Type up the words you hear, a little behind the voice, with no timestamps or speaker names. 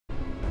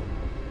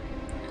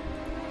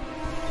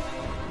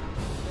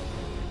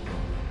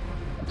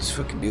let's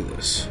fucking do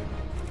this.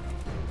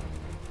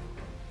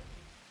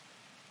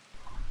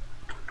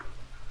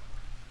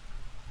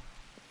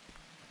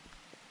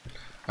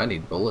 I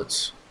need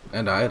bullets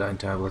and iodine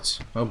tablets.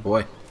 Oh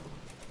boy.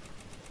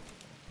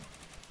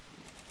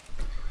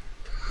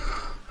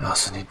 I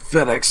also need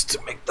FedEx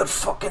to make the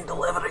fucking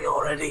delivery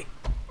already.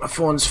 My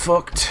phone's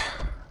fucked.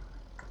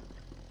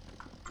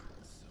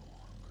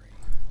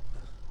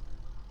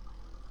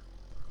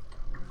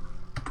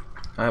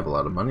 I have a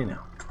lot of money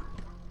now.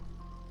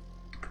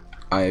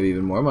 I have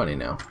even more money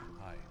now.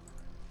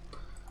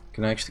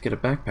 Can I actually get a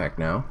backpack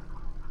now?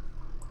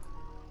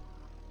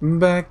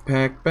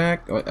 Backpack,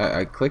 back. Oh,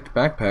 I clicked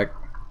backpack.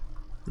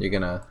 You're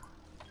gonna...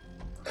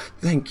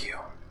 Thank you.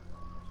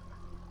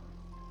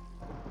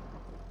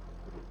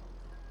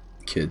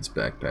 Kid's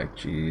backpack.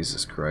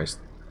 Jesus Christ.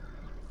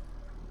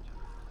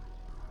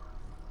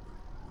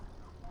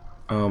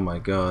 Oh my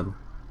god.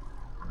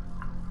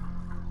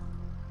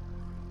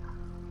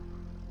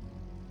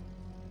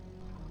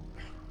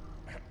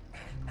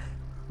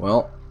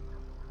 Well,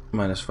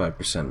 minus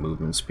 5%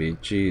 movement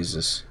speed.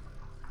 Jesus.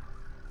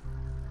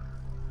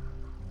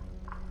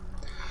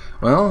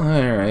 Well,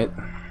 alright.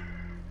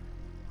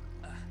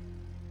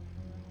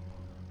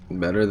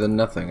 Better than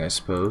nothing, I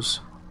suppose.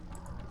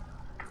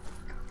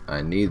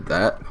 I need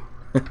that.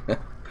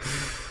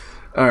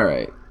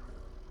 Alright.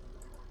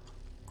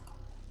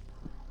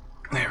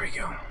 There we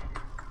go.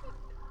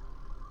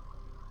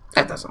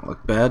 That doesn't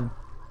look bad.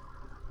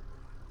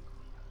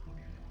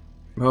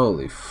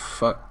 Holy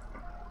fuck.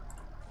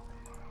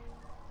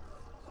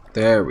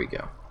 There we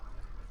go.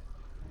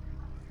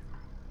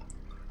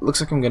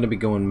 Looks like I'm gonna be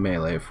going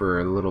melee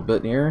for a little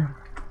bit here.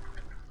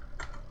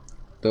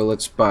 So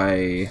let's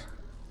buy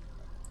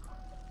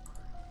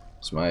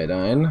some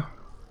iodine.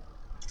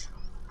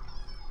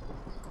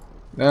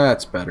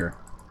 That's better.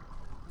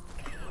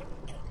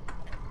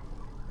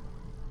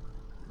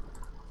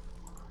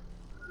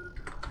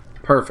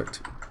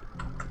 Perfect.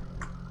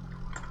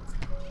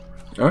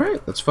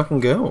 Alright, let's fucking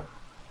go.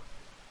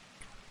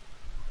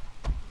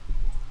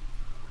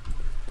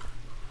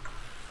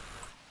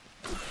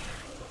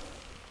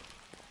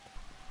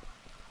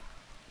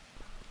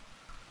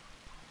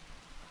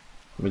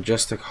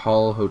 Majestic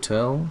Hall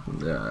Hotel?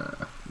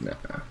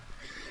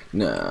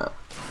 Nah.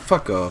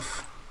 Fuck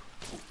off.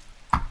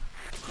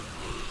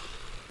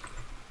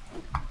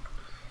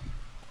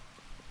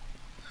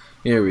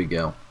 Here we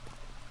go.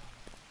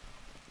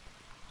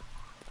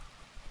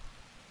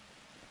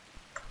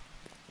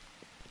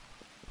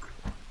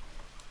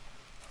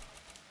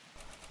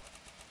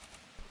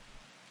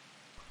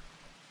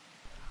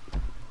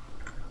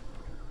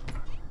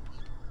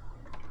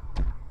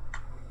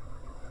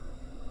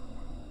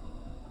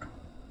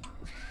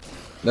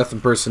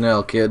 Nothing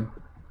personnel, kid.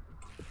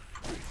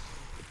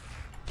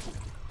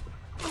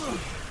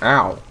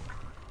 Ow.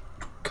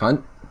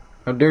 Cunt.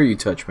 How dare you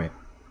touch me?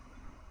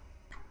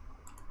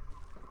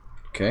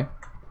 Okay.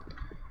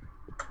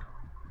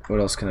 What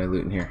else can I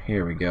loot in here?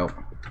 Here we go.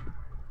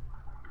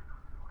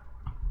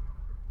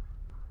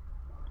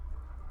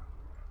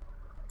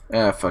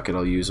 Ah, fuck it,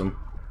 I'll use them.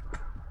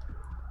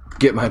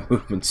 Get my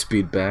movement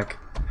speed back.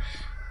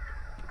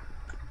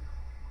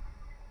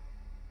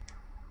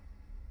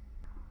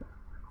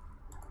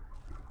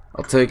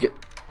 I'll take it.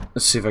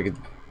 Let's see if I could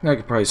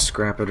probably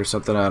scrap it or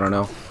something, I don't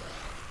know.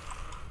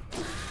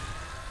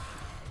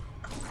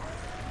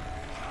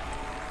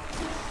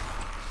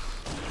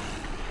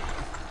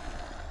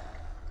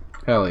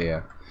 Hell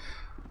yeah.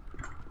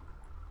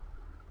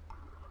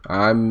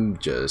 I'm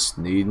just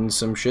needing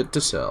some shit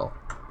to sell.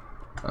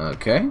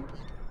 Okay.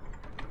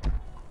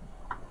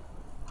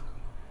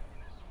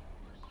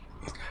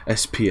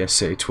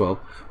 SPSA 12.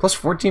 Plus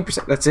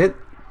 14%. That's it?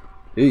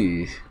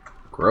 Ew.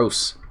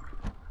 Gross.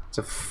 It's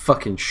a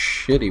fucking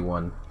shitty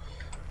one.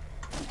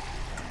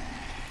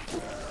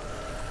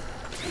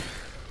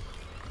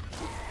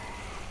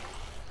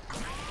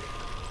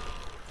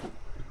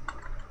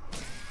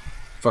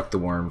 Fuck the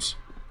worms.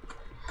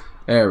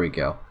 There we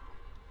go.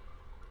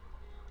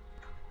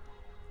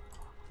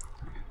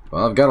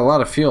 Well, I've got a lot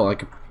of fuel. I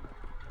could...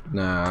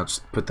 Nah, I'll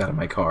just put that in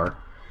my car.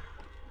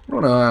 I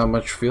don't know how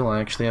much fuel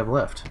I actually have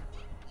left.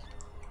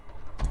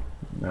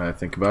 Now I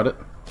think about it.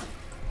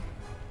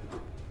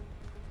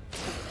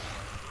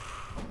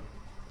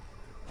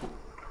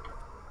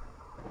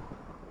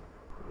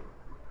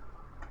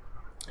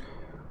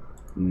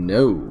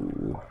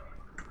 No.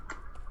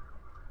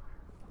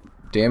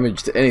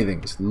 Damage to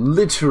anything is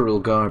literal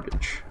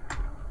garbage.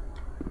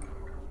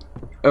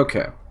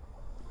 Okay.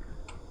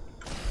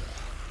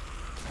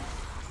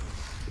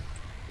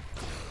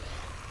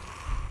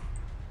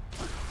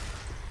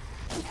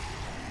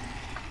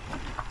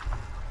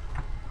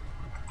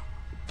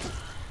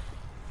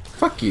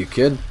 Fuck you,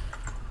 kid.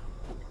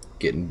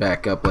 Getting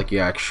back up like you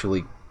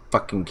actually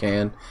fucking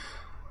can.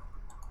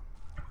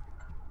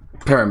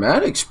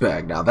 Paramedics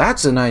bag. Now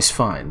that's a nice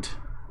find.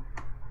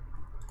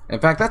 In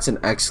fact, that's an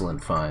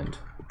excellent find.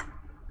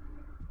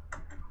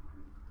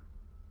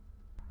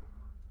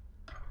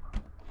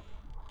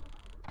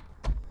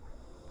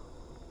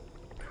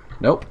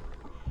 Nope.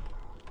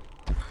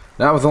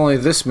 Not with only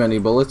this many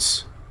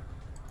bullets.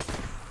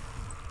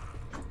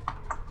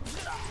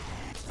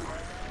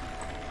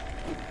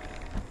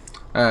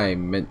 I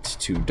meant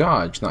to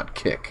dodge, not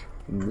kick.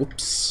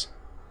 Whoops.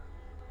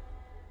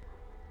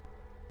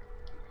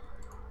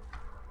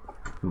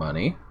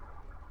 Money.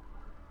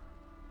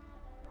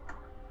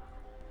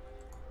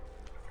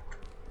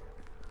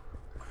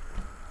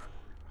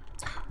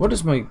 What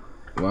is my...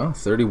 Well,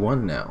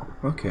 31 now.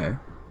 Okay.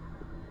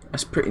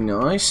 That's pretty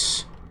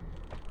nice.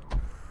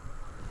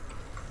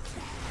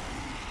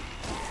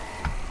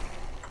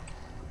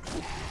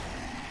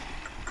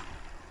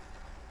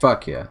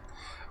 Fuck yeah.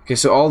 Okay,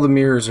 so all the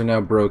mirrors are now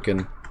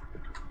broken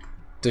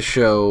to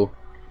show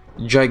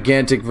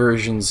gigantic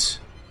versions.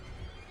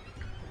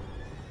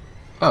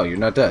 Oh, you're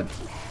not dead.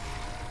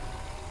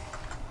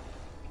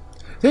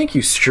 Thank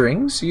you,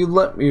 strings. You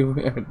let me...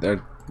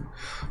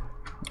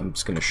 I'm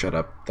just gonna shut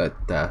up. That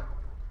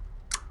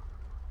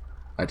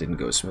didn't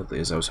go as smoothly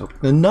as I was hoping.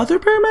 Another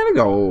paramedic?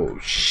 Oh,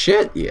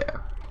 shit, yeah.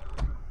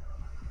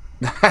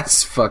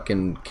 That's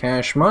fucking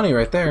cash money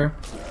right there.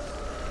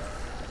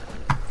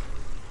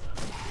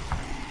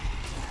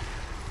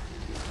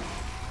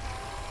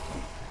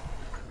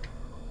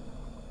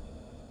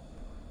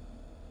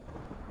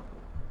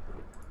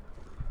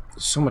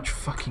 So much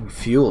fucking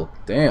fuel.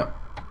 Damn.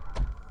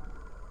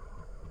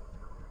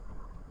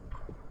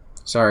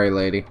 Sorry,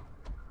 lady.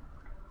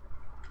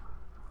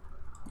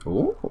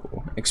 Ooh,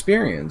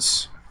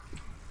 experience.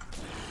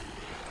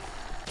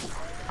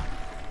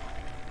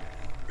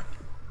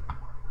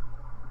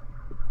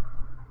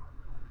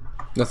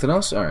 Nothing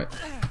else? Alright.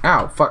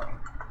 Ow, fuck.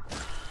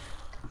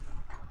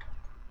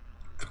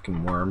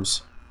 Fucking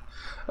worms.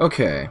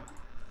 Okay.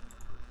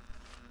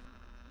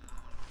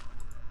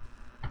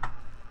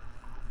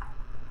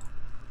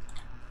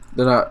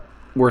 They're not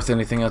worth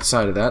anything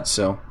outside of that,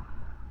 so...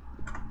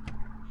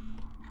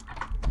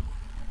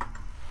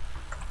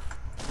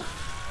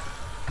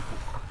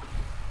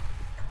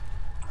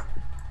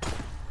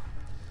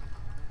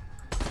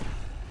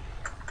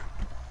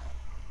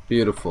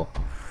 Beautiful.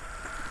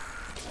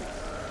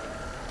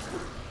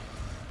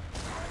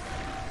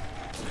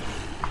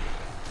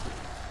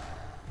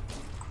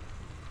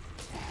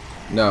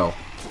 No.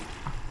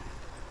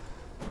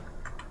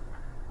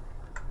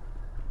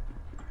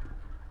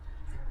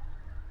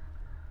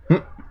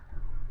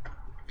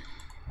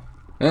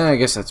 I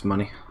guess that's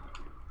money.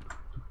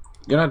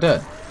 You're not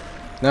dead.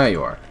 Now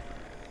you are.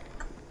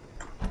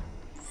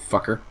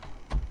 Fucker.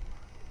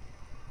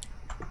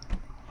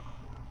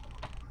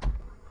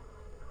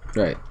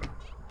 Right.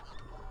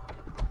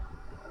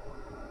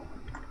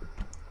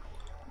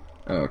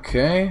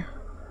 Okay.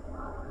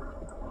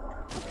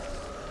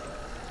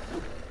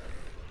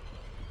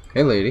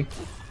 Hey, lady.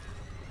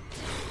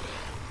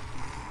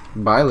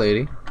 Bye,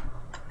 lady.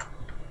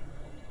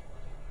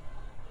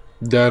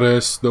 That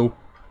ass, though.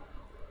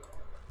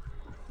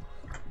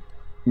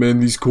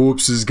 Man, these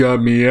corpses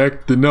got me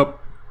acting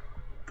up.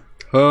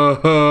 Ha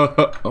ha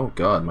ha. Oh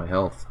god, my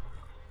health.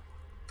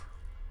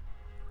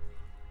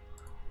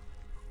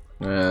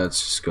 Let's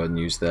just go ahead and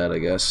use that, I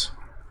guess.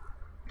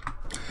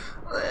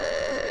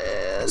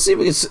 Let's see if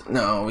we can...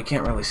 No, we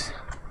can't really...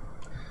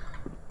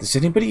 Does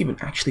anybody even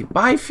actually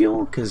buy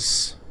fuel?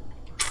 Because...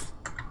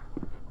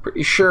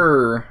 Pretty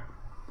sure...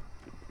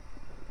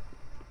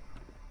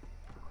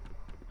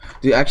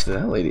 Dude,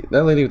 actually,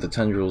 that lady with the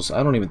tendrils,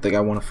 I don't even think I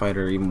want to fight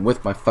her, even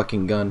with my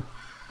fucking gun.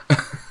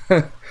 She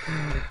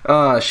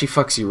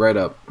fucks you right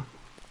up.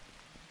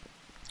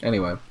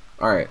 Anyway,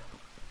 alright.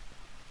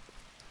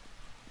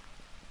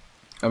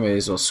 I may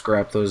as well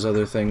scrap those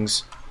other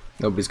things.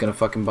 Nobody's gonna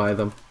fucking buy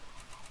them.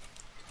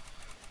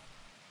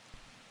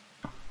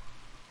 You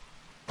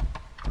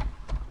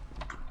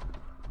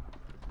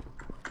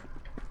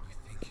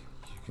think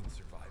you can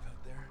survive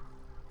out there?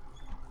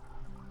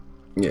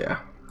 Yeah.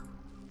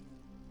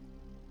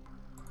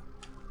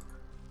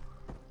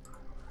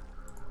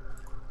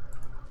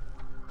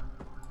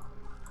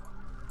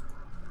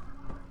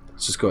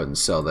 Let's just go ahead and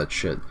sell that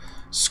shit.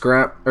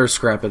 Scrap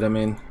it, I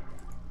mean.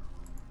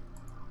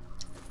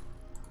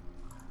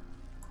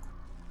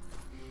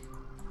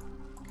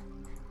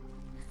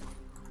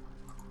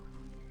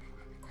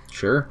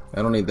 Sure,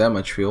 I don't need that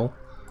much fuel.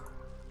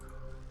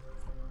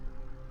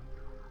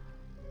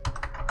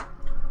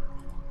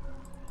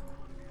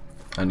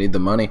 I need the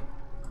money.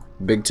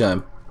 Big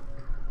time.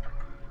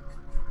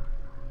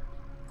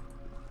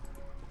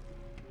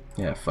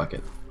 Yeah, fuck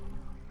it.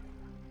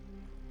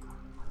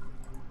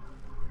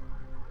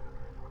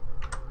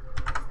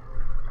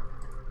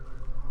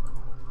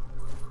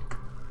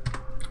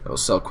 It'll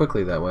sell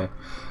quickly that way.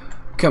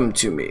 Come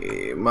to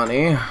me,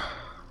 money.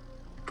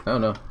 Oh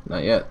no,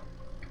 not yet.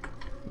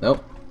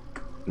 Nope.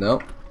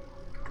 Nope.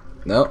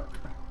 Nope.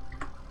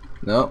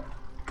 Nope.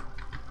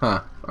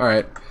 Huh.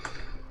 Alright.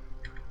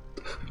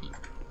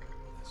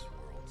 This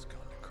world's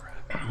gone to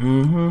crap.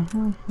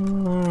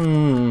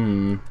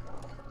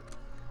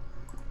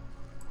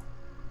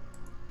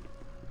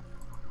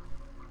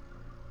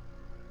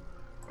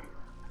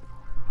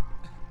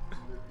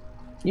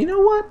 You know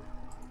what?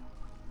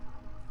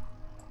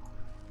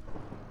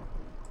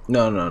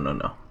 No, no, no,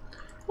 no.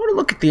 I want to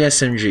look at the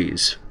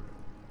SMGs.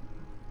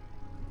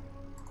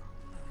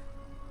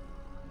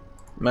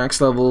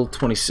 Max level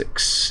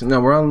 26. No,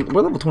 we're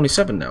level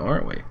 27 now,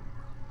 aren't we?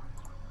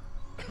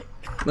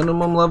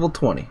 Minimum level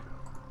 20.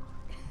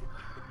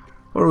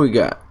 What do we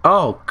got?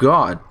 Oh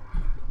God.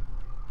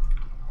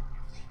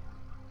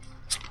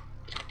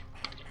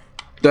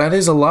 That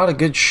is a lot of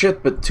good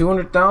shit, but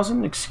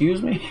 200,000?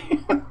 Excuse me?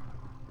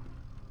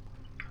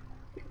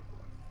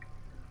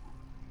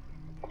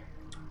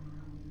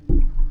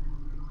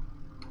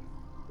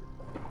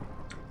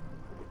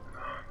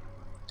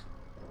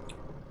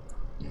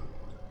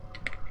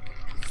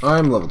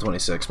 I'm level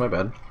 26, my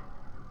bad.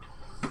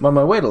 I'm on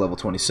my way to level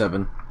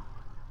 27.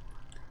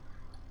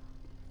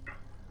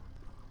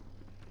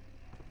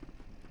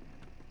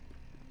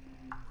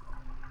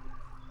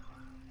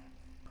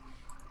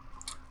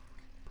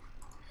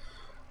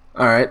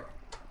 Alright.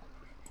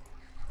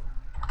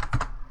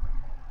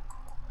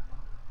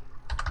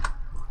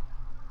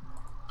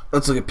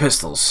 Let's look at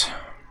pistols.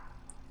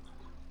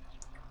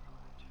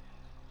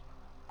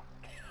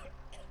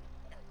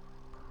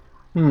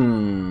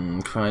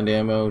 Find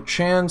ammo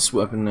chance,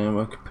 weapon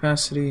ammo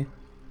capacity.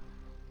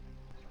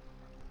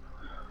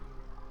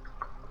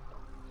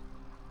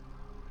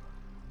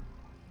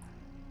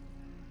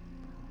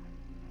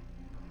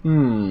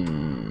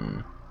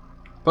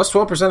 Plus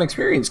 12%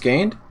 experience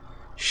gained.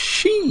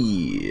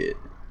 Shit.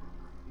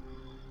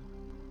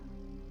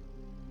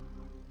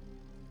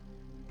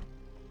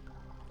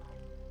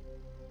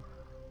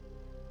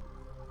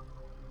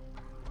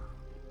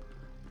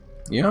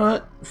 You know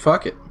what?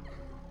 Fuck it.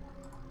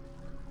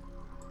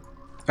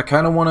 I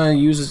kind of want to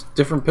use a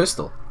different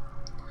pistol.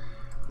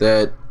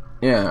 That,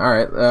 yeah,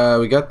 alright,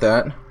 we got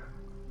that.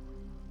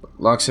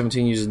 Lock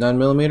 17 uses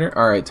 9mm.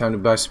 Alright, time to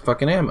buy some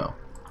fucking ammo.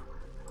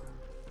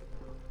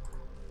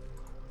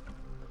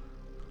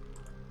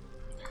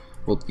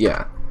 Well,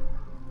 yeah.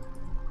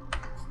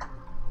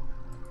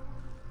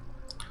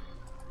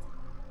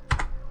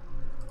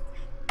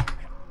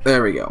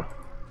 There we go.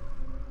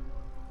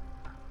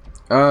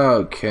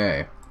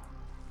 Okay.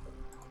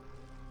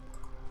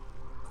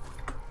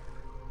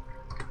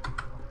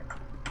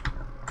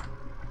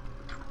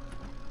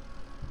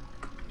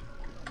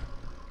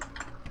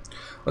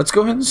 Let's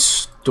go ahead and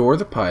store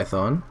the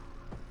Python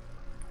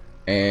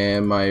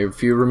and my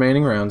few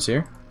remaining rounds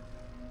here.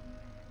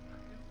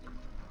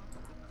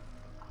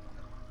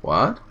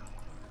 What?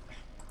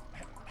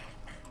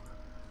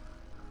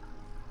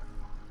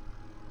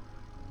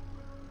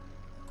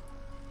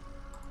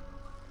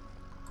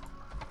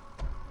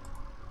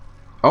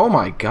 Oh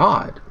my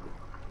God.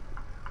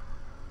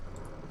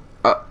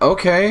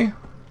 Okay.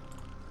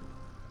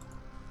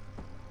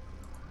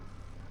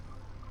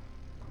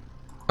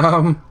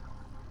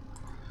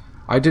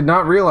 I did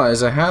not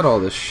realize I had all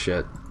this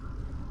shit.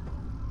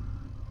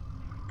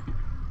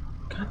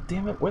 God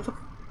damn it, where the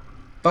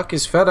fuck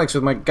is FedEx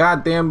with my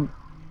goddamn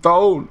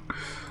phone?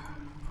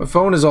 My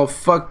phone is all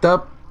fucked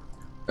up,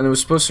 and it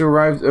was supposed to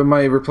arrive,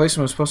 my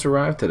replacement was supposed to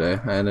arrive today,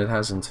 and it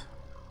hasn't.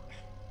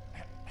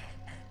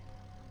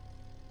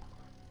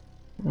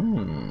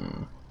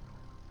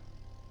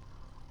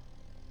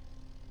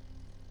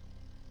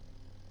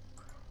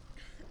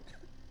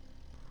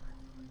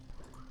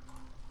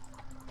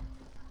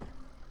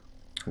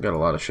 Got a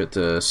lot of shit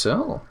to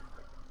sell.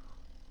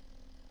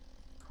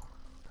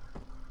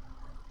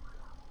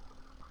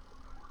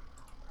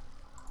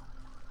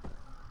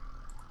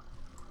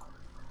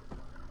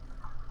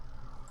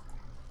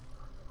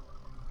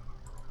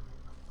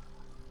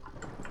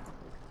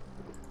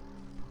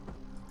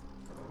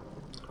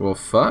 Well,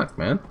 fuck,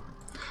 man.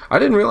 I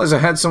didn't realize I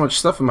had so much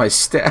stuff in my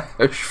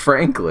stash,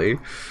 frankly.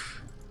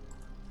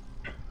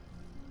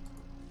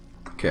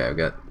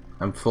 Okay,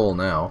 I'm full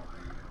now.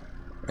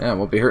 Yeah, I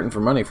won't be hurting for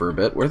money for a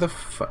bit. Where the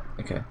fuck?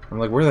 Okay. I'm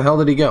like, where the hell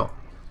did he go?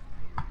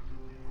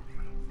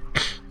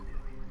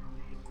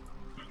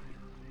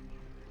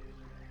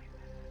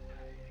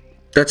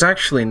 That's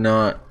actually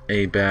not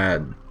a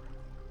bad...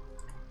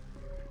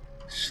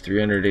 It's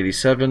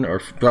 387 or...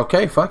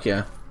 Okay, fuck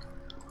yeah.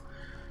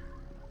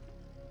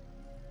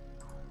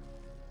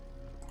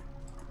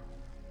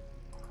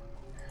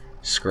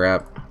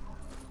 Scrap.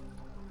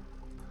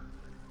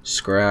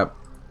 Scrap.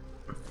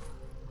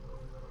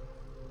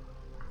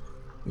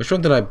 Which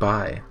one did I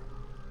buy?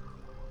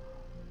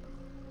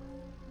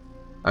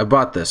 I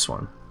bought this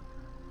one.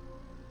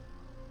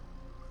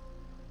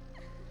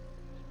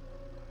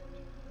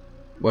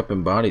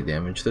 Weapon body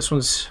damage. This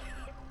one's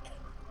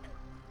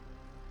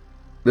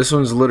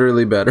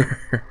literally better.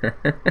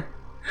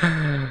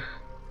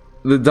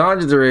 The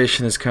dodge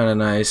duration is kind of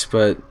nice,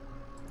 but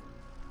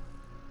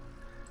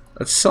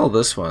let's sell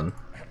this one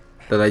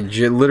that I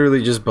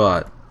literally just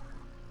bought.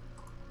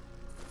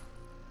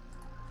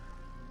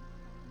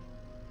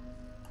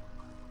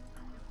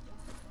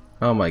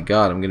 Oh my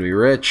God, I'm gonna be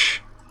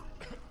rich.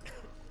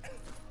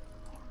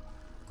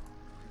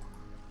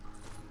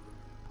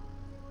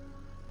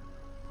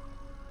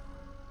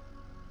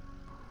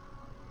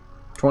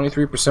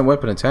 %,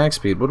 weapon attack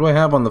speed. What do I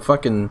have on the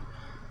fucking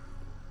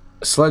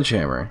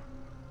sledgehammer?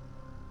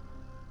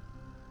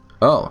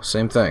 Oh,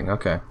 same thing.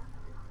 Okay.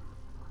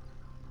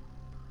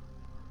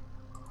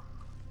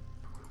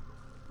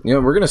 You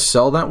know, we're gonna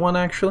sell that one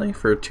actually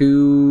for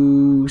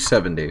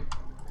 $270.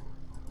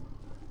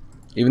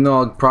 Even though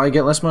I'll probably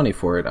get less money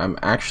for it, I'm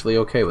actually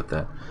okay with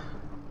that.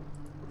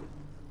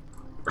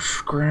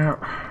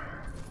 Scrap.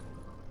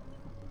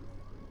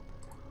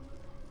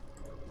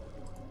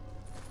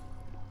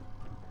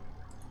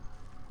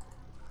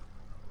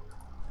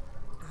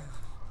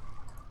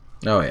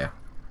 Oh yeah.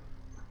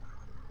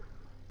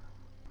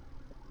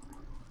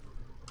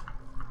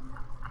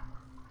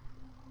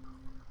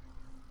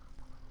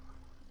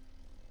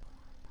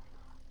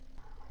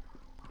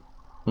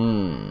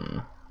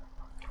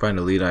 Find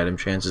a lead item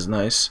chance is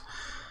nice.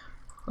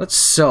 Let's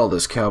sell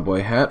this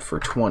cowboy hat for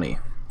 20.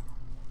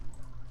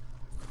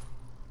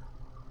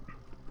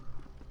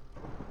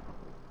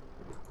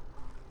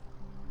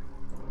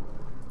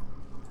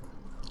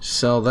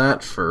 Sell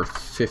that for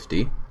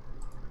 50.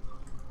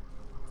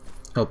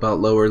 Help out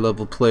lower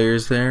level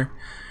players there.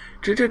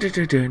 Scrap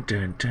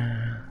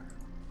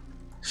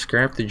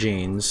the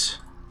jeans.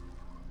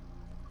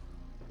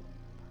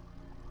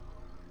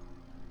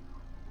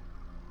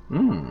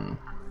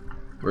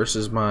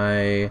 Versus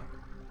my...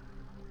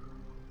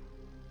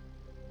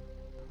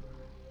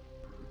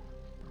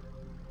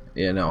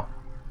 Yeah, no.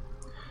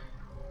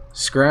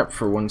 Scrap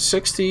for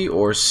 160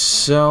 or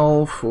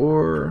sell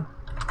for...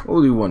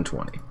 We'll do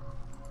 120.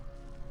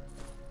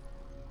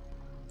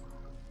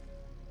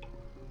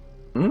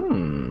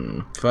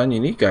 Find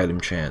unique item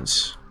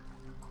chance.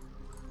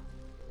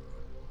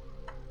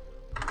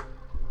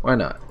 Why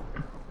not?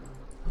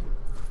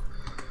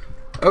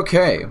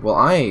 Okay, well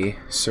I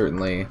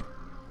certainly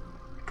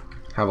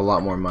have a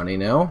lot more money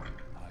now.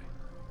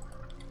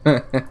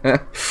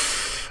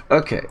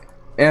 Okay,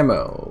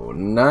 ammo,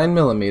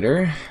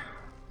 9mm.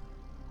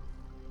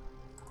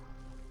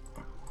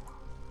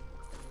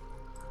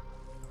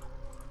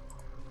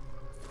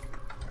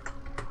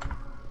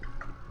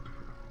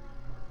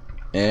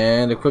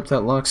 And equip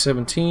that lock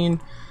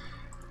 17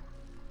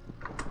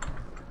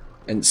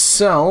 and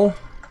sell.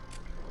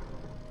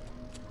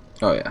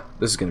 Oh yeah,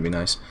 this is gonna be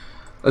nice.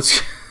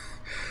 Let's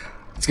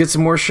get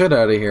some more shit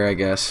out of here, I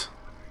guess.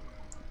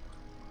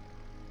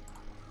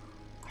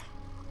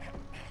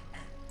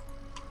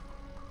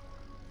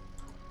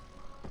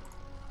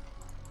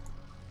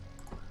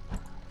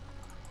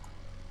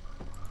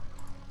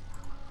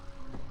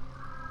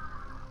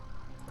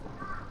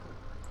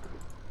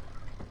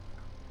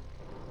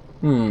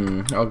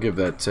 I'll give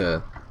that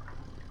to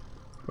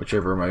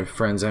whichever of my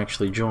friends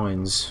actually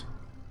joins.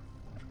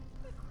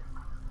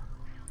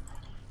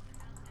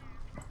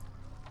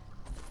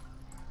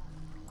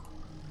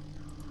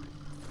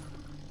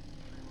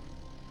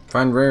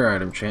 Find rare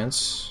item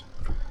chance.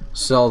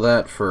 Sell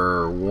that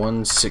for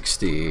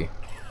 160.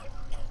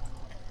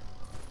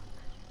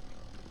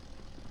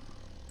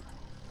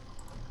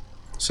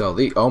 Sell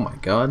the... Oh my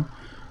god.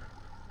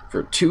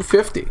 For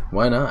 250.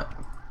 Why not?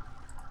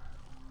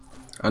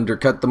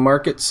 Undercut the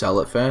market, sell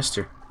it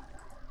faster.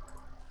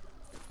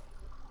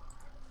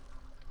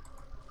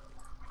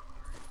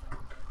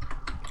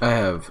 I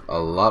have a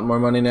lot more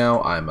money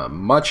now. I'm a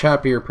much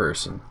happier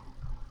person.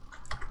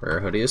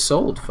 Rare hoodie is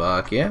sold.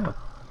 Fuck yeah.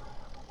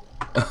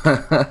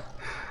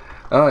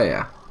 Oh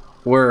yeah.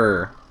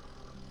 We're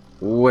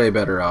way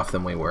better off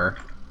than we were.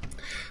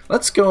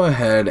 Let's go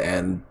ahead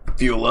and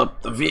fuel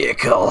up the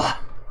vehicle.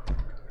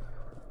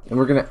 And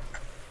we're gonna...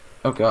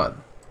 Oh god.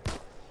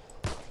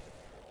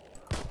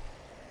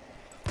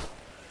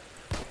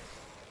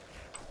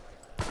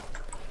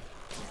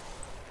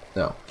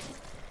 No.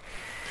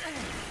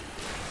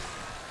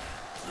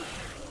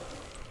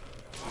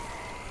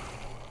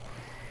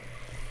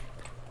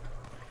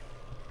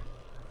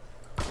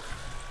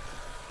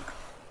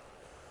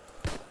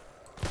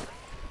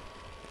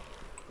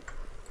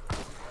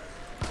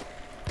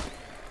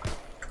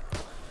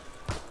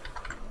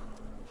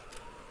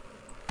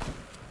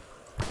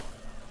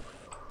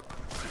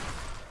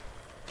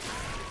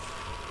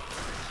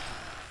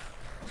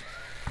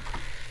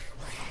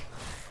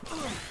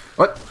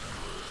 What?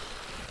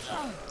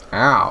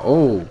 Ow.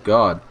 Oh,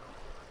 God.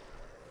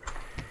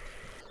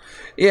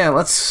 Yeah,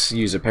 let's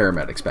use a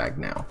paramedic's bag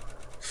now.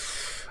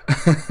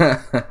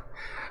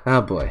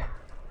 Oh, boy.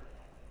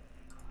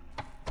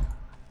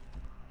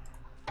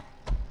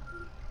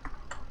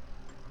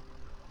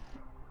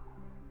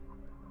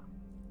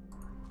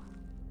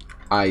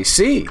 I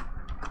see.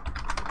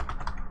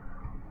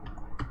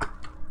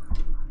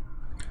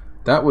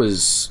 That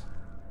was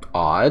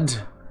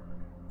odd.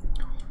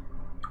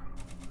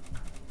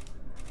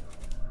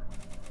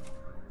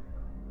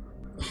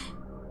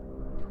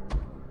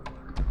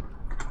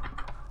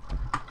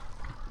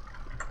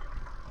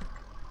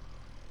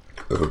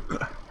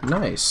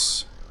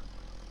 Nice.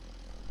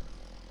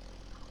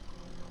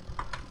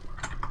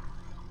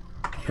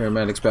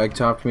 Paramedic's bag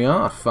topped me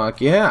off.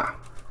 Fuck yeah.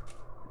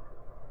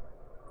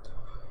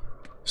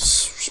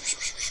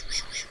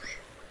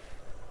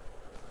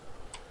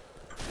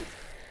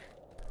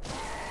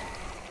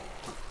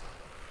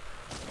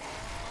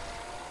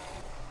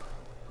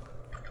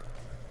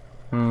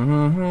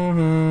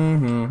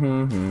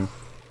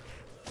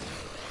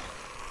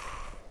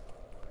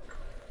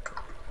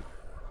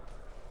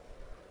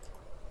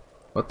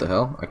 the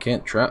hell? I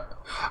can't trap.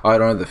 Oh, I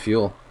don't have the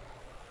fuel.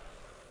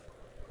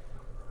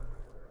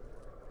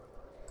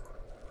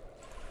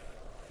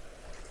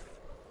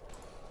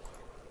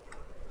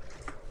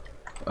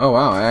 Oh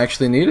wow, I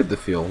actually needed the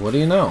fuel. What do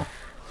you know?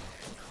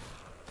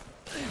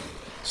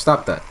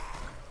 Stop that.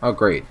 Oh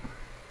great.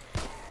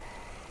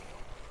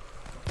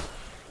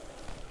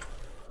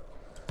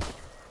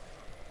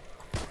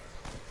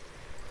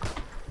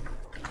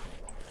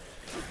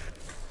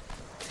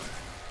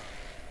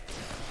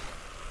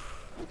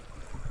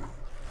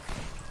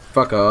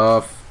 Fuck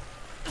off.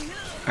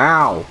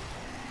 Ow.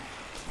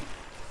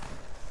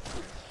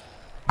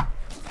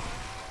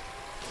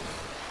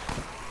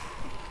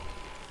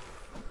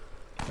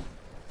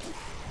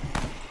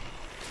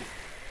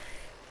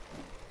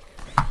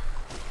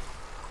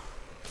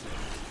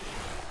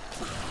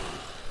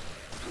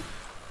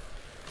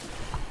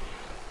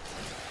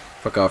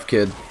 Fuck off,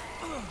 kid.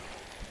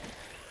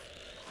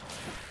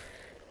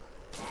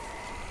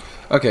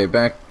 Okay,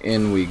 back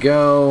in we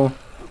go.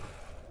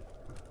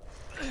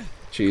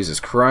 Jesus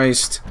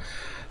Christ.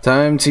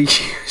 Time to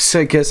use,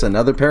 I guess,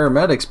 another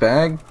paramedics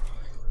bag.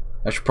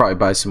 I should probably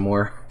buy some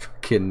more.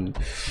 Fucking,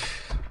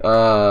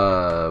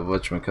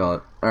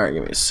 whatchamacallit. Alright,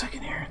 give me a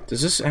second here.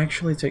 Does this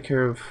actually take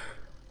care of...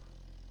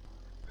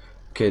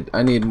 Okay,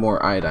 I need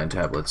more iodine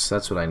tablets.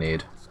 That's what I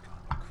need.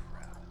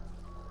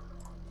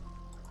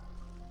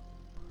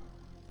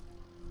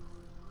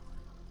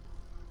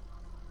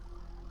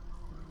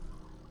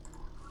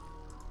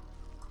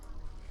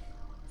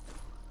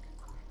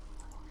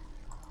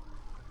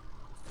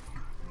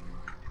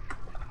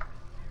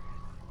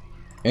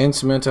 And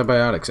some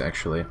antibiotics,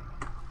 actually.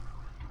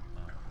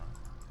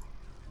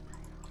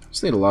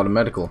 Just need a lot of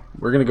medical.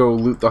 We're gonna go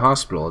loot the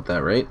hospital at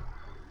that rate.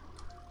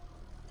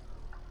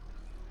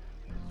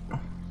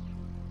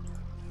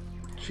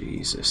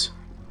 Jesus.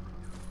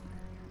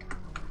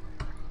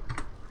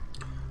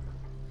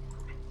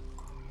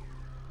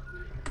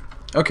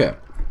 Okay.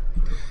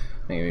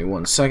 Give me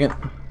 1 second.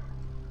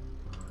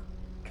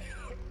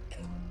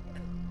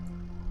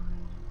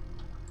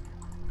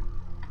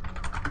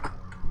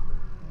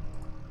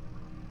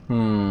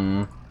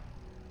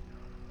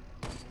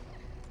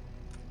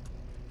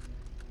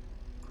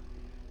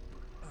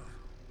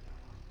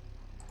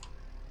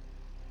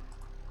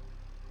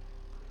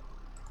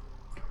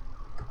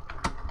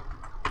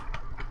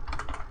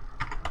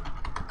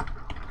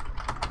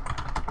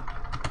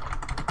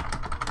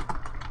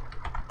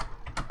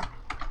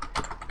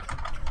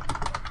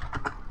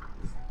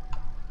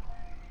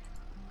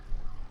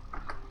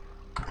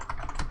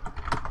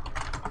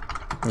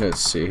 Let's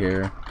see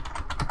here.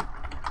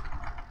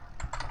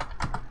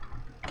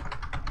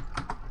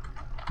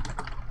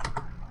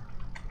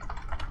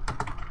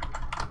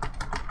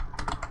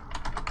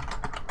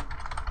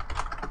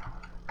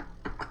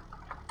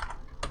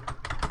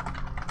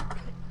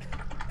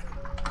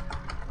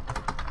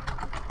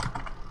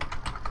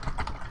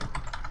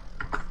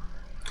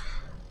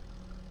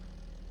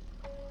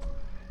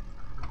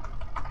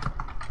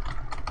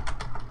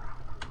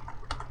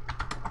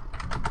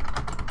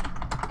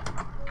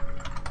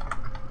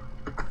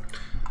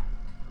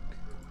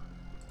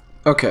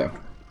 Okay.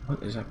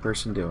 What is that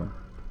person doing?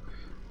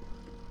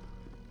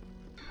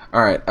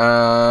 Alright,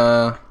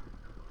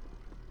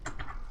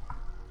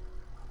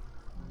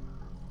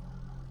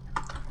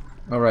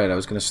 Alright, I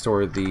was gonna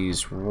store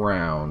these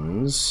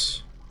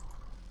rounds.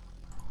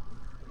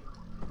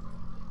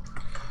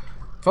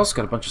 I've also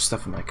got a bunch of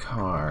stuff in my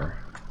car.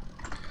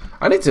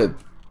 I need to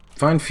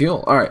find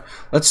fuel. Alright,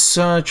 let's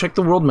check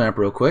the world map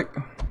real quick.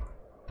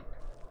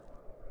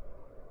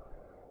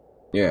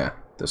 Yeah,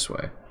 this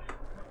way.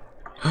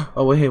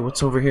 Oh wait, hey,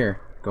 what's over here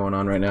going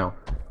on right now?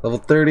 Level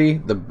 30,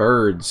 the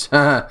birds.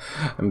 Haha,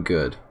 I'm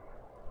good.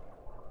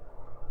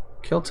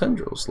 Kill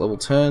tendrils. Level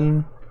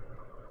 10,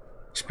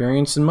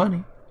 experience and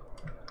money.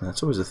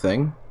 That's always a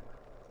thing.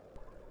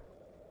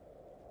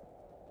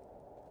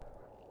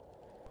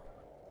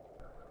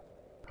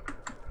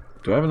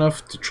 Do I have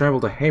enough to travel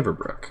to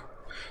Haverbrook?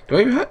 Do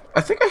I even have...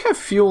 I think I have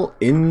fuel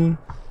in...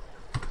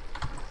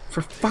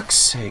 For fuck's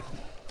sake.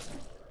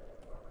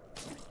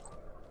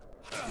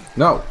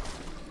 No.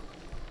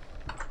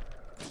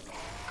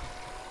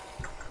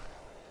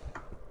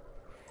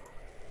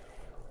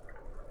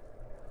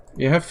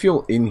 You have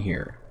fuel in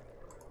here.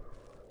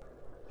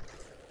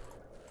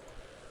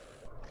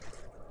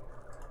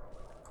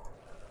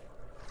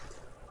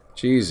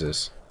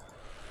 Jesus.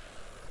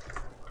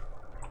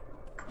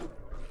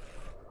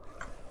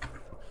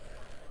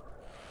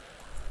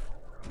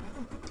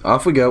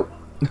 Off we go.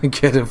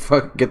 Get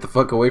the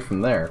fuck away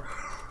from there.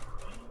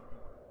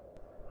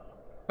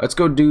 Let's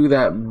go do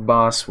that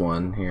boss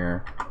one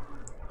here.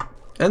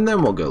 And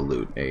then we'll go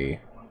loot a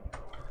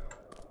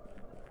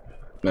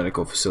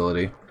medical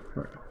facility.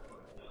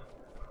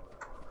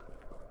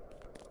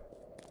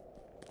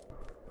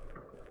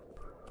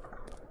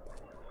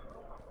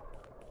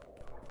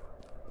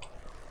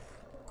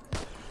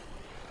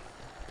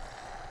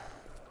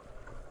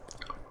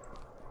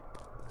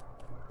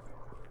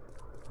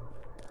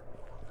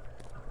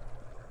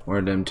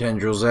 Where them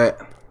tendrils at?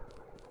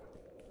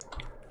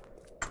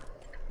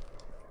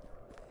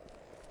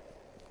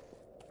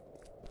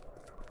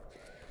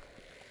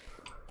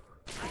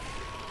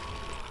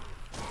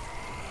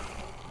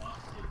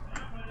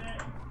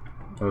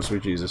 Oh,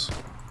 sweet Jesus.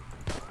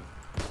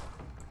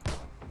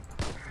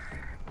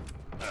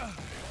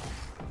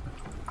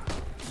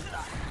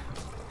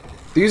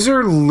 These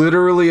are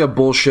literally a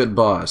bullshit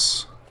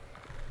boss.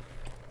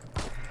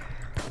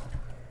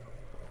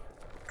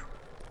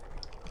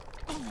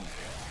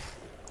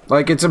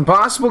 Like, it's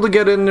impossible to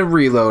get in and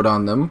reload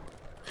on them.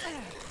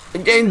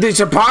 And it's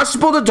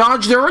impossible to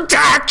dodge their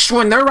attacks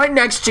when they're right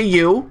next to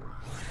you.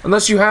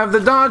 Unless you have the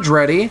dodge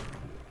ready.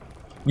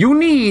 You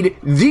need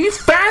the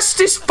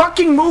fastest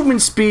fucking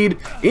movement speed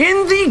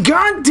in the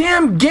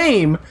goddamn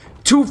game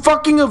to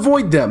fucking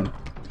avoid them.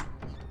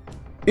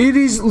 It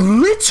is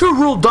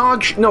literal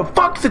dog shit. No,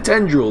 fuck the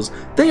tendrils.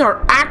 They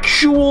are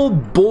actual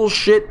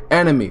bullshit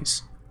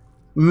enemies.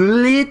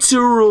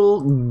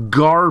 Literal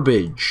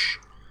garbage.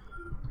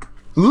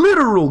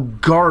 Literal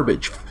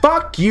garbage.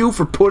 Fuck you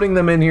for putting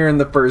them in here in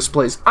the first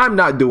place. I'm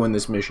not doing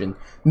this mission.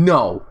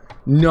 No.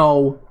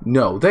 No.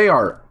 No. They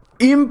are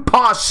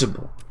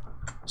impossible.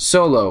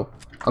 Solo.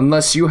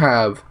 Unless you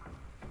have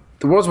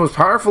the world's most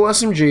powerful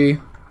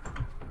SMG.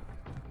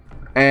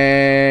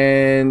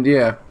 And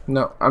yeah.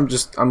 No.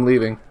 I'm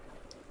leaving.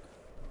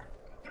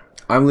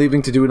 I'm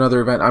leaving to do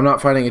another event. I'm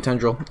not fighting a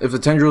tendril. If the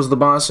tendril is the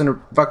boss in a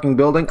fucking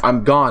building,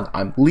 I'm gone.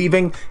 I'm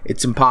leaving.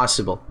 It's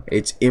impossible.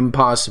 It's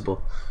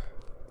impossible.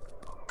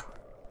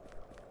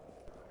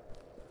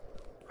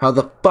 How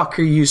the fuck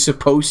are you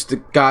supposed to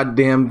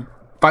goddamn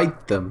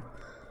fight them?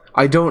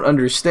 I don't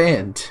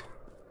understand.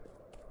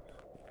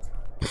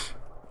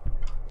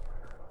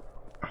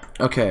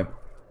 Okay.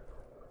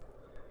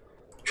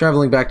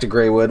 Traveling back to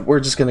Greywood. We're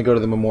just gonna go to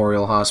the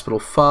Memorial Hospital.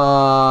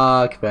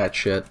 Fuck that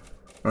shit.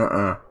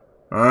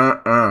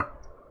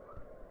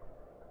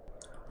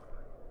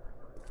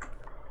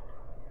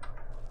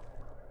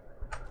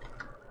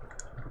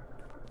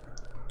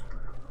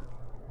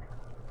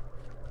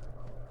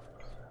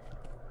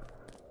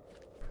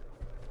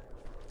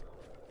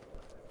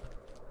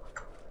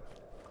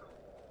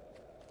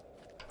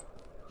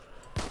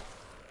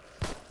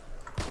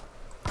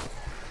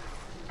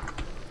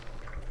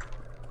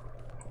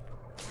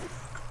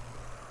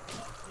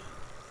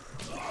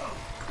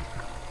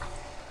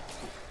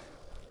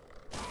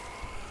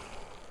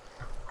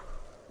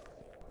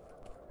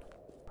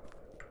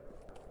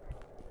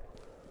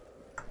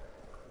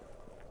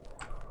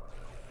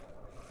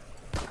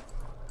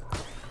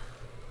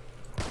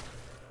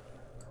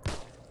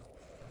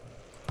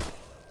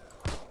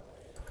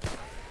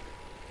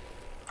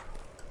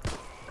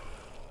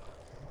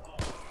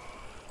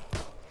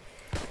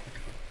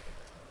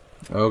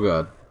 Oh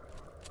god.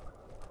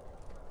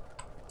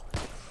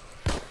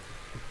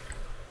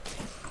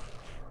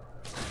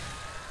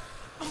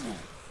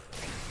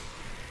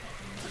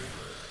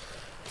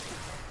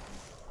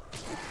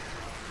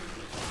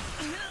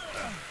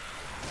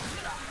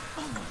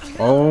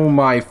 Oh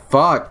my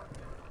fuck.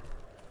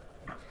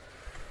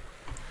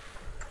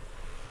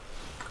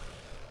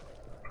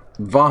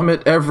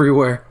 Vomit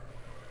everywhere.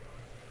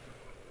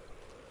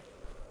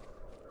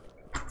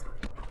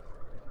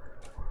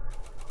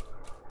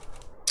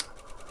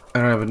 I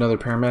don't have another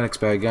paramedics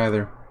bag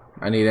either.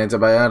 I need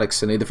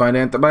antibiotics. I need to find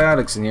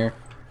antibiotics in here.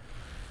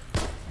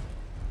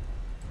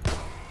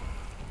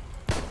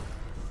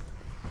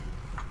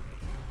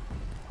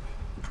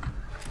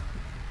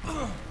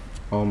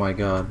 Oh my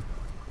god.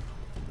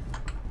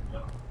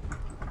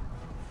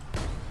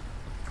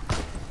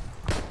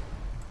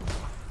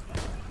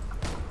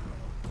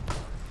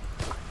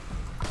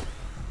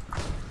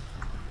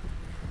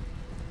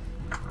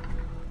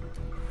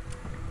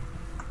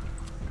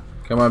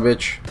 Come on,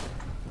 bitch.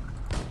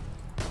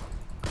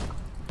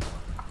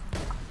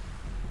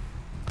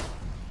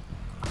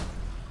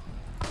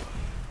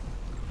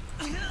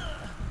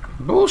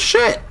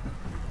 Bullshit.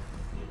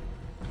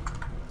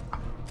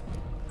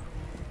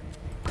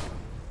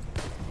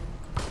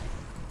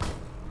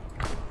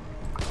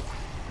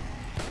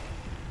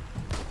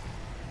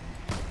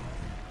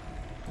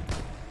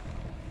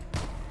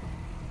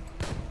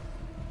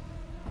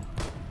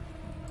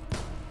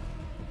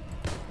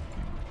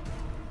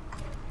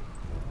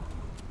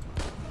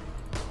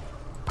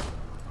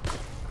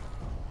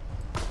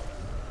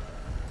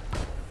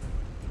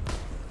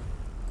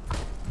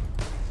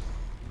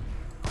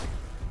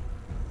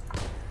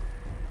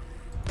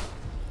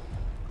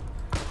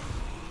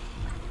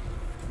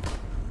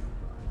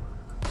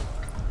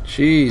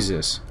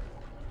 Jesus.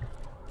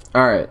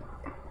 Alright.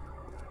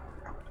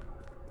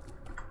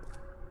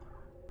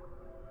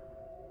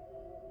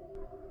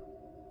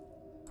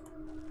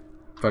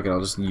 Fuck it, I'll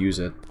just use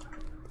it.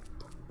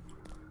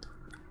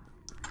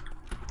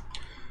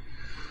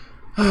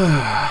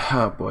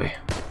 Oh boy.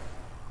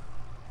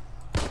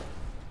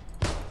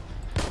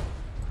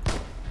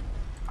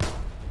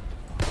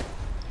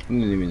 I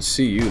didn't even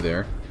see you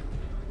there.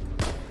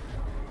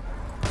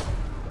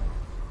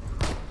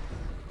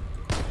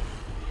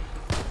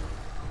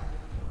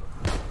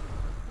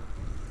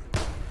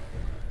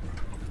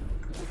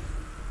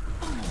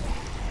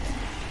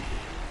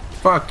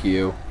 Fuck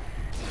you.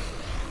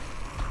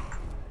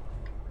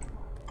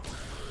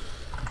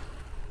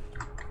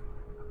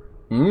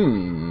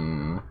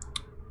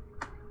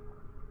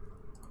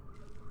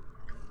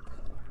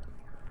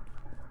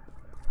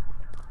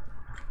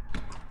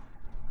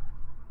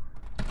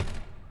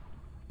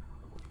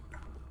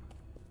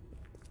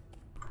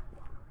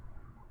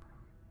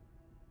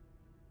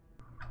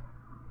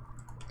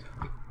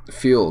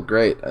 Fuel,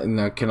 great.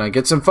 Now, can I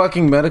get some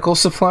fucking medical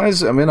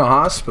supplies? I'm in a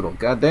hospital.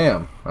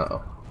 Goddamn.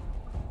 Uh-oh.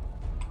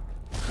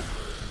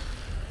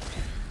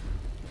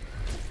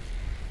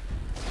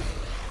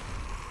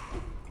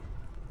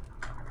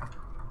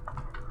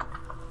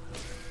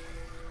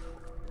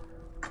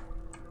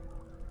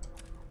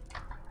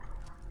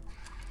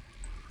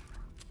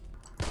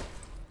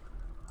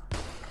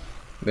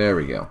 There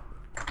we go.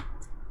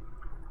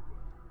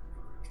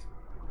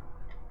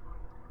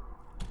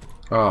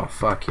 Oh,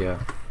 fuck yeah.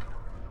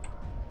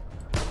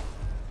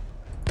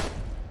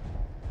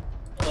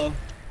 Hello.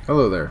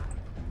 Hello there.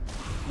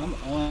 I'm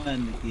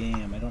on the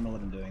game. I don't know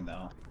what I'm doing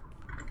though.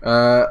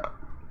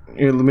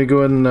 Here, let me go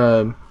ahead and,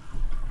 oh,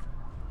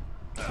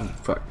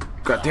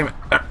 fuck. God damn it.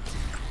 Ah.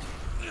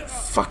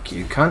 Fuck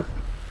you, cunt.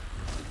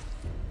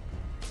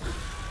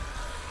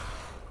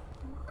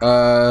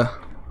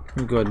 Let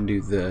me go ahead and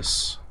do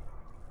this.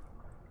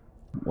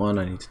 One,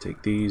 I need to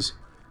take these.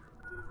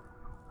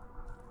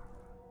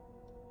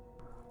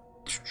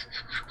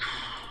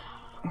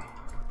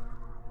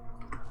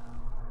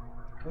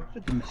 What's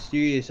with the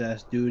mysterious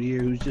ass dude here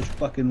who's just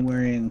fucking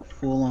wearing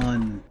full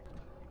on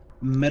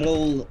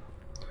metal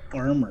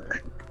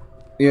armor?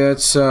 Yeah,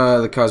 it's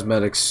the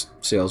cosmetics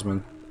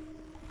salesman.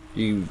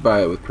 You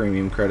buy it with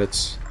premium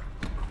credits.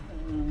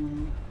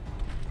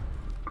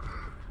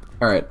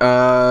 Alright,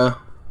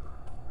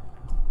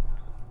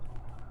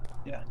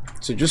 Yeah.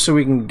 so just so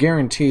we can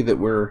guarantee that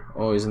we're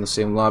always in the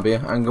same lobby,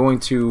 I'm going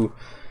to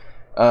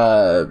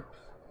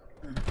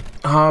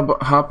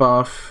hop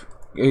off.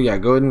 Yeah,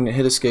 go ahead and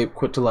hit escape,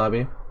 quit to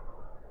lobby.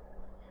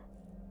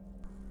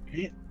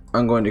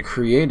 I'm going to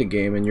create a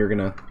game and you're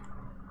gonna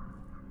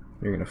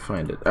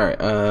find it. Alright,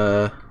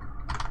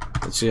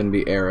 it's gonna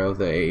be Arrow,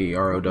 the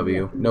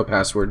A-E-R-O-W. No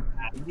password.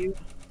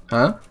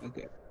 Huh?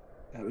 Okay.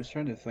 I was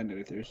trying to find out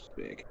if there's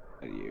big.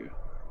 How do you?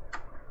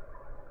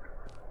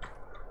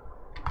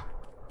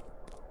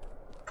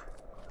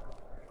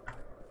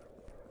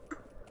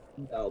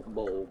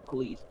 Delbo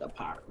Police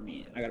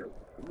Department. I gotta.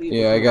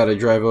 Yeah, I gotta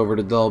drive over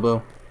to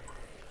Delbo.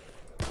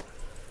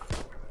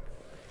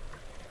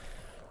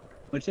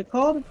 What's it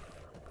called?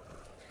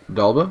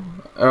 Delbo?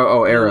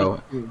 Oh,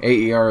 Arrow.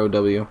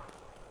 A-E-R-O-W.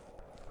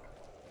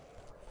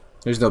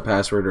 There's no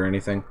password or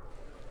anything.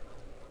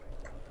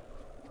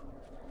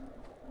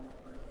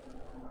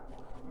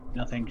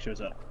 Nothing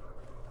shows up.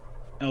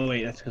 Oh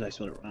wait, that's because I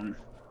spelled it wrong.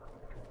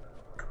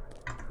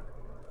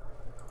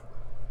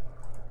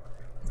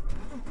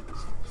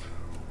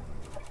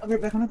 I'll be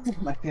right back. I'm gonna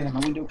put my fan in my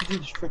window because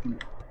it's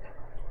freaking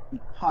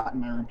hot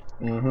in my room.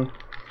 Mm-hmm.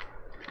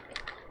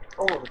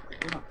 Oh,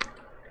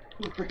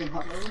 it's freaking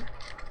hot in my room.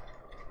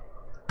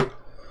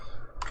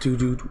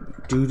 Doo-doo,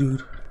 doo-doo,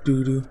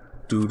 doo-doo,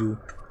 doo-doo.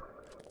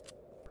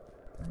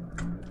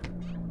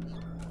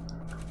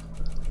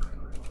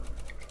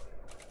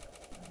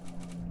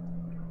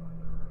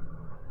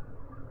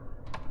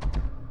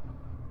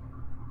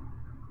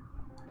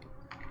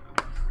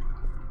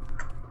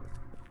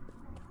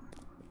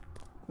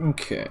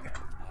 Okay.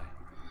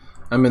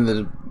 I'm in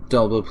the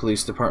Delbo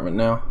Police Department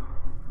now.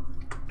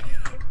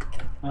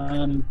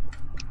 Hello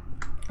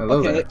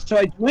Okay, there. so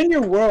I joined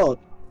your world.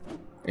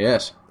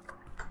 Yes.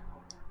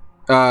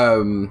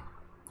 So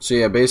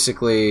yeah,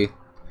 basically,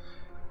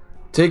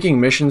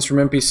 taking missions from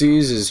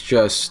NPCs is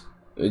just,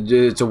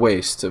 it's a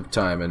waste of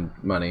time and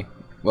money.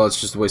 Well, it's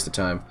just a waste of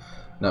time,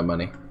 not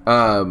money.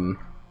 There's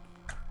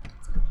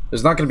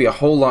not going to be a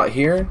whole lot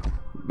here.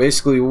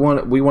 Basically,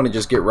 we want to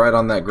just get right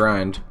on that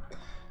grind.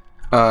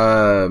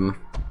 So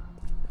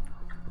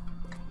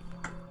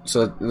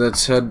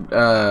let's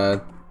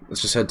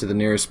just head to the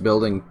nearest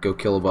building, go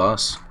kill a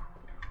boss.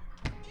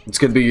 It's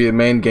gonna be your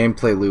main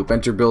gameplay loop.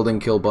 Enter building,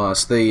 kill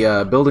boss.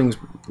 The building's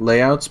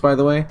layouts, by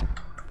the way,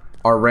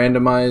 are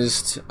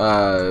randomized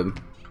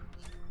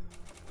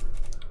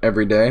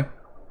every day.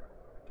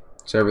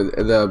 So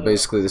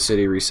basically the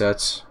city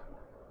resets.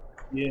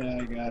 Yeah,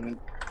 I got it.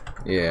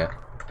 Yeah.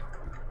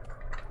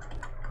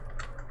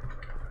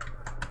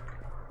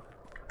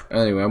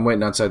 Anyway, I'm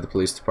waiting outside the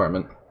police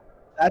department.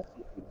 That's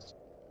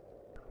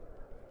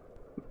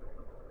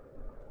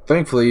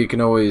Thankfully, you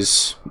can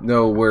always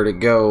know where to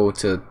go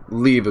to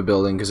leave a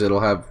building, because it'll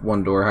have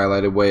one door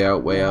highlighted, way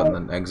out, and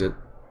then exit.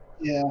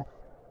 yeah.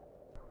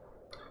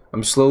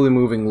 I'm slowly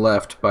moving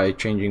left by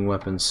changing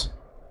weapons.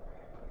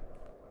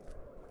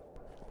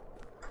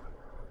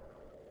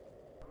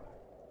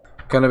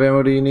 What kind of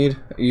ammo do you need?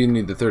 You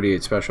need the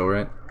 38 special,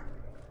 right?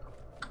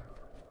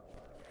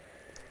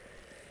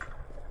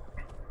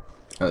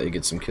 I'll let you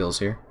get some kills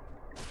here.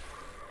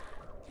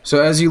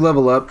 So as you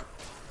level up,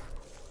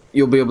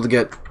 you'll be able to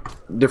get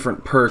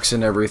different perks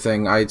and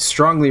everything. I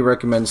strongly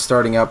recommend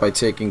starting out by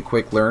taking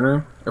Quick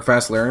Learner, or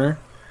Fast Learner,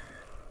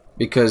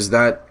 because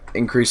that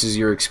increases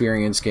your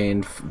experience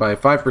gained by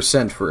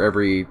 5% for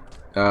every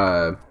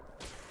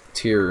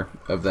tier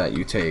of that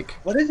you take.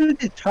 What is it with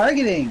the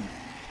targeting?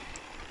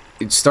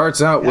 It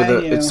starts out with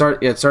it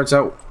starts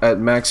out at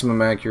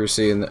maximum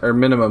accuracy or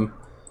minimum,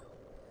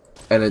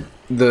 and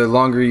the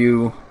longer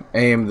you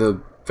aim,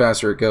 the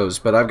faster it goes.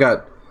 But I've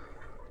got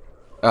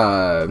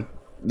the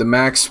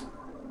max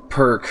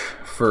perk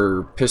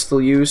for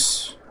pistol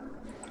use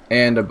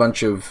and a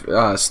bunch of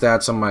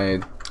stats on my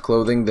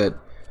clothing that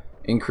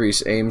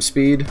increase aim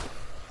speed,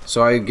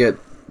 so I get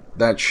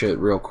that shit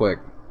real quick.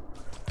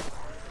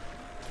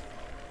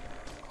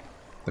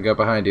 Look out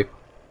behind you.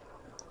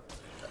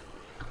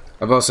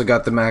 I've also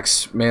got the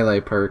max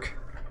melee perk.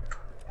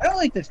 I don't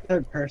like this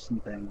third person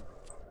thing.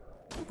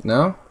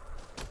 No?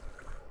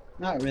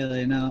 Not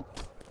really, no.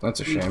 That's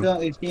a shame.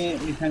 These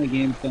kind of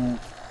games don't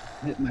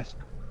hit my...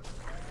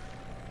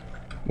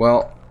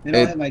 Well, They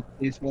don't hit my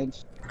taste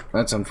buds.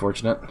 that's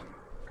unfortunate.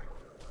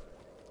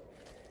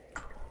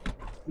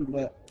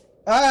 But...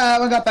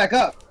 Ah, I got back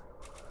up!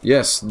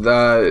 Yes,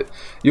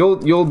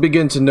 you'll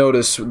begin to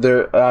notice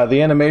the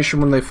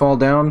animation when they fall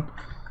down.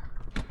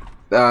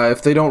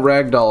 If they don't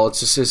ragdoll,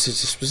 it's a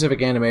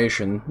specific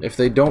animation. If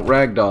they don't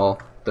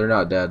ragdoll, they're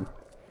not dead.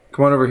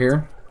 Come on over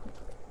here.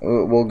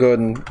 We'll go ahead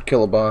and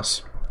kill a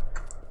boss.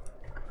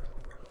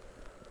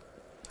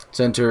 Let's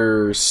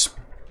enter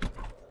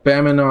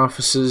Spammin'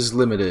 Offices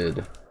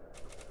Limited.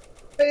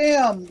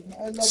 Spam!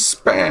 I love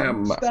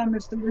Spam! Spam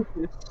is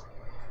delicious.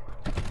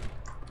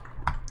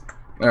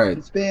 Alright.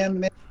 Spam,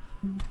 man.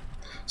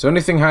 So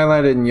anything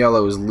highlighted in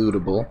yellow is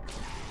lootable.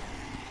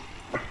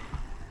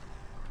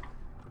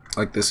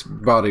 Like this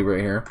body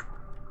right here.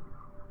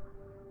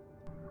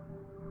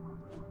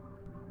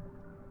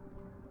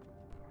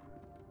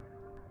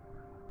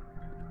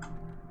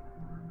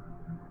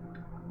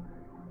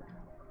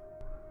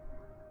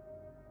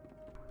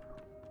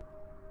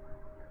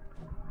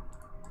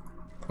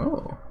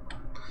 Oh.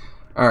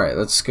 Alright,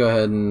 let's go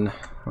ahead and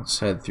let's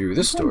head through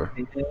this door.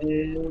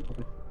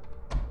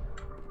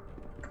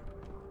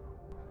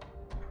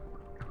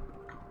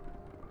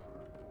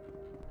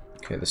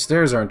 Okay, the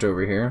stairs aren't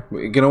over here.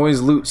 We can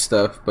always loot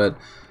stuff, but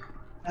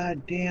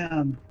God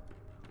damn.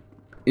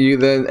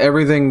 then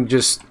everything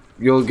just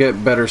you'll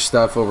get better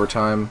stuff over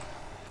time.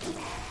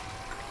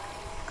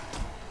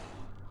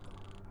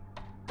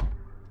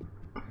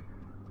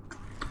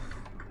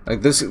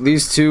 Like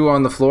these two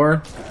on the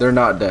floor, they're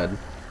not dead.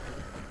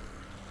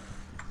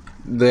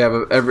 They have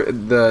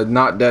the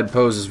not dead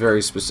pose is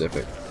very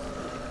specific.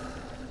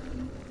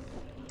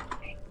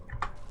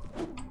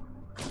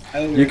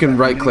 You can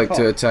right click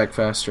to attack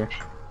faster.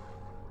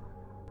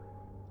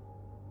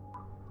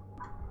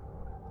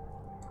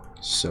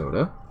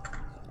 Soda.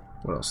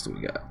 What else do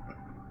we got?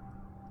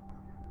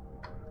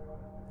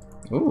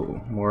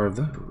 Ooh, more of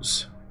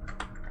those.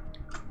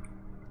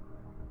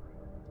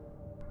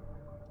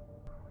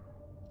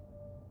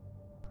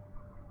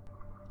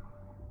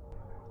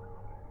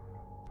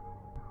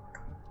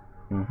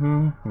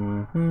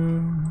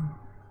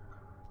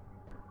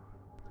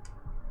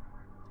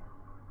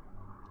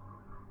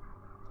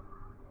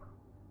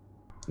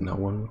 No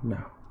one would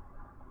know.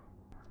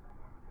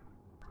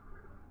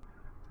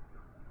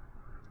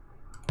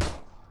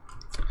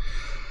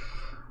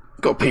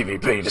 Got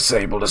PvP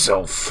disabled, it's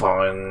all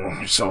fun.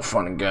 It's all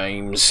fun and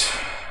games.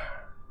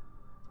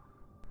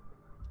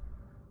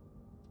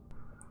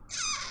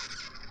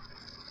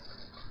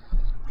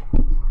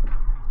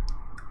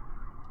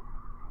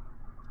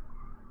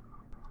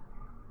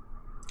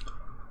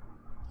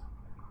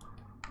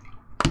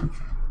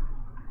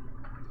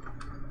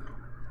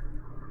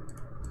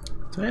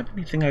 Do I have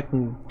anything I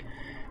can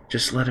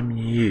just let him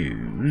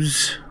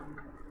use?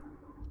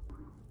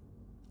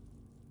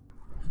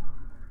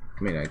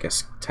 I mean, I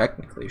guess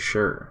technically,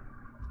 sure.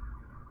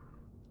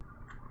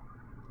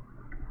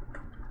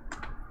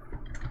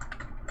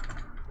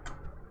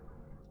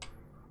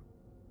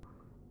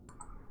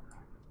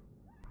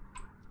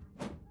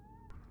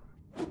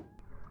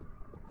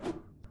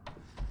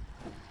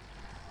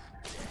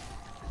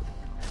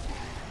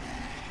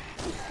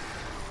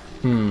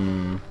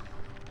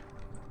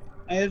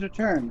 His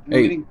return. I'm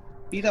Hey. getting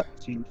beat up,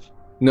 it seems.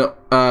 No,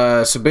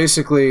 so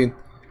basically,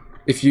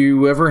 if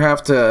you ever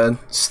have to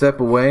step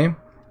away,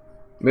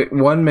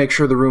 one, make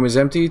sure the room is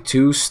empty.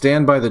 Two,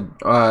 stand by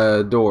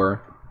the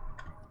door.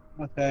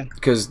 Okay.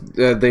 Because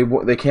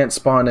they can't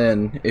spawn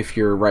in if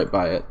you're right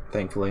by it,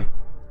 thankfully.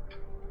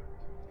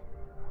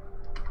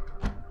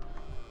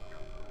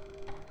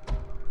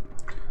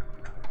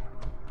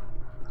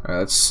 Alright,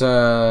 let's,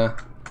 I'm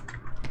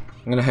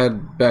gonna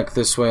head back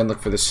this way and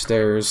look for the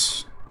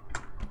stairs.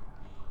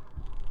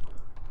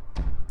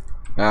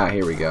 Ah,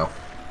 here we go.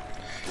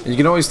 And you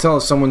can always tell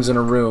if someone's in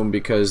a room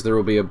because there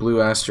will be a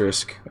blue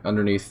asterisk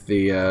underneath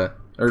the,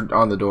 or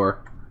on the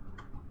door.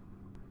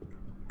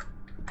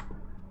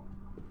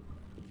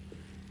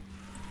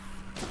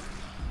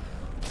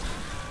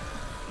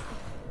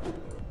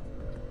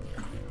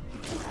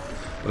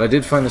 But I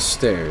did find the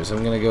stairs.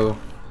 I'm gonna go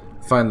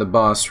find the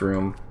boss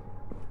room,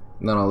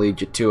 and then I'll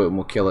lead you to it and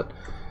we'll kill it.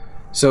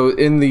 So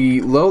in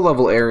the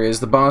low-level areas,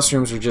 the boss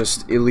rooms are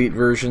just elite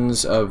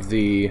versions of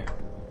the...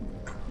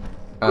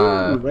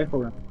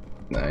 rifle round.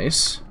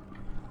 Nice.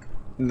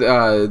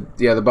 Yeah,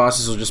 the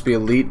bosses will just be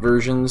elite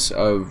versions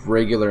of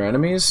regular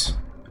enemies.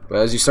 But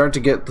as you start to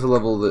get to the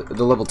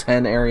level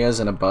 10 areas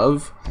and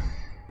above,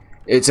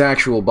 it's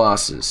actual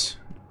bosses.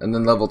 And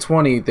then level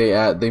 20,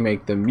 they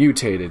make them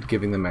mutated,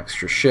 giving them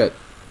extra shit.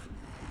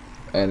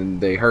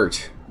 and they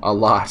hurt a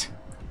lot.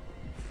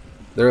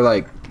 They're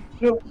like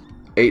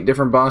 8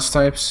 different boss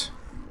types,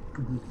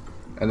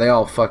 and they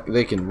all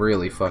they can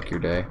really fuck your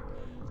day.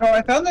 Oh,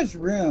 I found this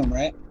room,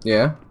 right?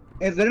 Yeah?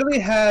 It literally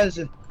has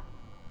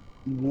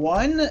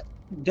one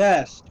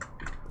desk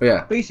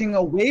facing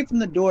away from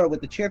the door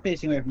with the chair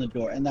facing away from the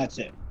door, and that's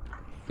it.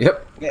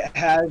 Yep. It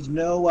has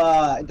no,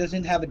 it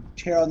doesn't have a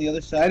chair on the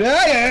other side.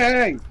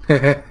 Hey!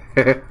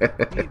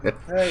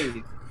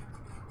 Hey!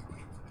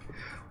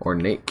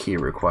 Ornate key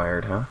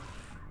required, huh?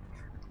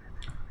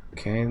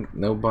 Okay,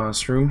 no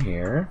boss room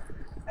here.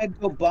 I'd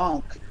go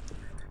bonk.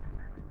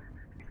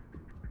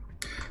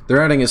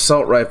 They're adding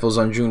assault rifles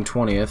on June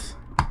 20th.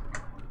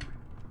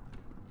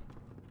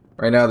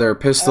 Right now there are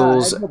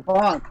pistols. I'd go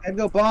bonk. I'd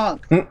go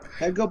bonk.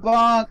 I'd go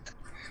bonk.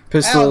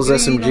 Pistols, Ow,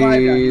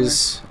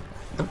 SMGs.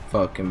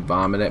 Fucking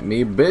vomit at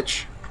me,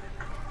 bitch.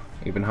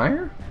 Even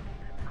higher?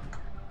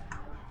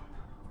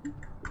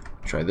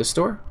 Try this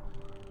door.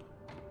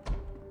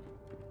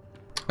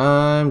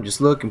 I'm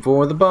just looking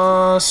for the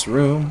boss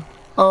room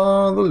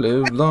all the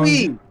live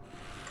long.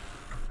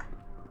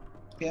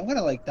 Okay, I'm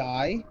gonna like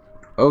die.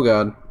 Oh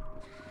god.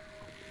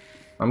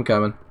 I'm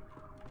coming.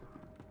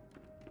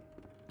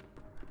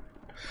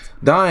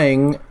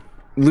 Dying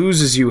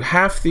loses you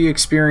half the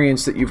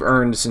experience that you've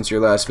earned since your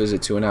last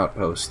visit to an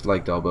outpost,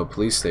 like Dalbo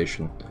Police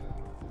Station.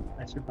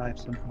 I survived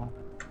somehow.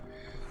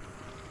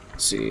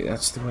 Let's see,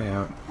 that's the way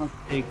out. I'll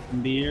take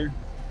some beer.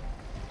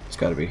 It's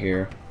gotta be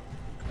here.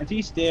 I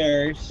see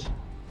stairs.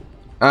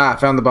 Ah,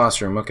 found the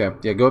boss room. Okay.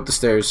 Yeah, go up the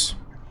stairs.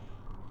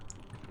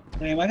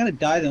 Wait, am I gonna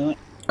die though?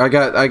 I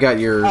got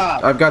your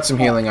I've got some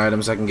healing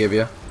items I can give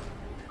you.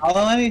 How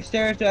many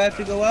stairs do I have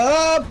to go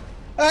up?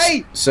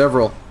 Hey!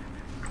 Several.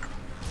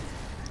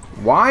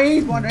 Why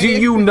do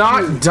you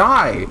not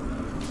die?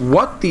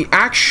 What the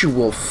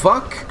actual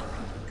fuck?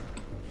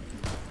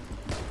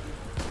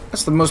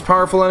 That's the most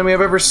powerful enemy I've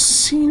ever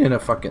seen in a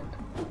fucking...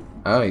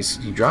 Oh,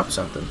 he dropped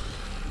something.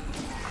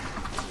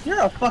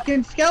 You're a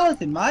fucking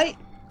skeleton, mate.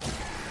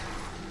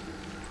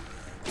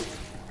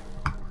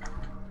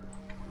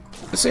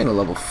 This ain't a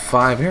level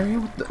 5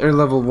 area, or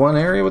level 1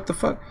 area, what the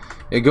fuck?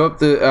 Yeah, go up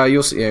the,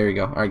 you'll see, there you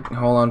go. Alright,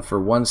 hold on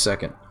for 1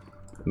 second.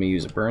 Let me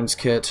use a burns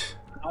kit.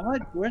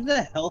 Where's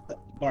the health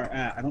bar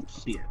at? I don't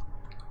see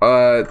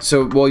it.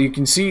 So, well, you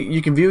can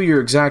view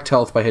your exact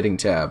health by hitting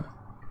tab.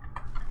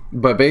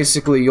 But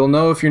basically, you'll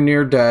know if you're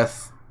near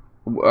death,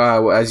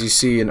 as you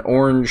see an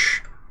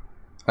orange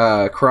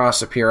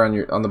cross appear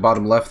on the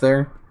bottom left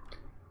there.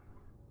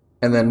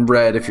 And then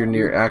red if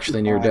you're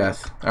actually near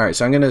death. All right,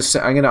 so I'm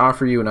gonna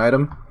offer you an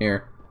item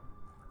here.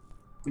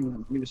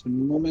 Give me just a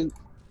moment.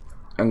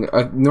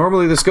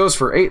 Normally this goes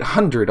for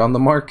 800 on the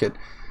market,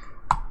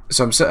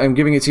 so I'm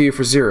giving it to you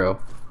for 0.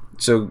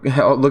 So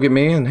look at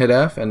me and hit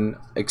F and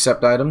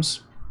accept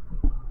items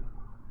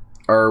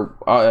or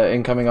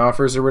incoming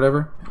offers or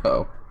whatever.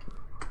 Uh-oh.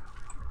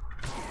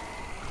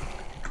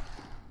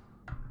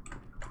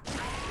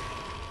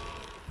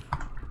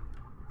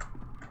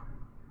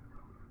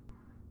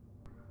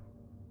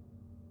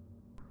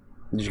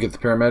 Did you get the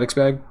paramedics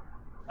bag?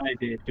 I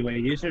did. Do I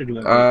use it or do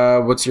I?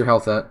 What's your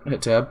health at?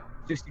 Hit tab.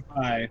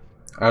 65.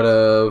 Out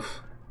of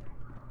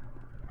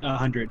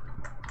 100.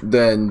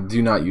 Then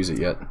do not use it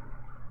yet.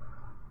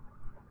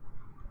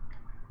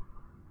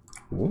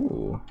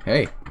 Ooh,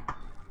 hey.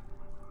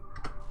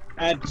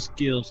 Add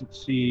skills.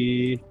 Let's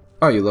see.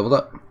 Oh, you leveled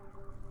up.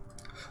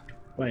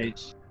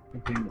 Wait.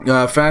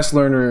 Fast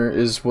learner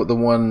is the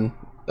one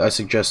I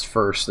suggest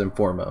first and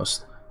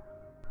foremost,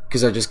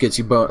 because that just gets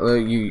you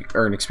you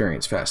earn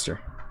experience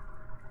faster.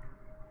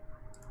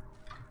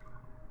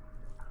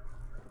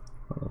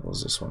 What level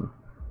is this one?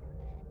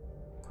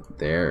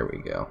 There we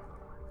go.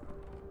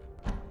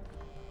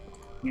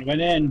 You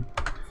went in.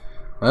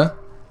 Huh?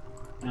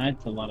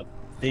 That's a lot of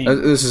things.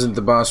 This isn't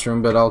the boss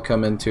room, but I'll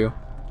come in too.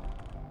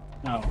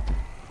 Oh.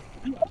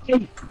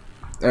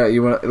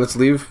 You want? Let's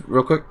leave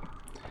real quick.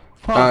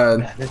 Oh,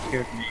 that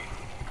scared me.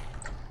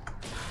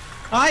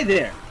 Hi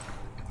there.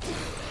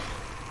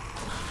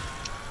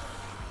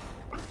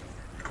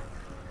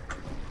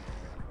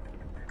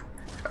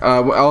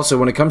 Also,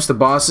 when it comes to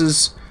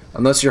bosses,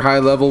 unless you're high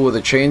level with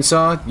a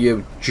chainsaw,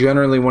 you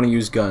generally want to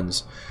use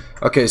guns.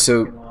 Okay,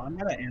 so Well, I'm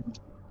gonna end.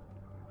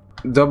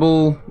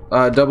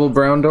 double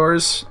brown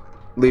doors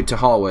lead to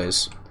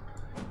hallways,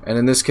 and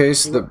in this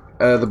case, the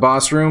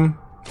boss room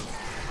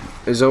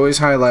is always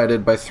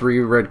highlighted by 3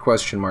 red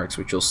question marks,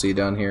 which you'll see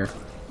down here.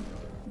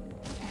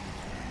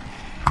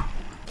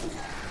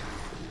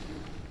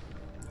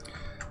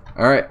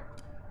 All right,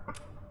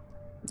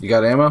 you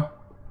got ammo?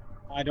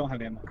 I don't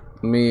have ammo.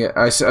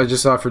 I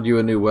just offered you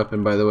a new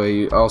weapon, by the way.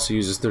 You also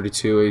uses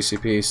 32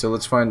 ACP, so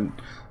let's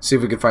see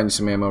if we can find you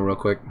some ammo real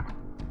quick.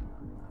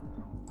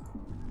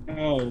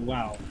 Oh,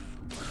 wow.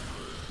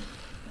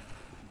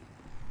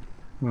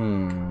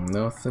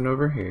 Nothing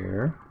over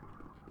here.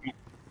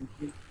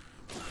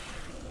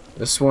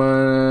 This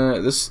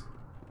one, this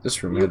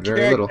room had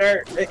very little.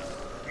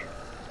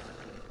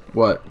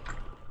 What?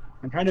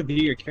 I'm trying to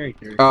view your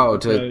character. Oh,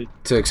 to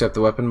accept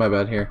the weapon? My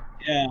bad, here.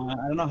 Yeah, I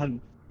don't know how to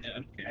Yeah,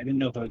 okay, I didn't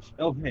know if I was.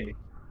 Oh, hey.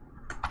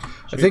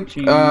 I think,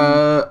 Searching.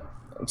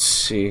 let's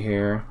see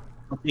here.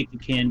 I'll take the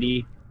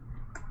candy.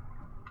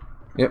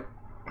 Yep.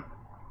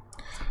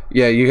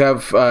 Yeah, you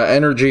have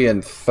energy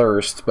and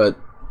thirst, but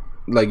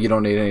like you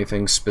don't need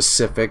anything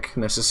specific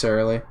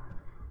necessarily.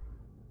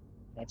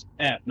 That's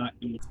F, not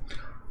E.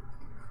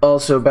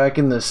 Also, back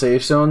in the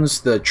safe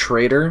zones, the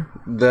trader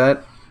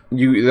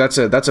that's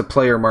a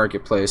player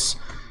marketplace.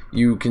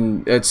 You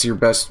can it's your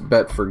best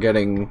bet for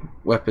getting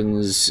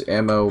weapons,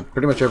 ammo,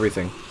 pretty much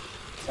everything.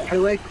 How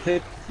do I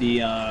click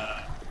the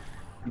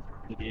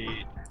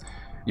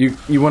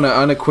You want to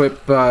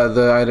unequip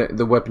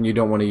the weapon you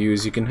don't want to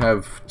use. You can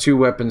have 2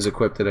 weapons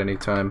equipped at any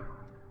time.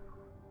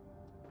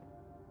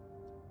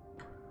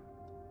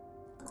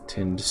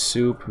 Tinned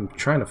soup. I'm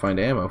trying to find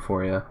ammo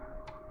for you.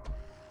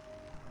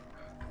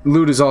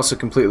 Loot is also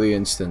completely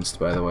instanced,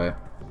 by the way.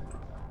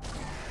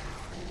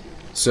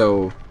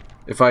 So,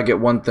 if I get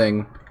one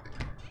thing,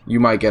 you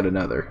might get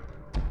another.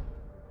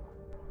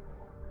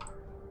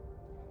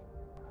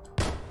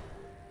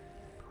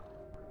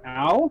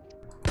 Ow?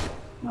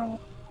 No.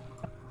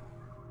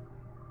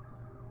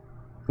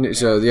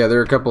 So yeah, there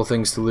are a couple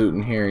things to loot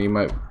in here. You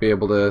might be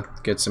able to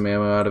get some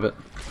ammo out of it.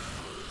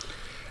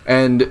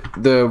 And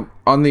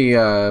on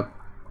the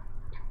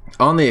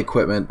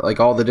equipment, like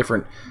all the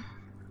different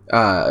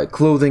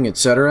clothing,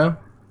 etc.,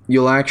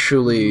 you'll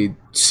actually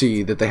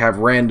see that they have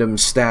random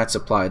stats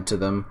applied to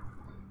them.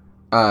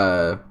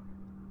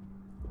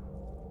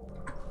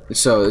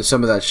 So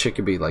some of that shit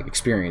could be like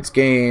experience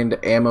gained,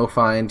 ammo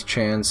find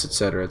chance,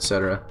 etc.,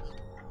 etc.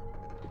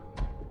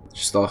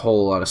 Just a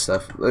whole lot of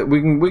stuff.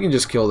 We can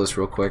just kill this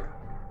real quick.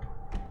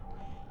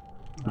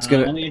 It's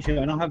gonna. Only issue,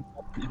 I don't have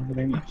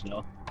very much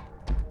though.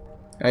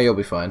 Hey, you'll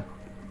be fine.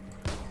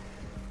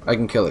 I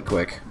can kill it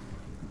quick.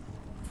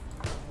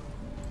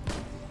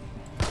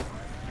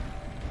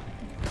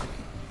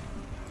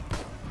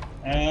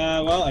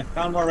 Well, I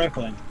found more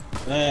rifling.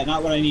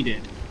 Not what I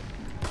needed.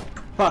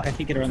 Fuck, I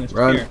can't get around this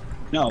Run. spear.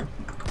 No.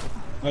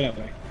 Oh, that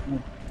way.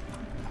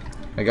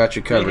 I got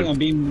you I covered. think I'm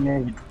being more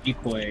of a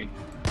decoy.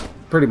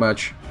 Pretty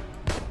much.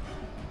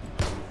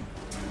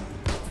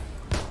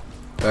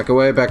 Back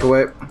away, back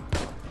away.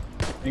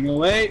 Hang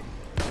away.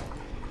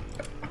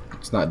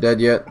 It's not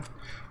dead yet.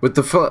 With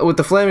the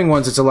flaming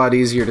ones, it's a lot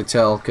easier to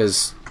tell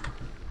because.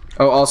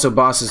 Oh, also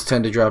bosses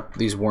tend to drop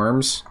these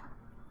worms.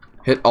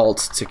 Hit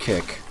Alt to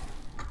kick.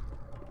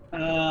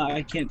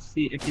 I can't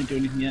see. I can't do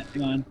anything yet.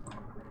 Hang on.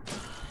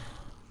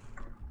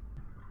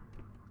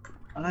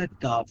 What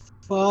the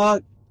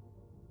fuck?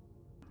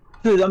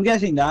 Dude, I'm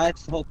guessing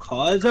that's the whole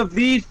cause of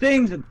these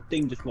things. The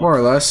thing just More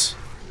or less.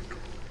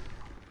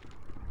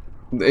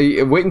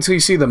 Wait until you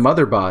see the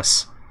mother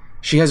boss.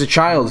 She has a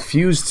child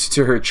fused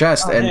to her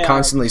chest and yeah,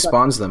 constantly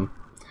spawns them.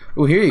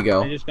 Oh, here you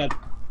go. I just got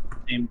the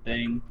same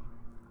thing.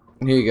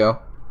 Here you go.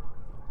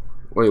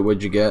 Wait,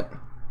 what'd you get?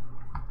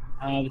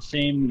 The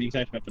same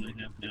exact weapon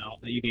I have now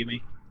that you gave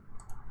me.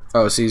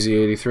 Oh,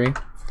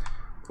 CZ83.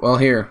 Well,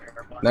 here.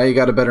 Now you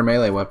got a better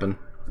melee weapon.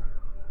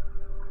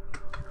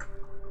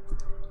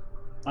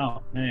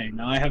 Oh, hey,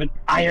 now I have an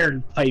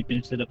iron pipe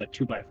instead of a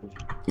 2x4.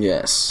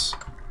 Yes.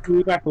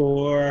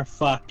 2x4,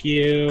 fuck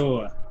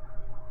you.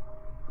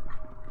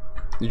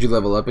 Did you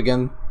level up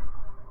again?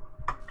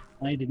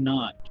 I did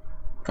not.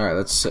 Alright,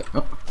 let's sit.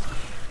 Oh.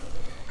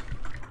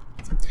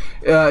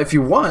 If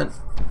you want,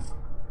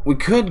 we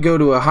could go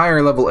to a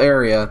higher level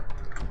area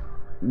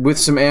with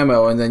some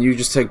ammo, and then you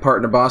just take part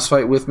in a boss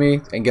fight with me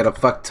and get a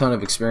fuck ton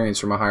of experience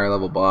from a higher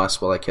level boss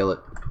while I kill it.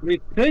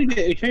 We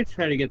should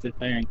try to get this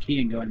iron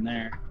key and go in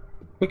there.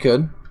 We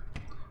could.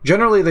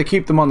 Generally, they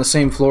keep them on the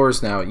same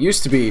floors now. It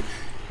used to be,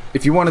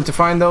 if you wanted to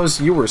find those,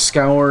 you were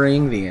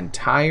scouring the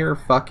entire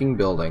fucking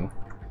building.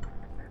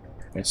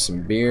 There's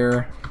some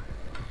beer.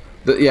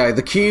 Yeah,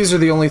 the keys are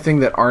the only thing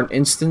that aren't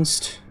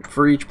instanced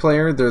for each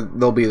player.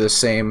 They'll be the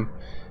same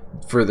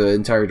for the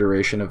entire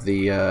duration of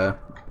the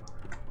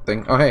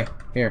thing. Oh, hey,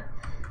 here.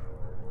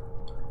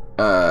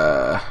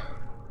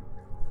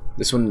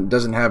 This one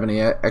doesn't have any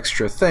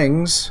extra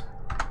things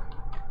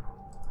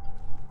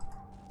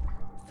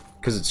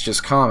because it's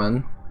just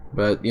common,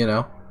 but you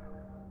know,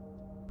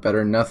 better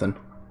than nothing.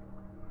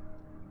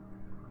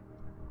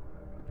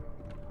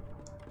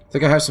 I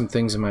think I have some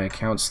things in my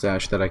account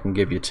stash that I can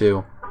give you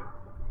too.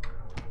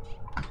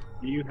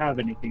 Do you have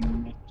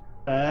anything?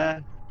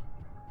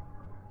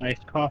 Nice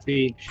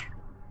coffee.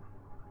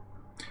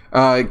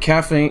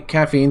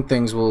 Caffeine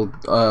things will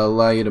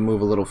allow you to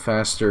move a little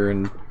faster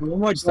and One more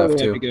door stuff we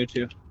too. have to go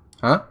to.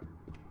 Huh?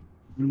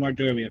 One more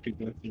door we have to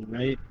go through,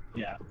 right?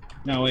 Yeah.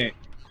 No, wait.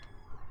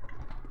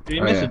 Did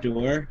we Oh, miss yeah. a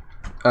door?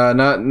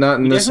 Not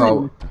in We this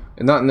definitely- hall.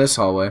 Not in this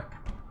hallway.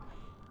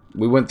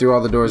 We went through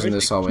all the doors in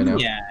Where's this the hallway now.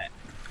 key at?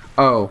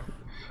 Oh,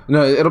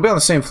 no, it'll be on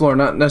the same floor.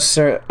 Not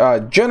necessarily.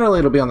 Generally,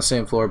 it'll be on the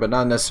same floor, but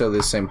not necessarily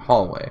the same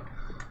hallway.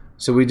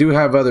 So we do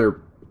have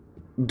other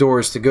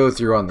doors to go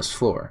through on this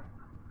floor.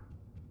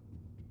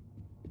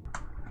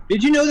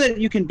 Did you know that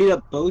you can beat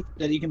up both?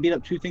 That you can beat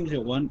up two things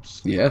at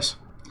once? Yes.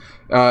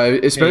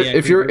 Especially yeah,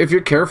 if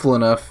you're careful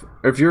enough,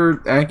 if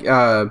you're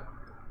I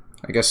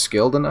guess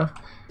skilled enough,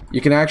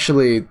 You can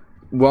actually,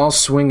 while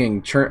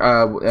swinging, turn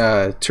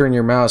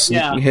your mouse and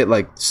you can hit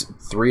like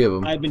 3 of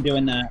them. I've been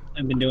doing that.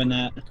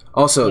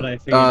 Also, But I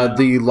figured out.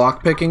 the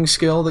lockpicking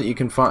skill that you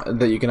can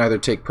either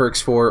take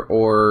perks for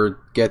or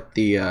get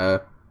the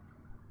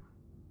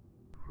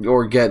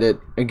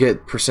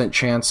get percent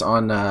chance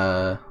on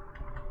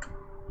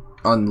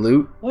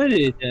loot. What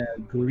is a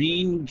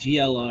green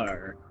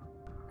GLR?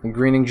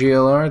 Greening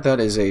GLR. That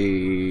is a.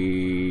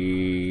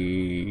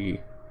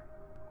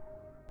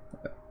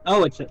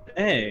 Oh, it's a.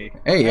 Hey.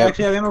 Hey, I yeah.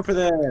 actually have ammo for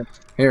the.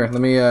 Here,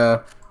 let me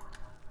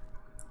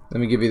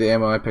give you the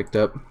ammo I picked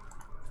up.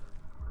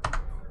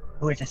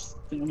 I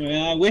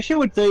wish it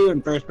would throw you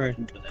in first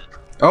person for that.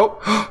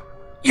 Oh,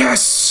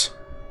 yes!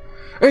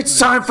 It's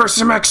time for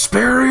some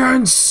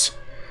experience.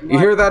 You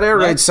hear that air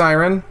raid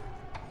siren?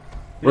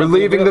 We're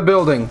leaving the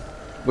building.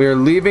 We are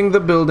leaving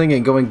the building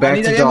and going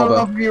back to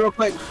Dalbo. Real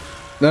quick.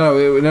 No,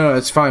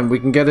 it's fine. We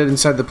can get it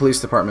inside the police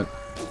department.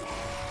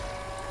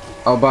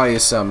 I'll buy you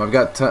some. I've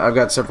got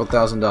several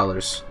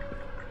 $1,000s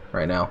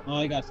right now. Oh,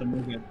 I got some.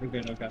 We're good. We're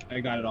good. Okay, I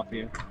got it off of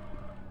you.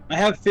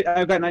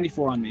 I've got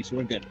 94 on me, so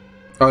we're good.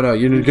 Oh no,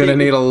 you're gonna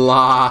need a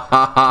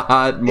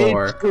lot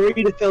more. It's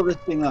free to fill this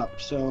thing up,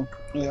 so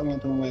I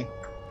won't throw them away.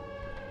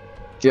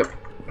 Yep.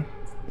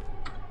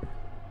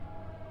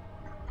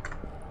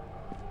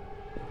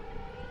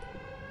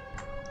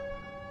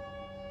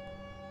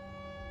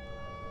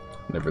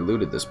 Never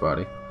looted this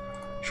body.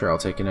 Sure, I'll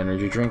take an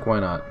energy drink. Why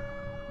not?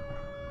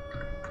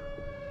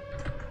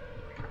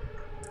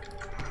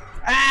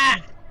 Ah!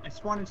 I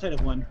spawned inside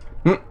of one.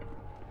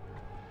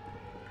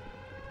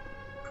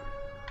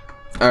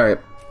 Alright.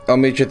 I'll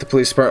meet you at the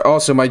police department.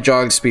 Also, my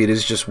jog speed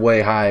is just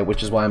way high,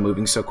 which is why I'm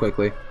moving so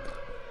quickly.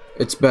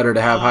 It's better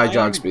to have high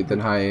jog speed than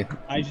high...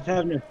 I just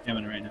have no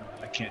stamina right now.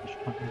 I can't.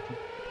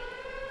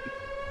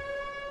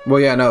 Well,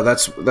 yeah, no,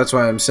 that's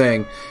why I'm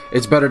saying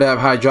it's better to have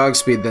high jog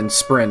speed than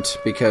sprint,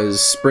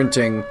 because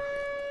sprinting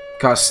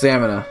costs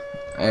stamina,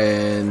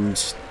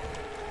 and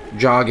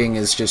jogging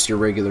is just your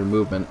regular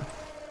movement.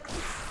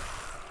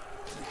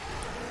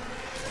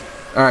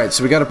 Alright,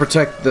 so we gotta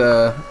protect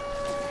the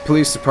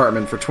police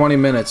department for 20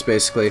 minutes,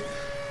 basically.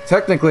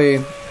 Technically,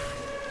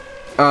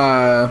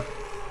 I'm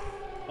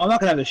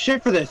not gonna have the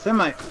shit for this, am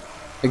I?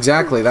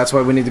 exactly, that's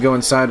why we need to go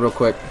inside real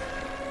quick.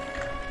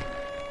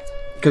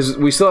 Because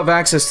we still have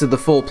access to the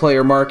full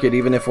player market,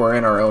 even if we're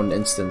in our own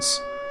instance.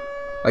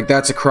 Like,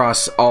 that's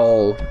across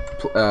all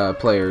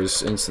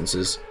players'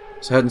 instances.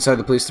 So head inside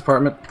the police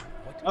department.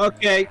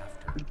 Okay.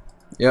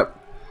 Yep.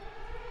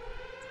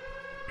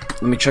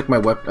 Let me check my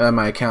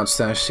my account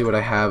stash, see what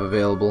I have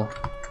available.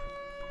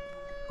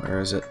 Where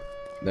is it?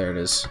 There it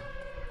is.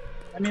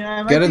 I mean,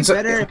 I might Get be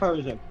inside. better if I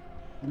was a...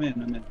 I'm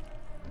in.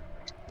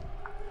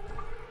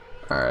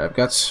 Alright, I've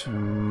got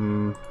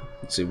some...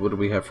 Let's see, what do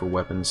we have for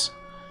weapons?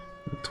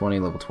 20,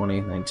 level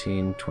 20,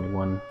 19,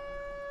 21.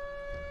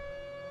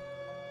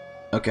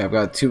 Okay, I've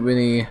got too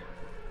many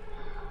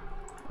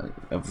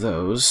of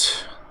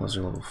those. Those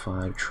are level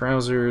 5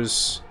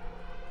 trousers.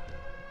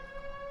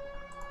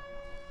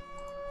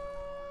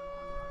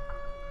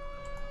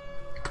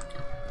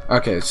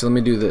 Okay, so let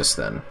me do this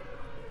then.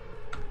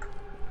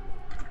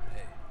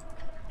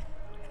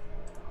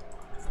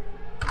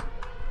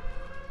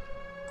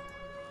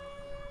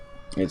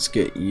 Let's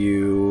get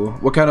you...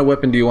 What kind of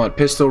weapon do you want?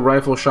 Pistol,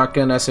 rifle,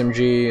 shotgun,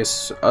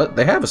 SMG?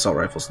 They have assault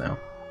rifles now.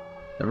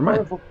 Never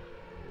mind.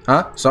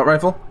 Huh? Assault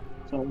rifle?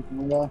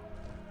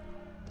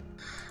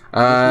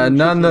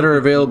 None that are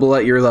available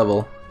at your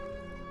level.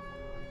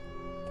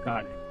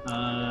 Got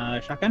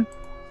it. Shotgun?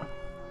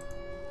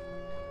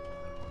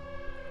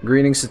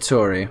 Greeting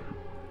Satori.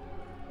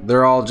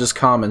 They're all just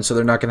common, so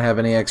they're not going to have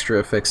any extra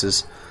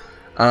affixes.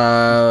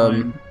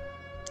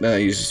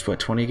 Uses, what,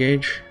 20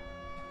 gauge?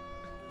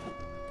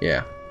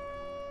 Yeah.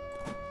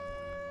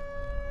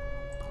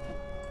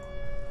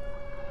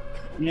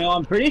 You know,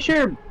 I'm pretty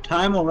sure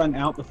time will run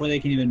out before they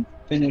can even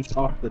finish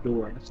off the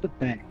door. That's the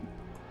thing.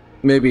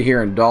 Maybe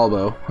here in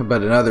Dalbo,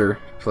 but in other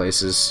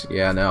places,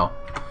 yeah, no.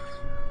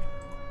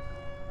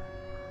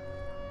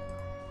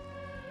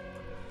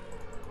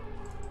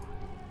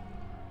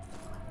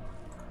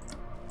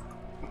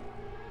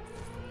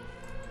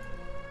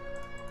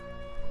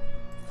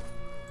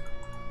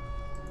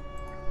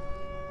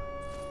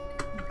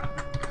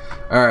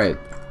 Alright,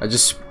 I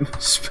just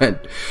spent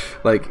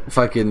like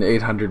fucking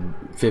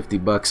 850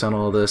 bucks on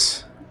all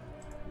this.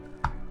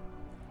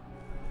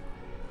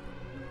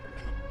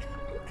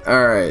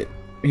 Alright,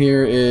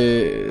 here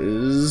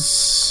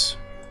is...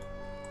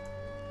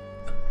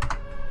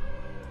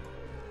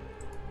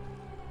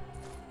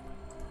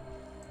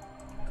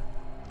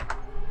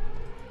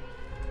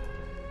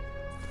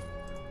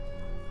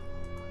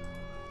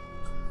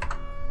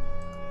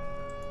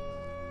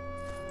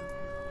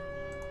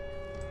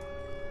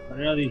 What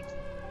are these?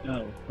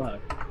 Oh,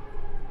 fuck.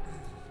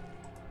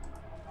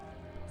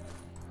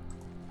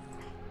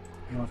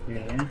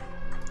 Okay.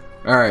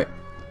 Alright.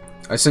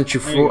 I sent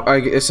you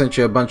I sent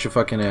you a bunch of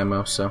fucking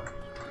ammo, so.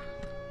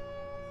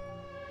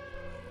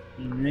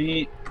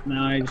 Alright,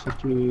 now I just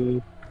have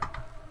to...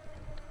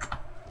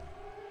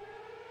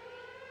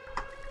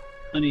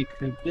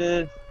 unequip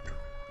this.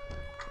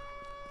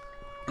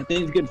 I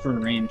think it's good for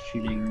range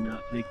shooting,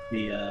 not like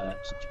the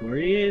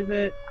Satori, is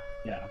it?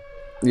 Yeah.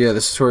 Yeah, the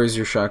Satori's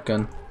your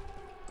shotgun.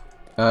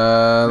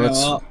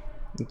 Well,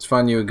 Let's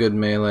find you a good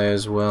melee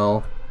as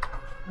well.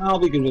 I'll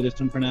be good with this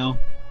one for now.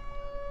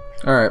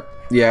 Alright.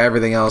 Yeah,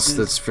 everything else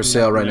that's for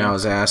sale right now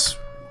is ass.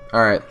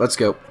 Alright, let's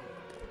go.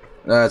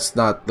 That's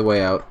not the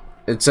way out.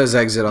 It says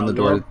exit on the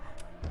door.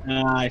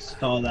 I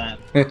saw that.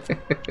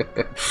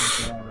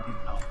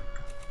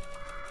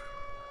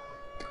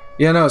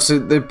 Yeah, no, so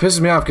it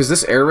pisses me off because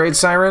this air raid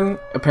siren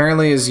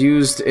apparently is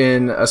used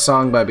in a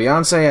song by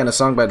Beyonce and a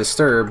song by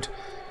Disturbed,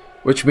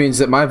 which means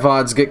that my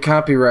VODs get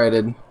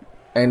copyrighted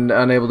and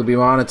unable to be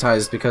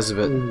monetized because of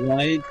it.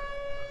 What?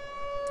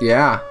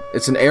 Yeah,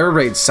 it's an air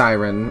raid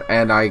siren,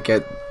 and I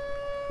get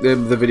the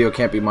video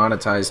can't be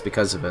monetized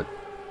because of it.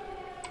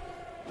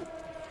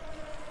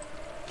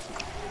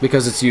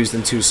 Because it's used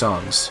in 2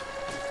 songs.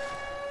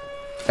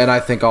 And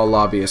I think all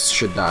lobbyists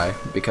should die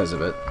because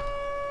of it.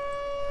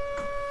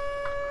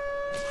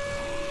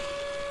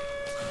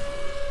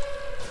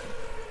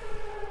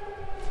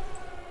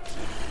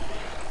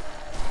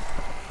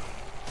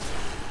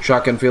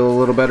 Shotgun feel a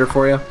little better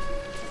for you?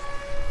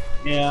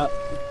 Yeah.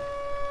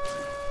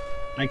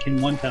 I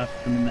can one-tap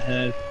him in the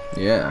head.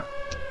 Yeah.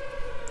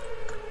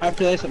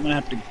 After this, I'm gonna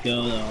have to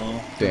go, though.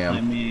 Damn.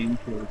 I mean,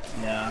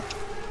 yeah.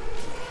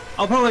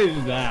 I'll probably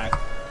be back,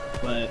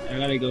 but I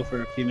gotta go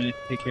for a few minutes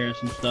to take care of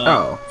some stuff.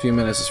 Oh, a few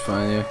minutes is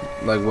fine, yeah.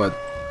 Like, what,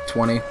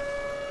 20?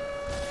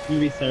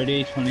 Maybe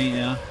 30, 20,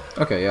 yeah.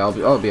 Okay, yeah,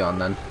 I'll be on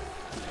then.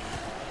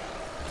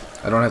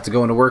 I don't have to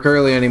go into work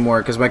early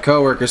anymore, because my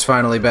coworker's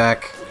finally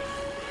back.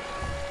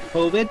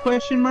 COVID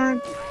question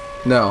mark?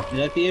 No. Is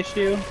that the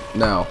issue?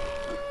 No.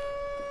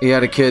 He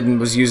had a kid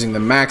and was using the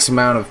max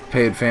amount of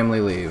paid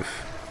family leave.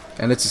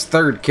 And it's his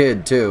 3rd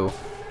kid, too.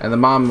 And the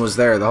mom was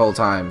there the whole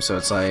time, so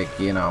it's like,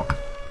 you know...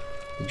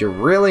 Did you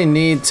really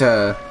need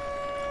to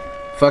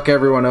fuck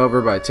everyone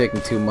over by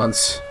taking 2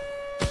 months?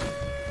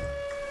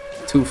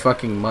 2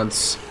 fucking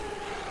months.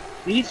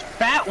 These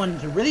fat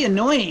ones are really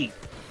annoying.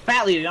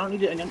 Fat leader, I don't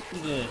need to...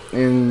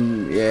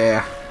 And,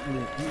 yeah.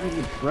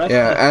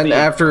 Yeah, and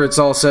after it's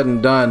all said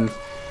and done,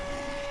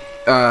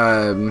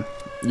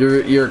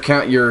 your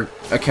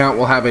account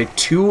will have a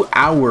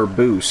 2-hour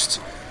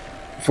boost,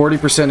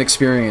 40%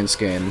 experience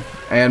gain,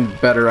 and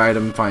better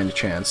item find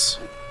chance.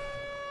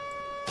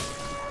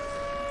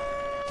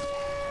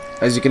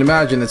 As you can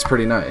imagine, that's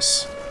pretty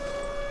nice.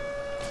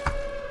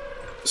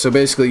 So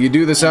basically, you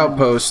do this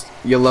outpost,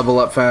 you level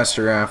up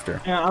faster after.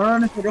 Yeah, I'll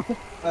run it real quick.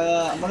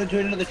 I'm gonna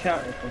join another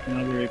chat real quick, and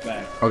I'll be right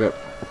back. Okay.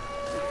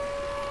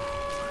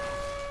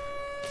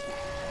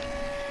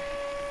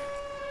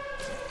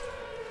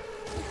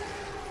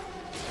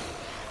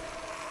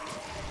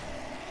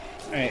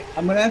 Alright,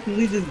 I'm gonna have to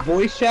leave this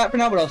voice chat for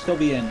now, but I'll still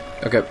be in.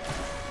 Okay.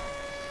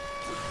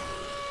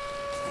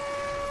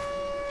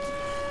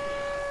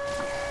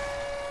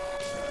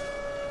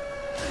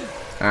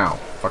 Ow,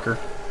 fucker.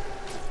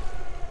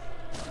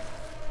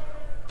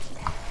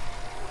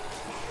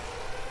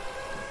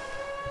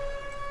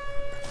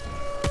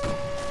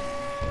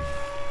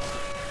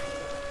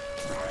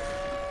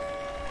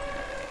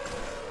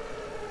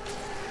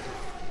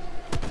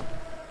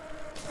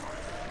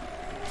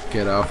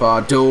 Get off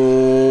our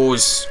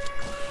doors!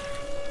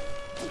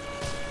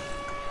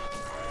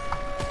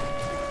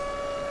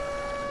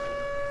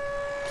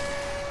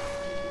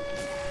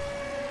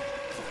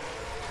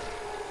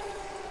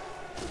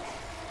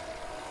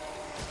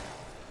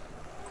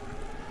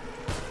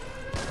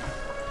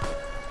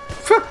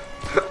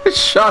 I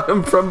shot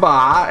him from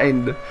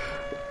behind.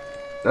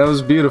 That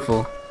was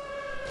beautiful.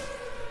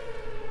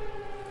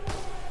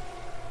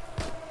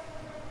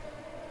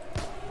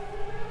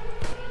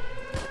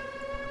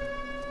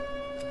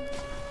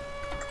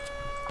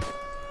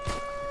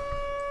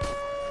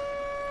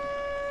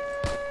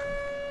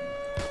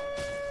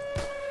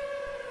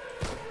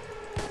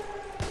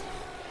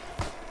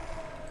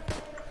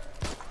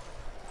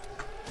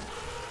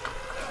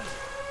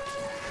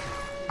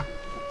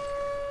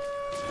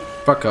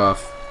 Fuck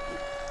off.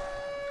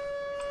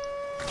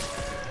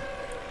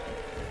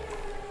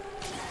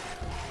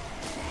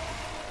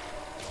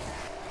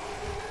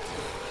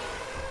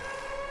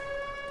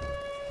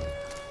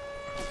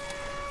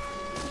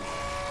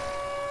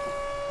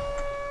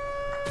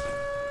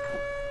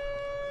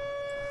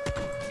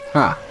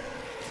 Huh.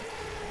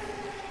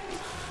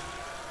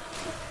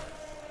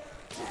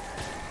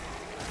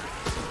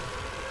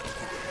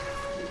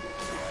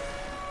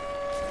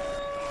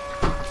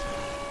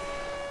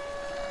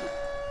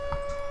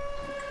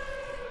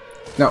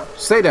 No,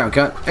 stay down,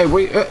 cunt. Hey,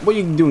 what are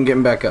you doing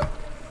getting back up?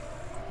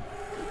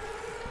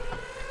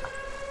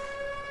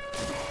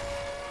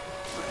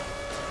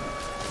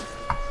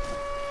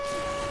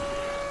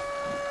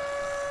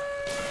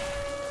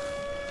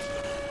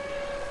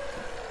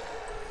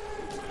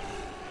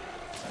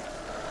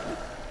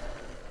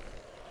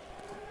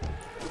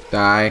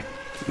 Die.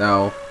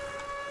 No.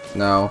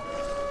 No.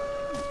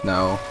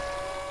 No.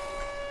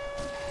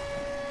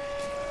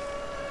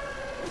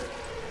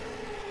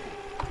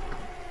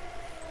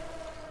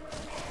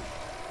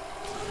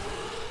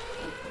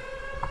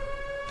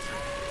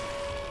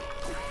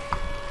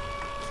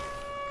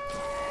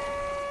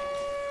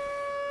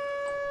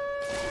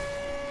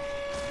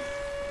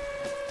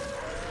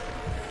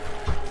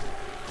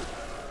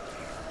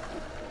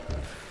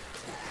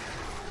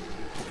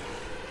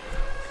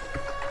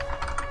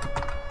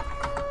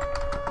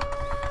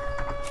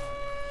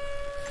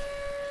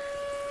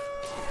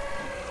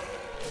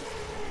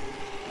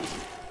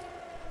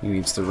 He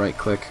needs to right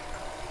click.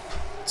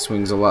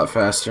 Swings a lot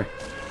faster.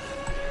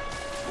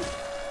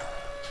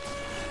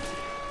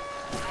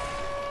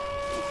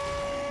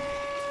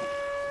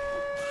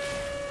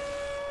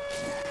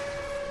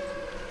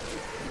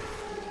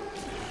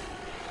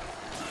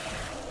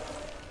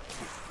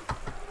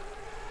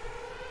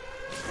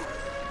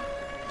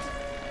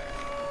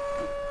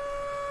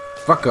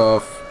 Fuck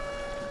off.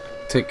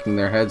 Taking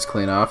their heads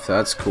clean off,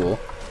 that's cool.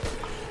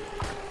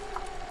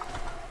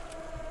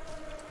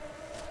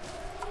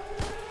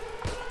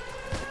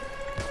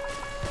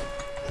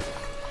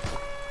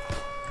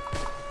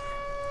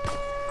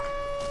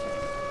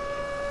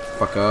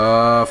 Fuck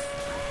off.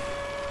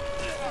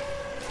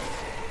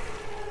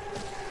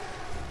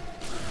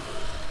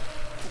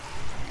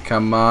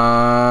 Come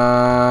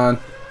on.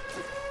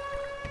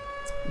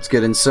 Let's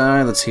get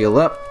inside, let's heal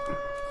up.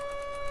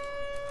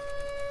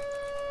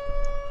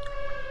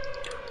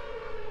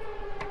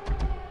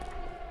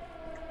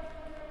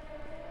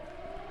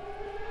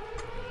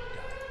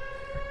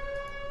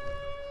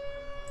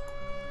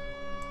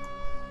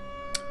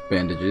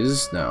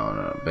 Bandages,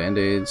 no.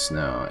 Band-aids,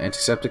 no.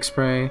 Antiseptic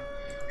spray.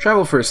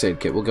 Travel first aid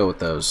kit, we'll go with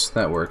those.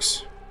 That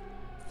works.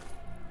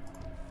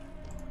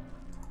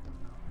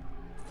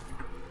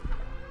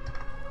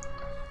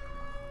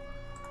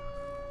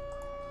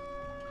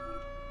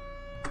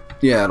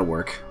 Yeah, that'll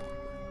work.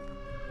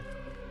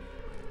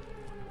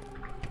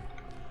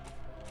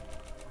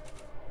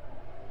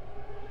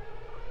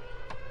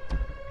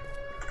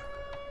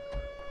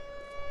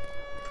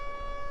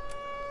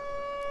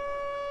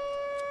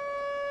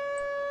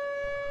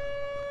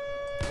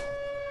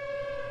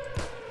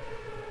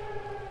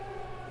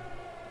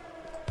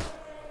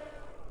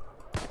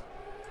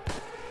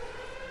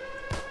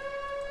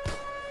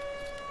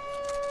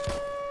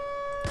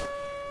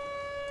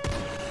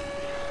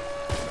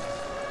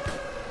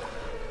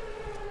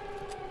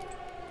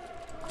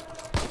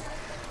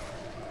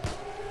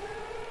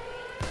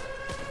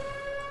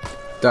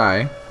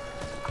 Die.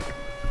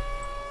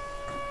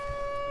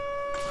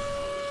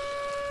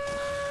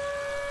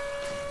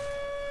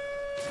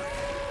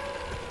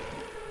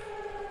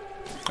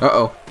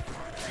 Uh-oh.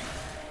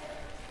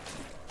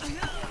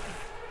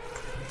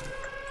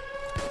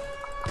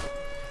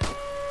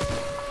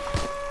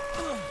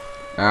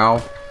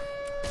 Ow.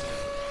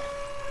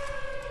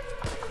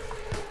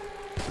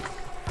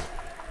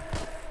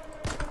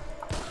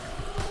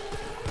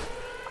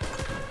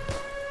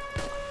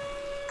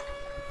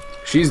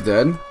 She's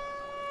dead.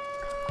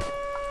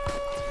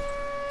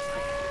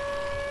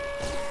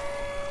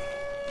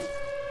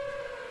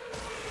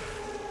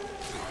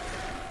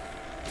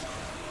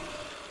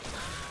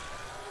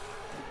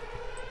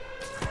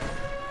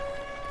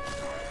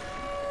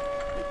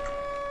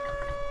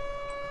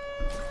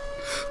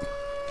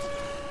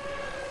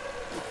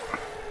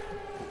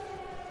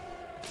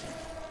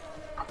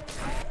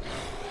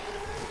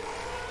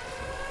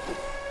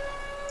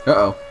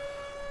 Uh-oh.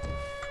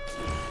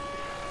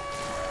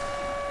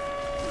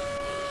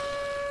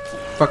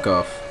 Fuck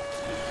off.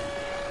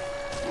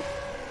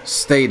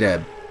 Stay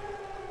dead.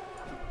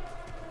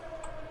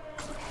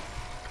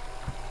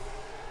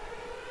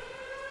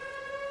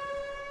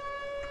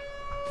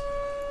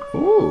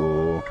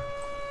 Ooh.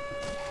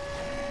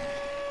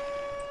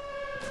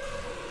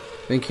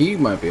 Think he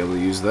might be able to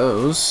use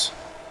those.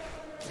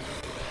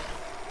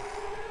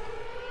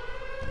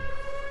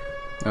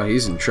 Oh,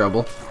 he's in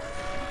trouble.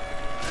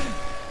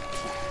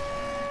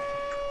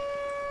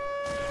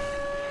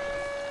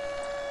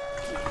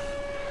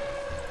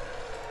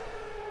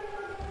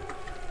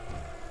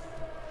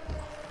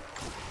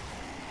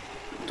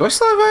 Do I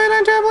still have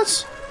iodine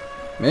tablets?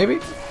 Maybe?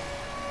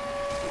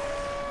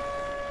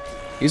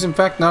 He's in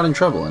fact not in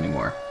trouble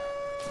anymore.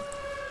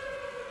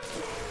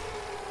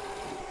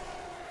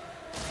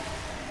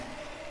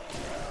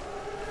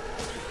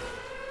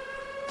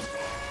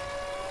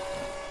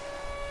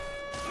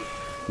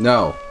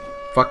 No.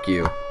 Fuck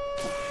you.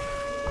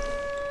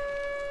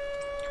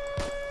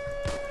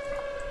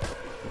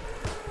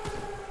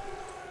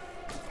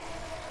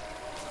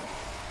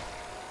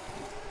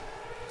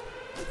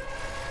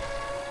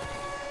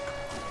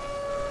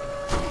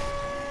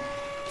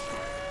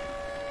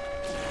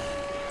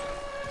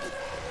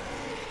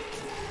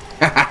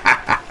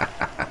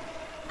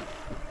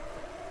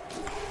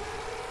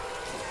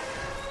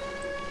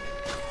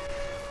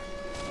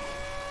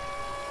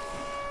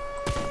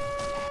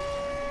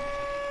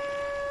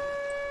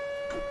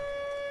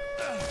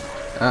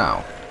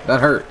 Ow. That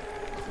hurt.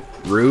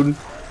 Rude.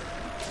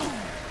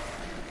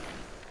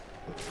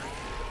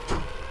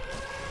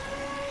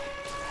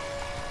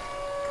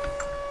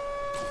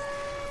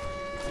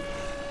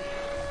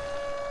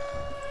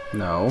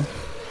 No.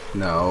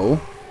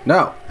 No.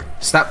 No!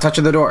 Stop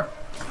touching the door.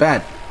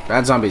 Bad.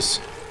 Bad zombies.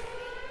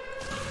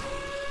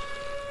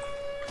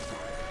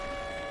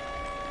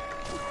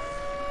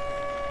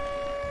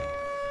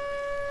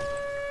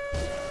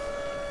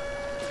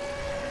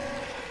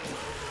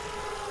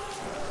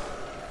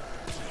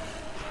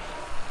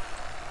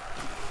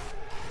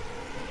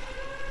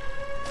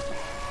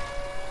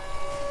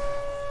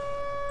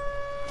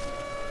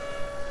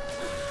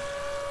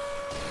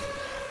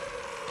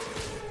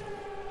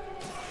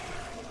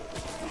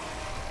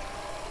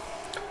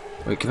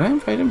 Wait, can I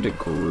invite him to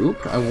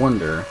group? I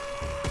wonder.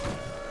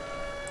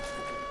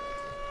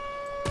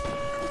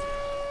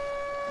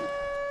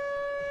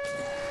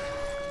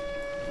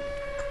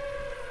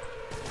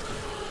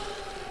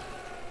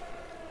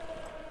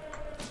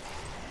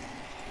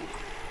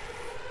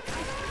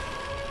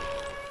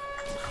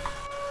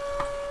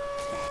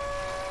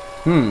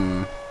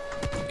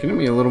 Giving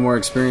me a little more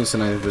experience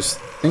than I was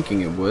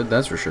thinking it would,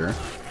 that's for sure.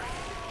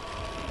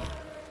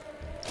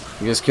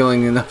 I guess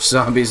killing enough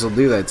zombies will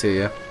do that to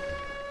you.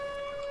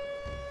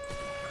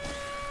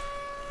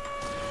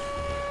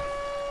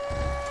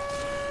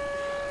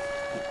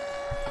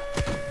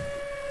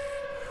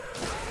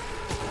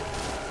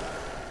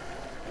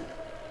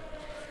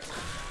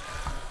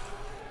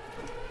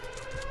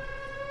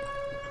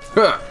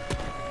 Huh.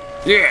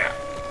 Yeah.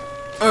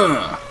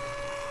 Uh-oh.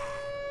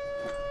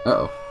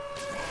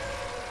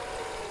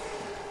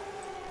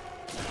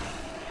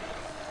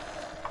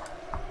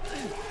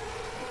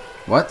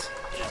 What?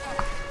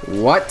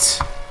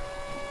 What?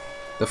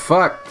 The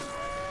fuck?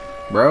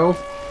 Bro?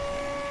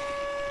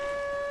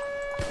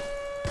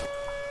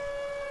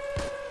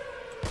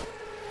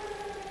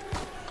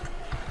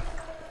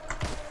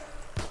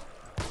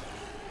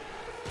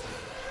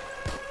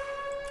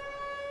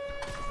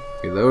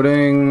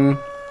 Reloading.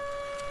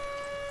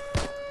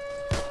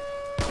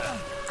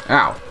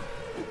 Ow.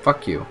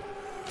 Fuck you.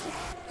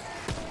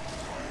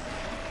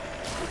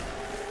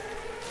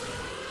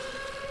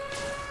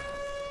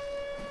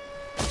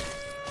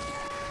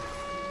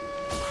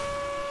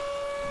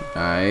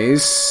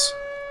 Nice.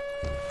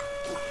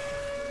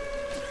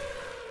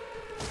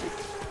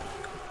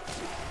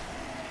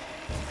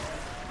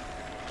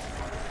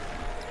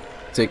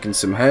 Taking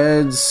some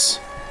heads.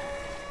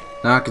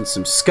 Knocking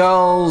some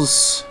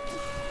skulls.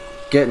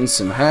 Getting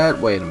some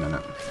head. Wait a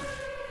minute.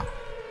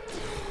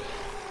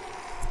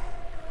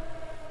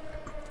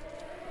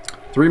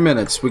 Three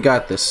minutes. We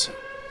got this.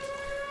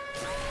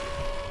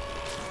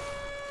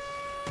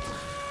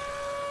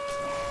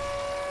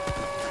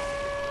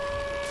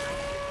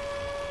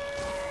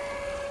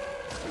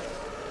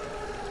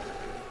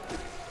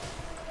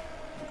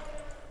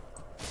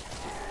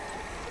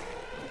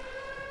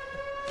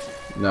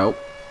 Nope.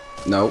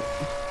 Nope.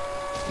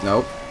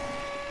 Nope.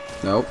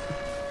 Nope.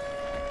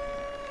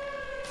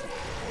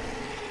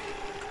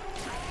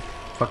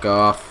 Fuck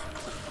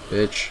off,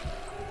 bitch.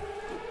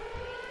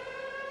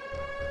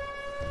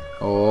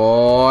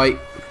 Oi.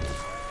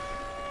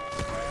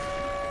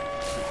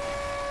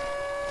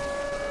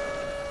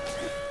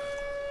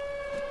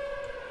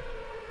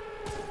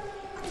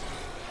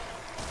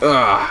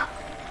 Ugh.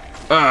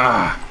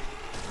 Ugh.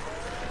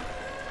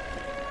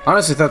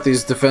 Honestly, thought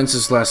these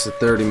defenses lasted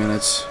 30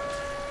 minutes.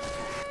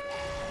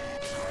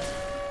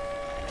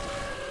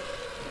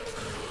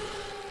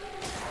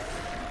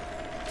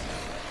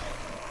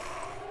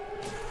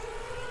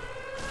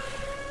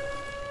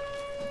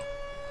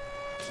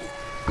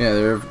 Yeah,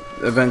 there are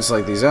events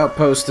like these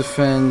outpost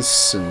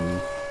defense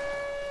and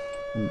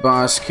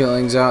boss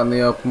killings out in the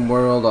open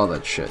world, all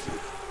that shit.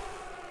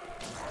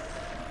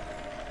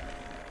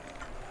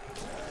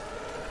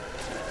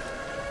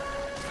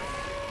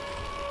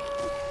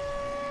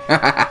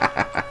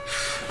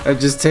 I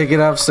just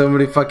taken off so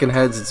many fucking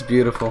heads, it's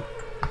beautiful.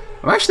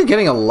 I'm actually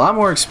getting a lot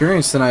more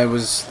experience than I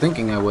was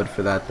thinking I would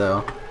for that,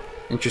 though.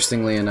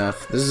 Interestingly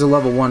enough. This is a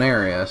level 1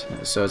 area,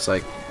 so it's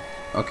like,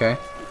 okay.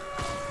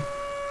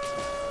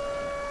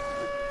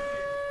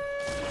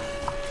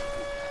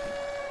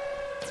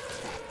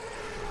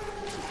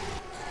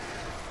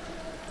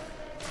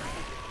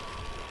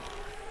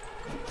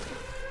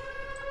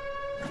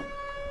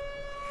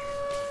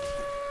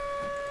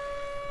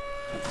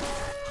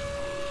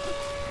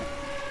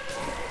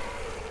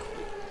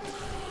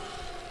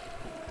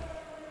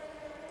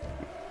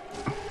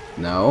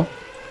 No.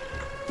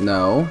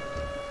 No.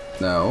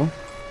 No.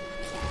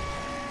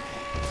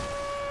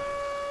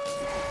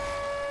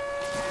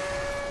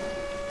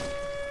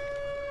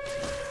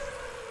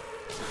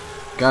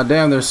 God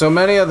damn, there's so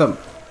many of them.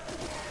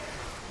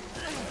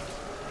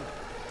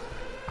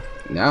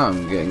 Now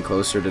I'm getting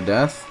closer to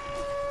death.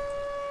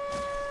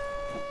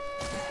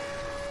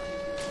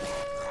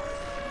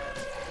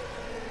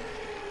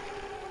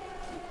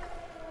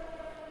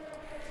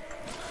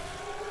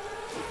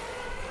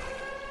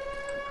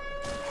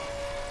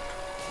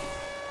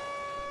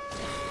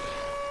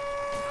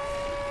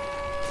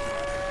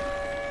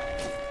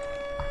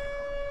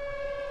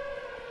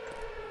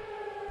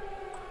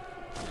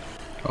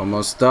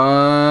 Almost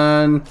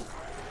done.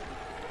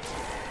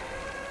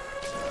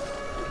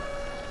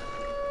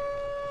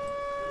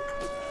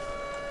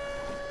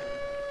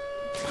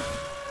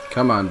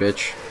 Come on,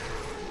 bitch.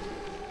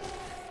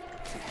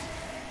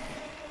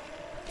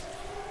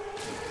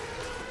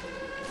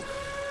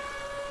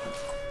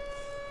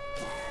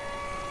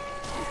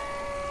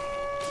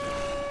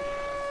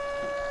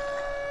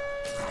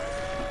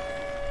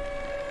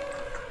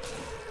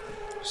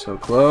 So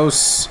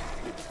close.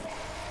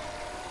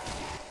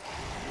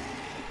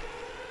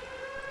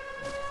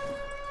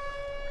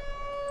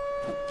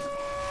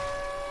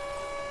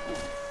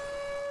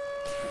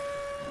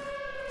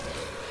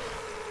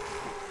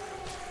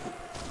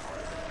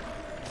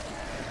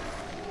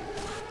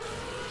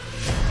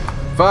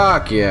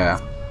 Fuck yeah.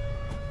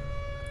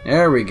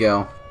 There we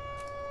go.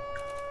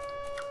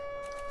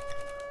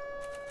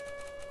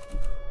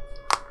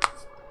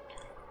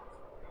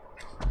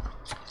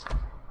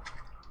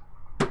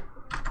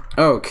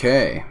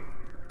 Okay.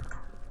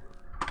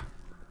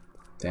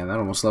 Damn, that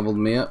almost leveled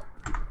me up.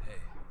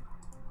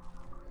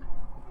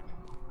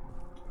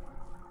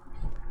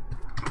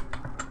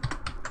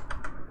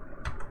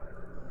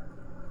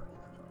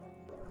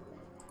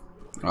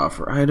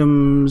 Offer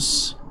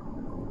items.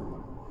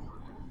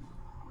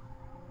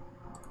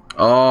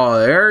 Oh,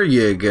 there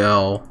you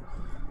go.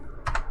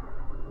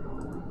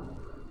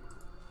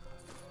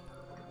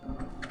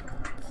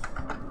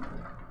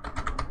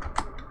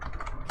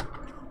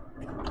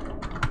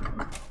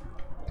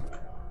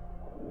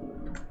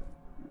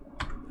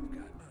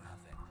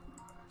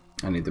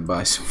 I need to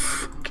buy some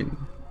fucking...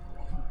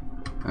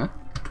 Huh?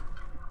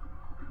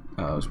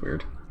 Oh, that was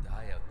weird.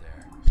 Die out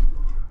there.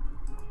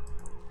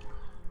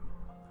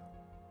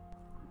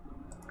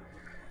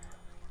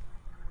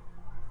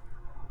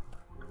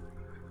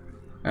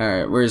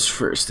 Alright, where's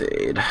first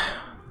aid?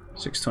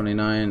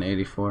 629,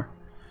 84.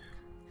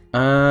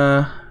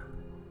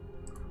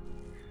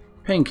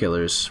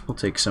 Painkillers. We'll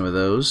take some of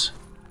those.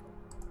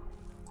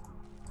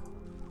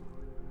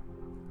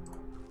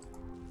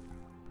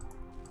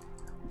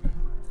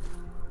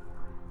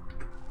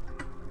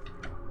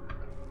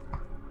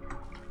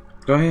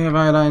 Do I have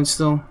iodine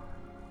still?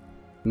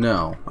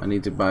 No, I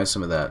need to buy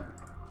some of that.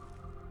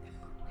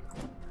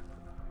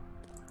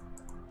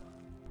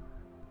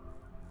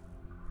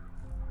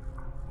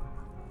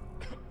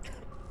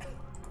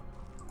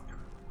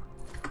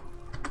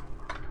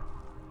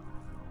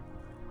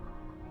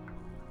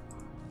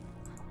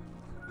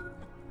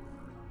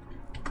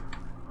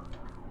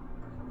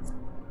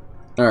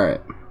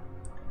 Alright.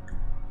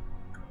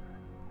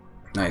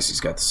 Nice,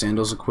 he's got the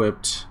sandals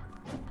equipped.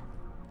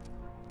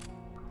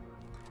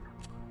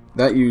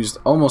 That used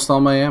almost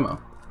all my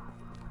ammo.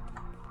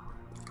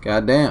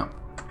 God damn.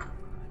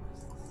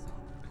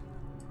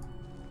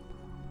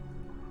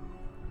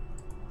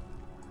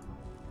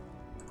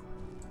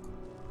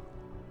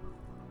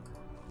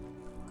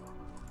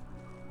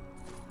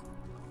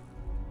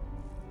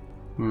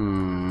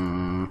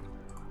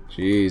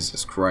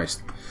 Jesus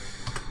Christ.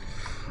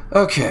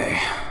 Okay.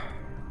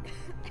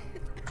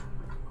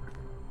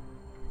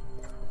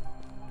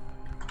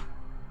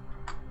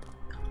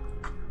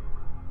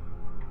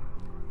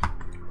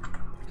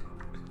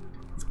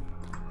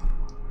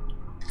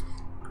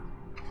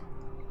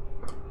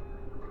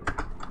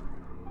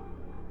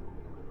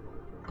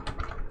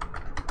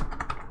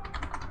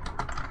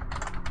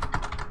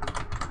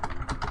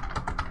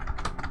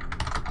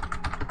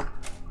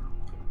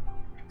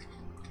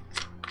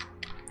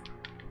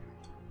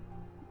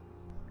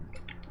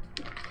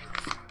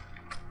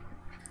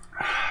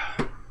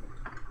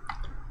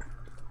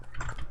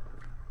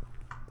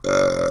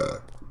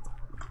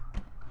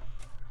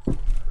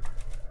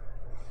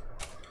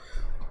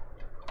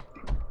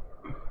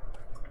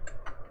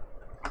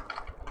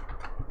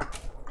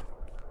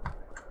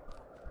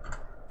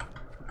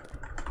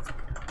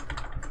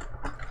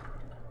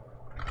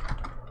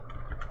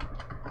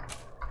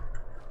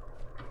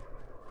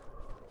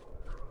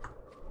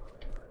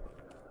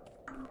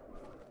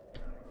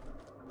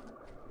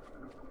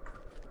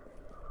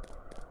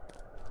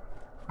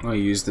 I'll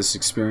use this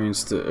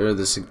experience to, or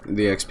the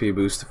XP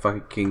boost to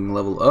fucking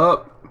level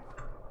up.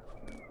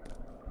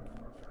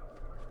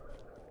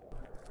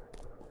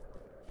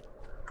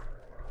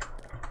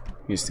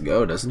 He needs to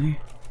go, doesn't he?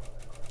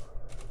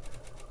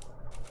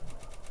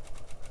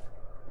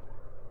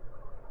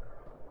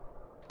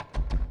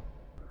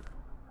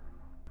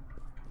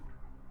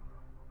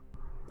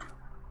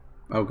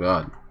 Oh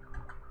God.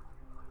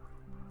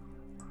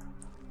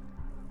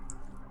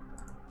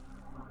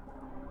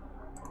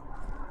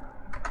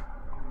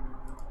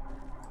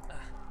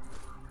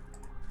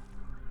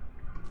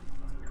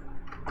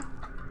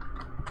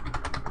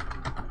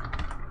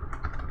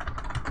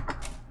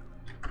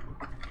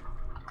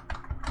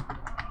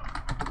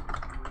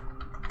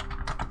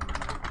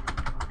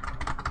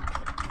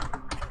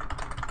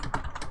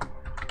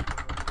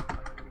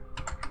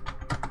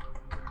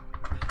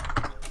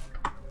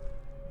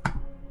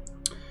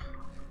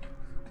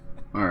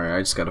 Alright, I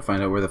just gotta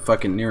find out where the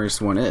fucking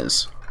nearest one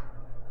is.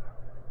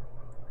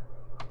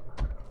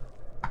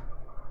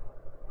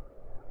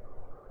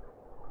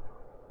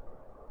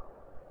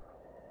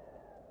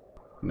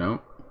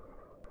 Nope.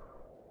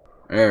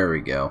 There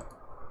we go.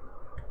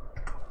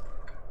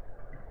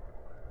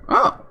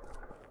 Oh!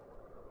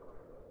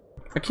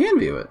 I can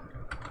view it.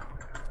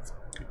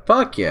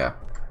 Fuck yeah.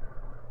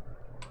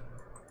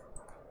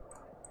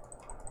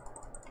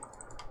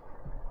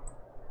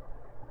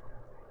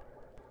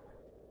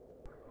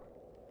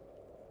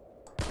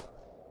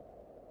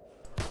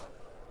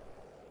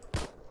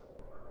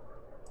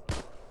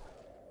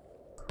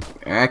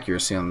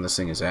 Accuracy on this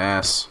thing is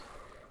ass.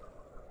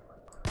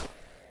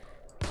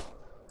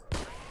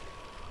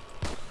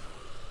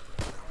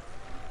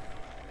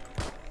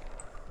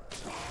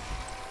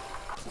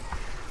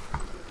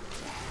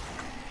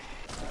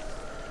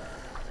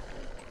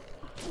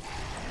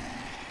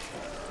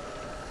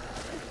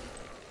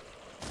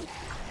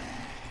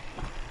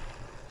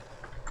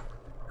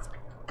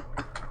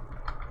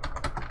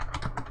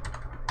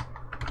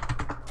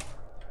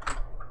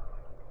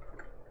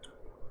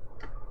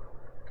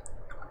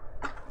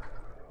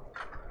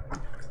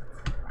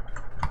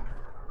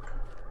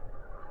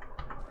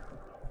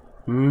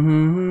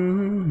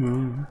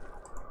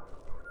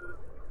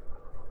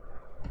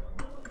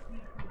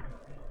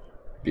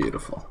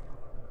 Beautiful.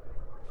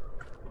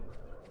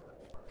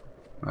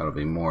 That'll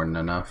be more than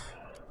enough.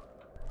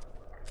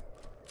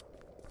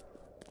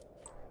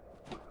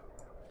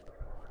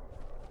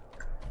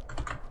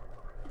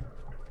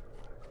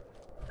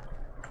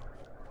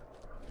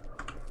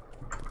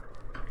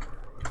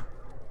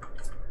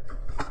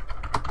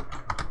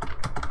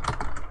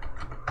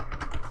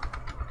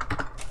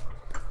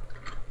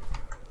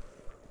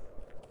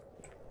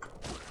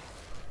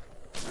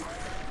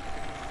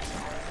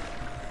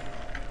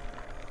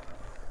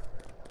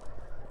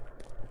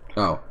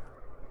 Oh.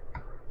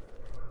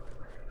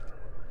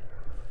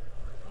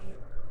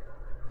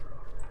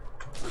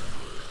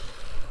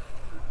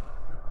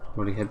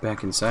 What did he head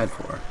back inside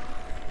for?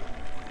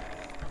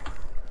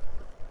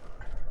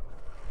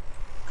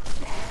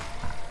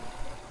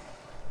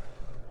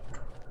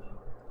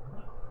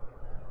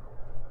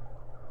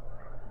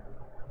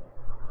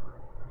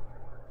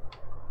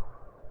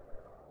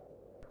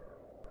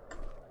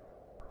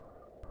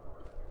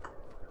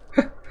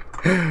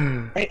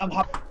 Hey, I'm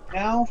hopping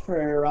now for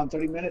around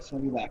 30 minutes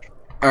and I'll be back.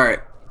 Alright.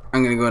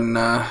 I'm gonna go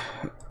ahead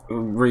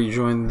and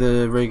rejoin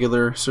the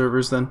regular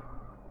servers then.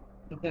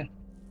 Okay.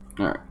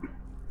 Alright.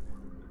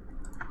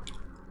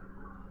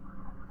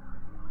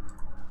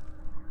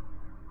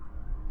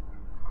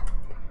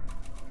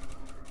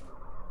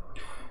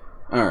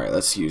 Alright,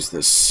 let's use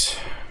this.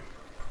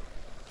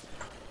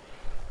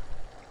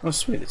 Oh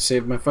sweet, it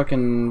saved my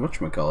fucking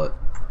whatchamacallit.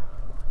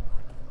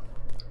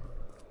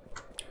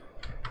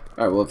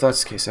 Alright, well if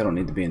that's the case, I don't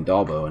need to be in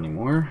Dalbo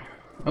anymore.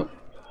 Oh.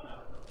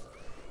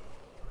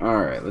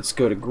 Alright, let's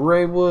go to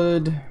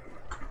Greywood.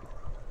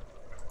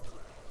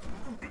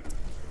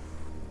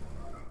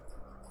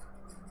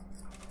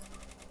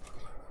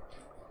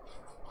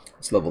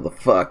 Let's level the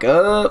fuck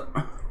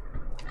up.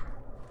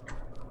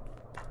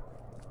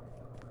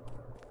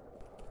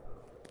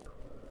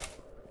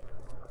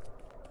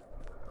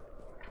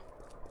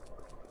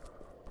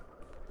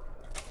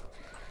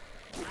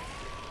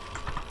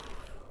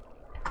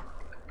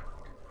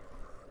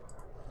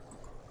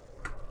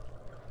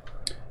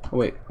 Oh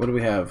wait, what do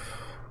we have?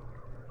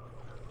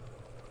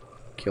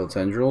 Kill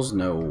tendrils?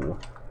 No.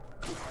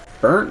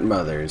 Burnt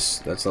mothers.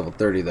 That's level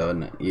 30 though,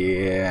 isn't it?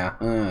 Yeah.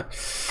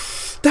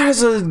 That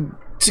is a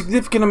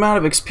significant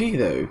amount of XP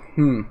though.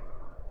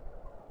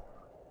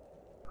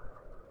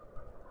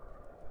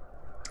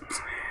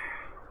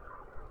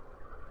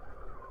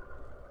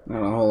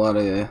 Not a whole lot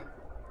of...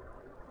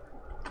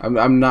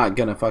 I'm not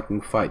gonna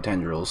fucking fight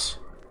tendrils.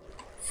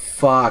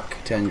 Fuck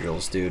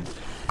tendrils, dude.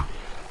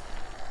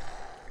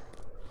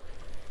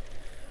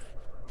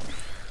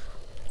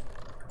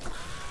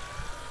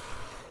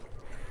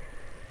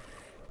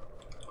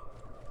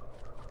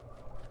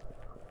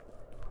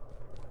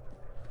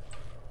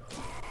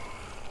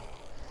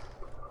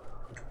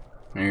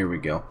 Here we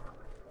go.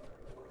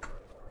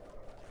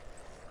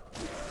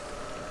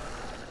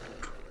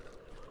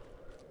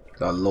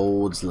 The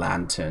Lord's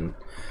Lantern.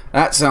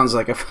 That sounds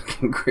like a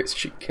fucking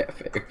Christian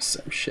cafe or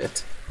some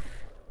shit.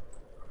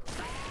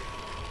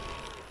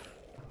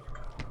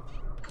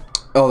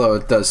 Although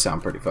it does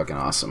sound pretty fucking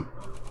awesome.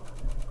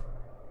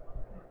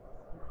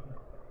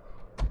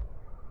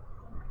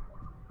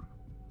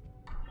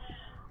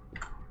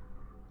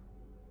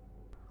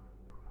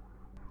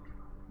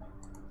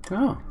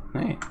 Oh,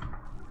 hey.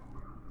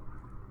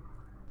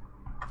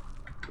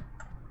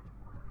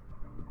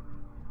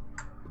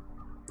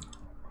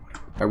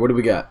 Alright, what do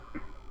we got?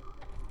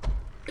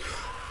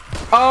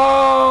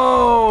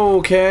 Oh,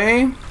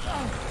 okay.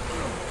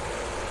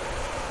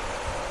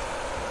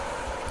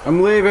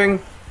 I'm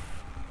leaving.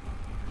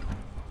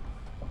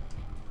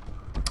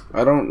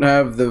 I don't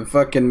have the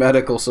fucking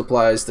medical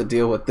supplies to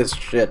deal with this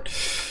shit.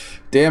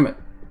 Damn it.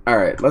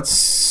 Alright,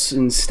 let's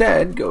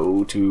instead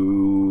go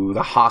to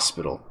the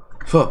hospital.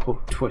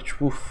 Oh, Twitch.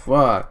 Oh,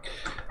 fuck.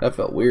 That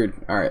felt weird.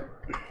 Alright.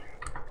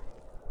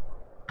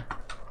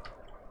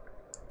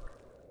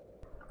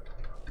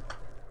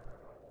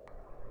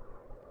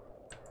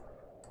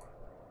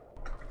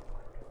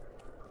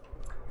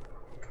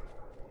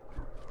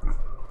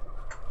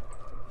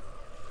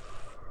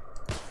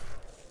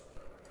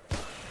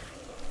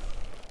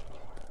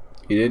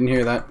 You didn't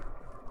hear that?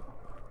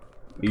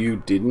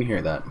 You didn't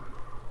hear that.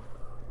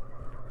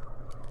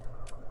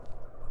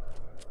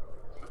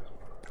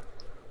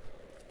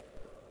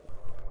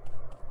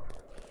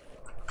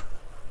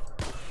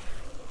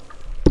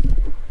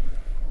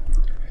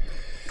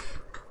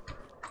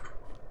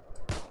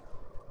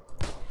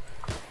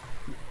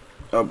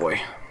 Oh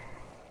boy.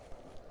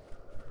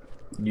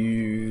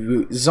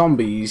 You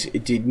zombies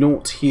did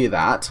not hear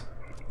that.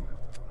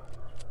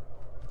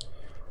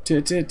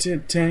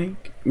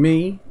 Take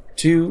me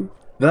to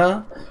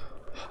the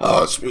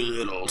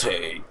hospital.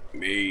 Take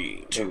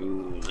me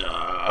to the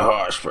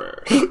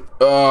hospital.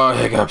 Oh,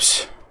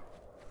 hiccups.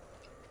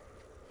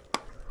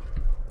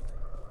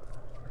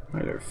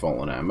 Right, they're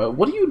falling ammo.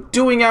 What are you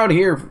doing out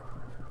here?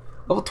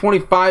 Level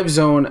 25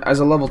 zone as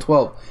a level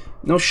 12.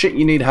 No shit,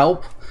 you need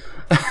help.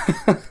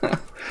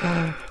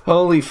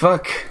 Holy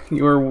fuck.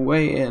 You were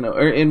way in,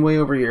 or in way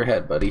over your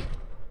head, buddy.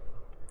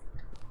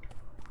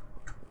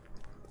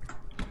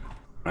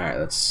 Alright,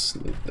 let's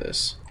loot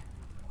this.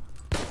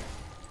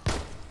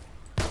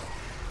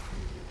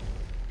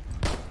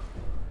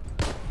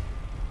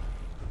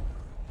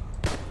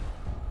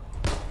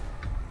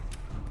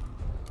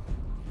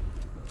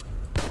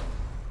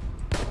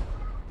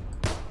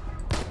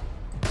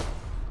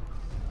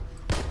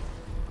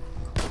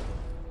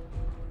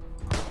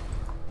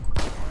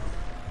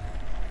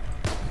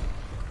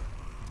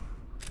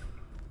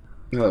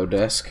 Hello,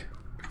 desk.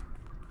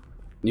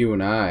 You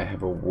and I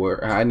have a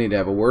word. I need to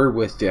have a word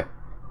with you.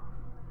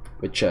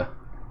 With ya.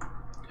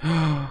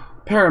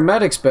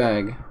 Paramedics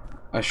bag.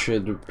 I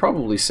should have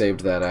probably saved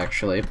that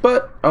actually,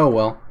 but oh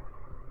well.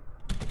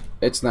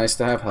 It's nice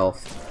to have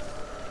health.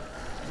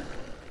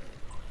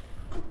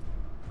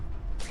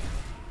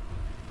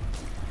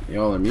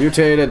 Y'all are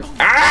mutated.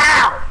 Ow!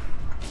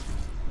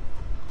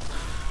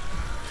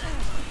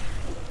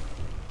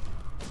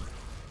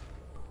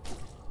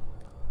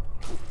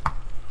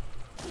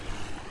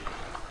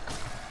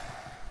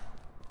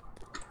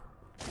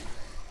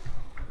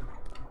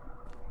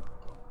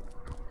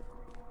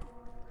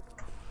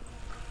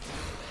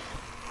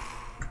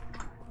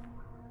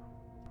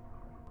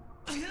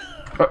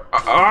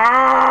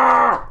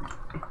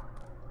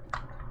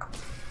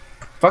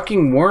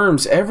 Fucking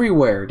worms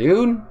everywhere,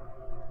 dude.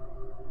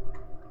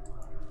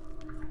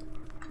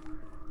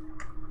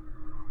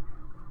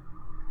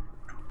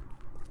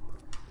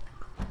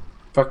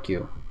 Fuck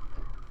you.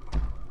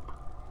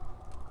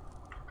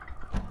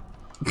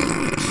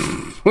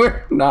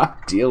 We're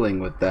not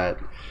dealing with that.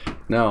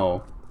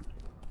 No.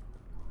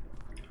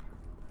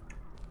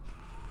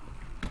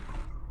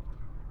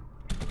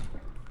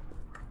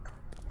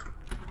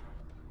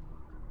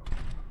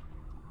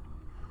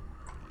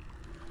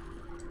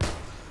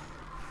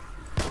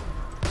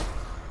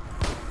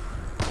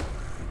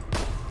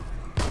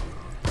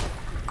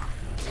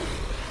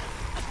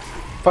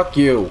 Fuck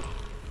you.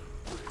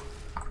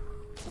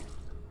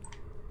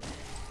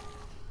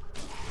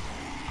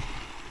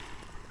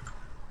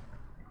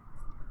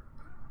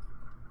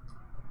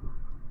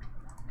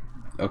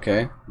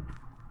 Okay.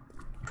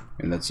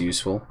 And that's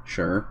useful,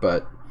 sure,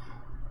 but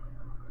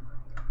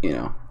you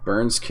know,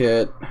 burns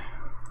kit,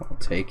 I'll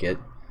take it.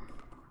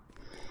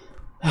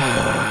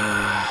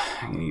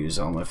 I'm gonna use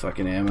all my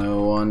fucking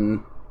ammo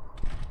on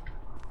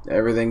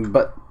everything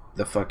but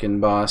the fucking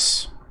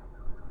boss.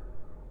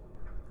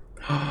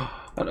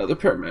 Another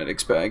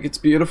paramedics bag. It's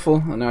beautiful.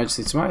 And now I just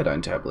need some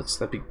iodine tablets.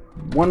 That'd be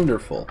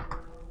wonderful.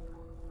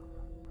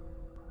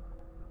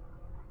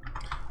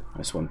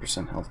 Minus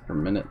 1% health per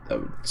minute.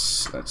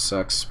 That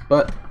sucks.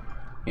 But,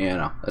 you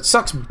know, that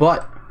sucks.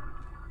 But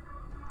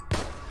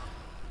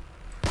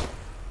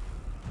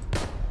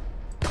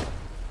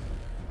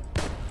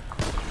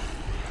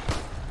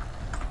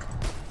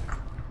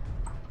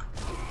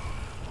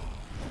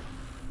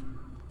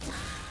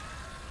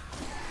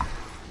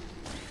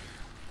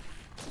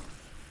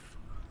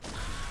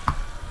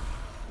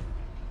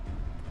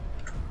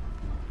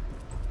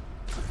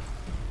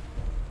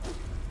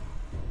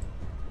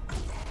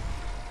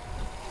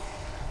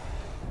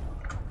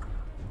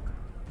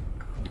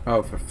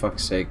oh, for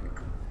fuck's sake.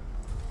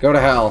 Go to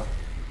hell.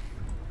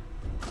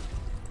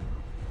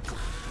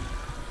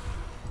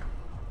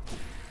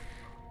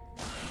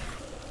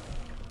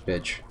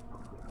 Bitch.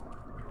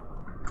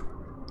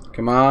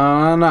 Come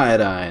on,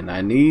 iodine.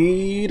 I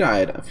need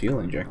iodine. Fuel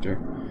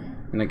injector.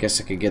 And I guess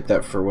I could get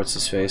that for what's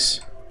his face.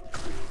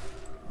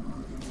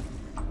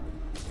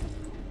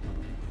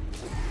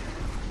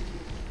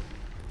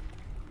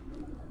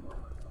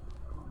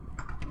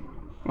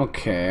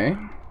 Okay.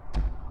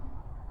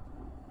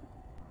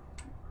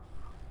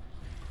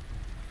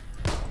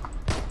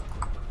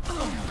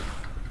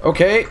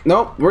 Okay,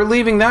 nope, we're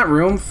leaving that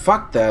room.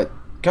 Fuck that.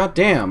 God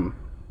damn.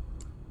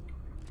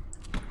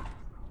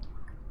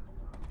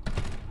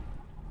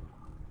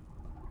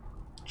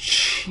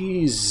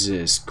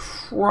 Jesus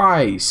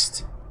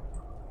Christ.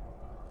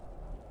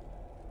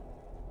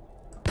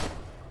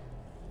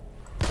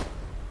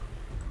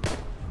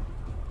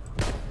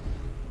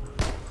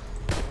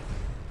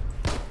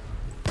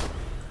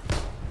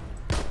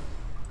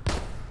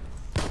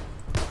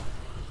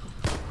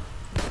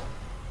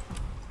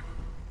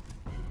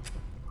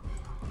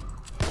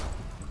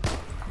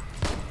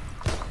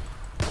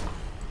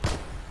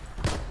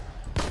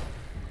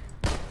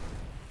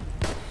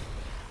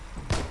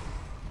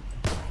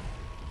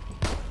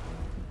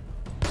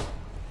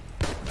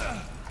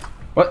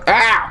 What?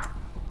 Ow!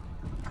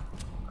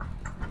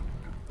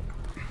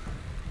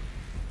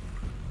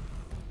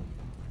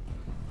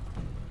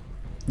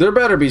 There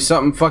better be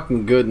something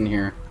fucking good in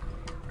here.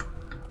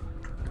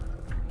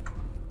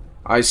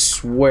 I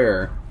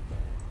swear.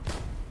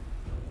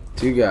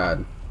 To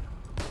God.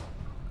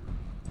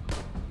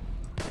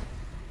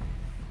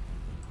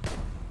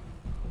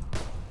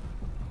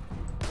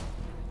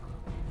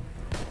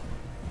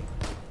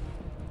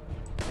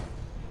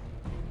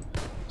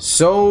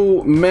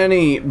 So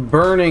many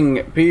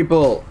burning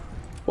people.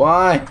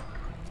 Why?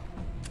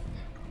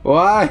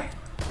 Why?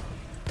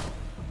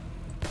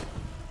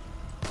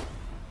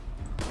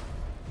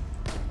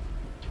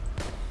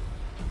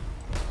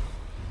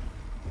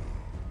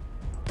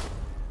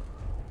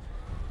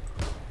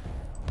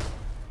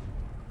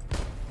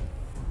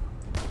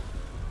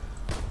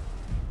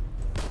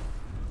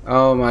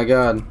 Oh my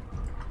god.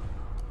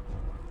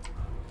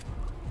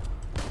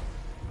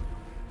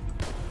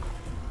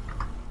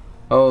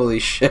 Holy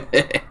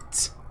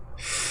shit.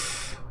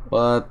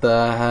 What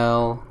the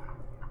hell?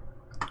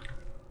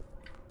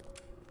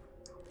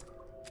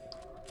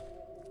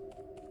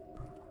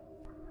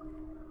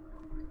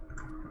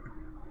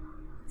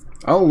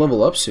 I'll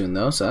level up soon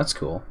though, so that's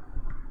cool.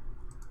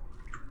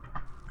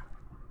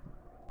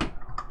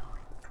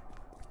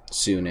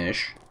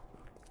 Soonish.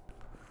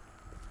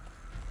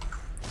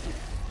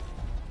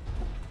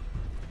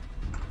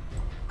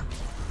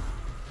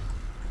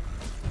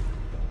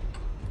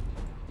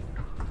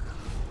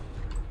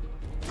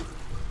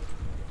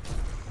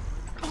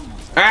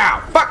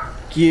 Ow!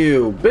 Fuck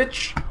you,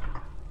 bitch!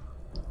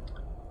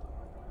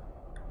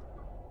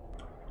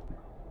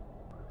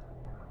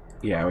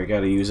 Yeah, we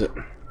gotta use it.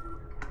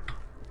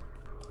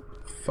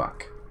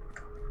 Fuck.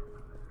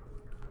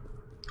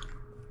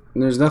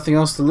 And there's nothing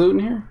else to loot in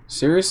here?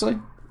 Seriously?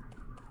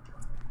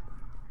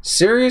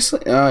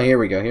 Seriously? Oh, here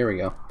we go, here we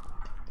go.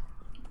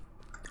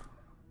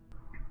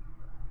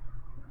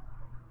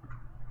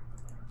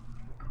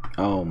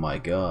 Oh my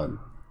god.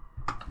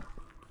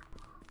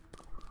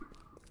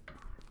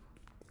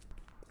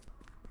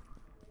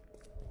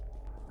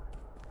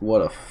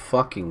 What a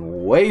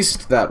fucking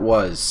waste that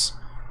was.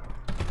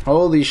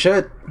 Holy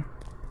shit.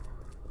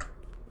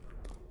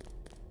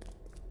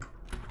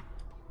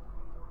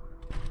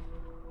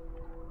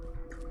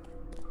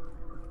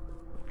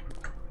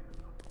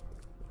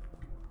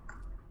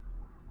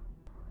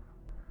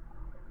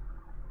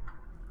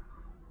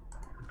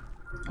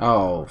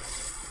 Oh,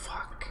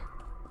 fuck.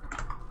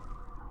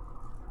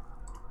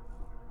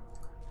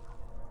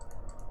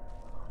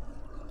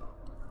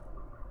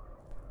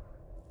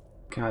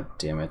 God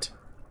damn it.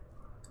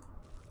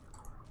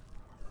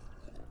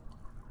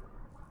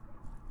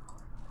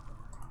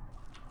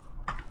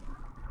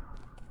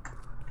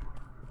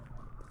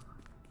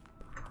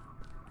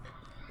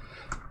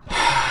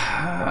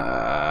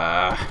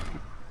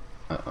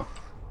 Uh-oh.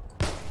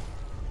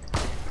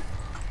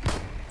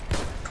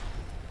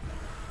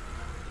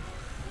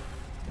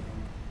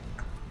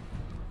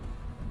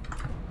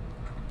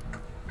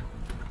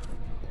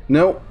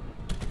 Nope.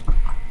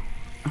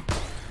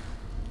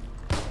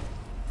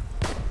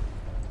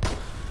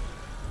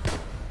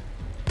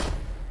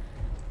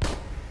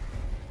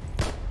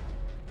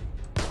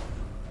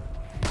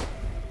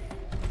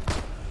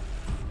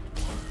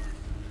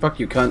 Fuck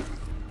you, cunt.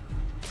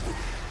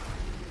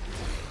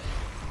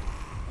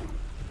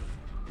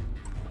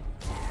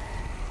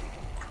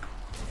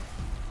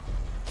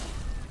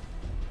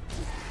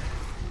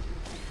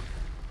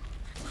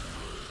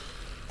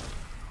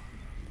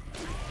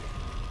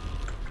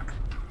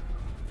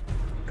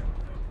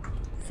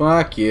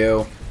 Fuck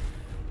you.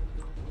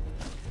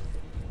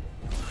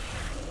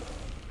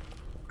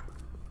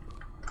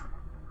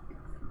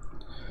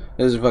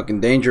 This is fucking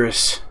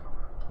dangerous.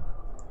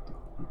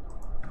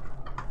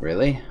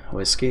 Really?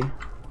 Whiskey?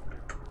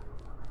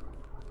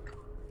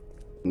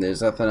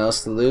 There's nothing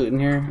else to loot in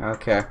here?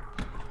 Okay.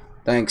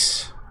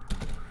 Thanks.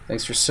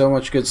 Thanks for so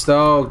much good stuff.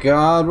 Oh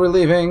god, we're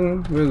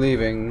leaving. We're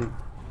leaving.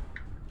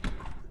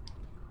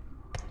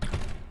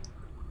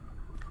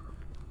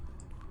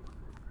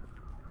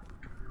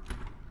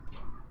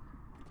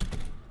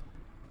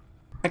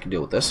 I can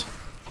deal with this.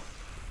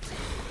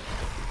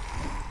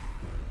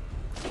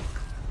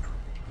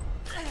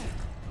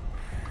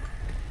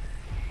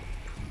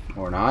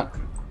 Or not.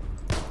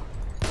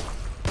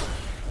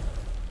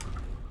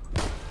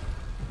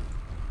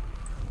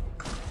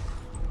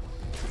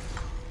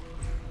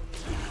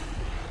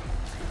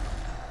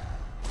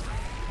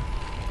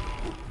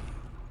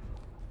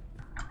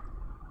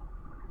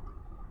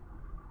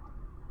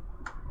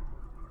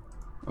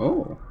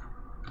 Oh.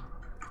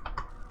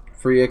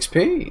 Free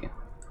XP.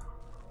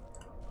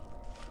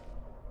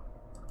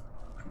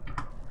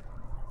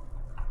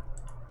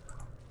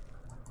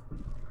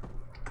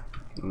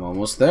 I'm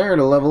almost there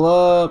to level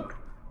up.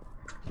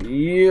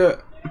 Yeah.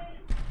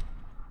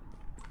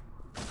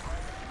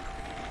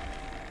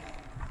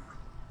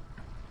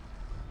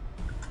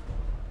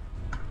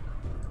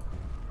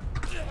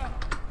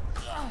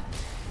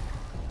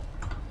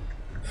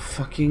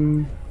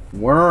 Fucking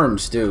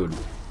worms, dude.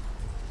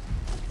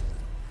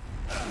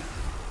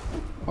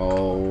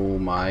 Oh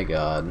my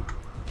god.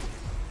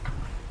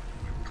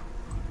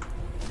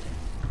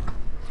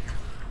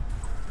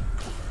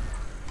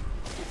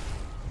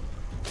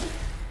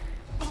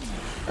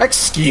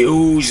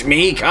 Excuse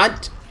me,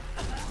 cunt.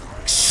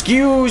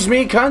 Excuse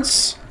me,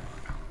 cunts.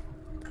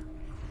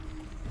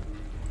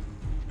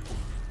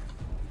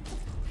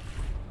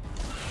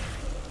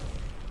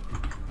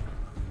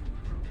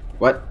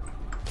 What?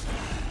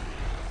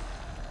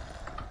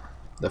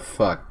 The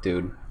fuck,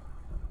 dude?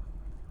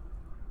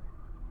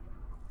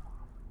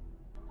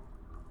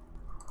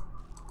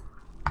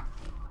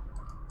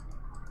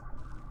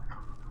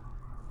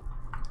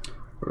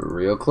 We're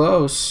real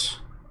close.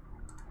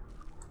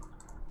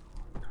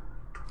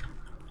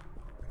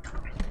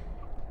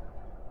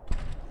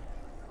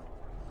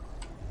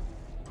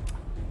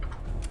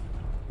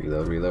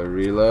 Reload, reload,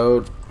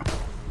 reload.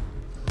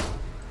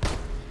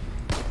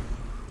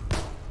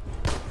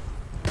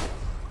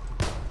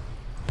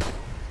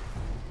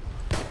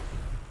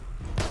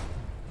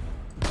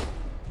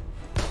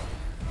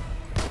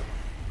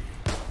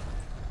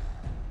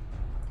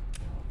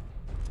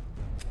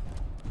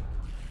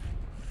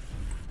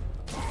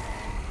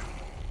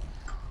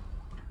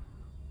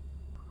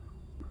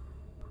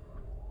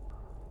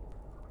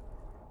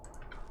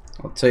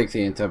 I'll take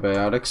the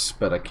antibiotics,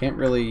 but I can't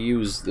really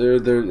use...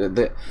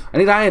 I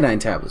need iodine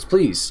tablets,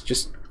 please.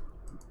 Just...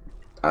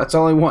 That's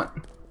all I want.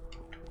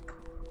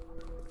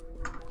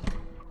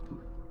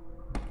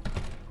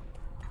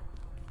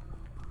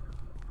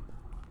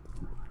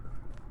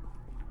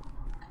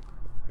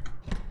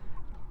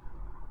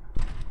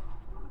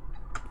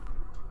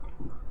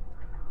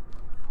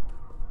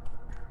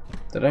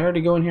 Did I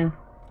already go in here?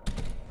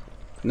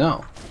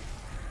 No.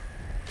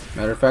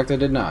 Matter of fact, I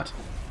did not.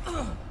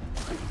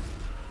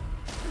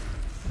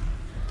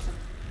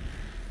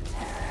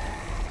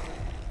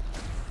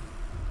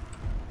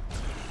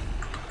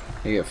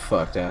 You get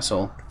fucked,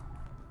 asshole.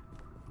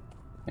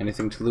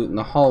 Anything to loot in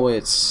the hallway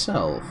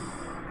itself?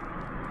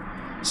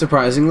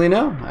 Surprisingly,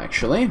 no,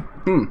 actually.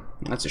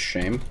 That's a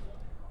shame.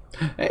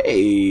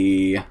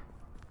 Hey!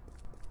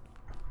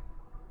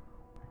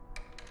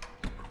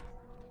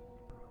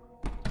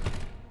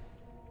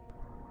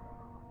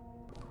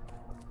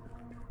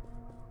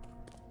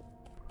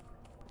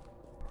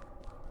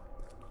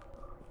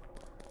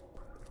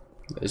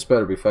 This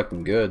better be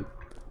fucking good.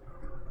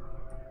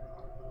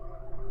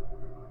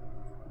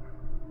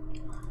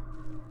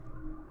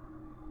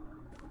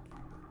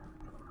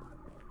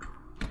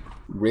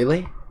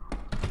 Really?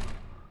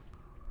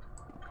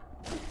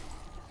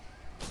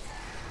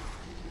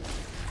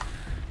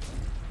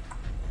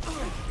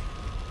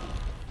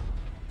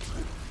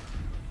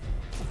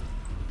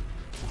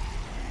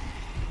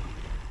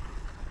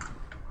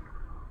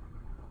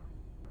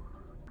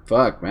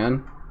 Fuck,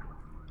 man.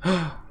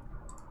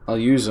 I'll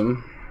use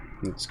them.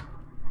 It's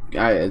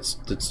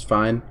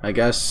fine, I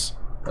guess.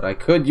 But I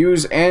could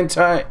use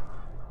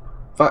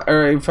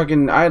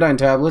fucking iodine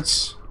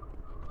tablets.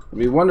 It'd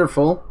be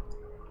wonderful.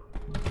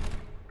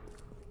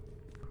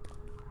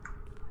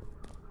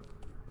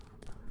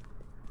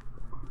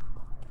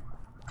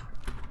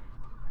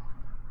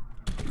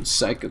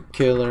 Psycho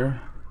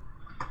killer.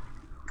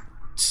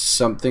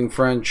 Something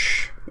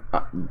French.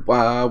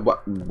 Wow.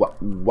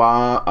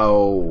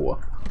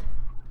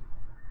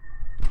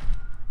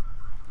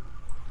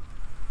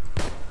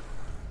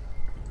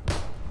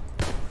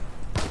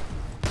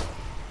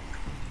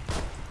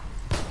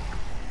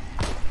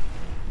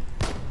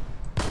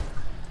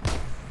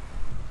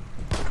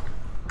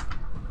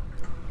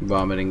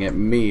 Vomiting at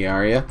me,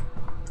 are ya?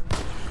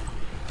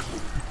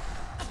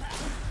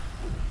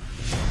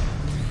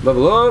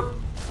 Level up!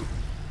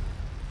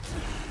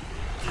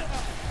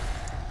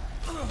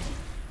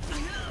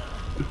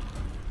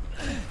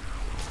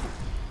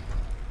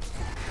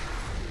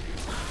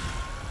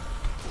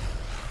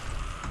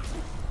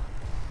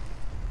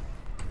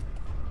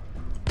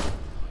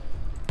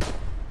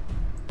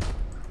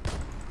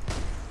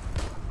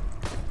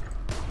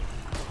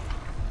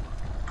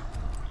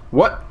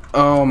 What?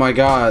 Oh my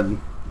god.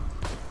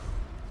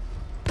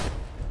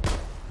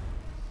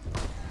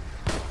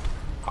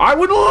 I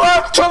would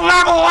love to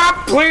level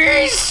up,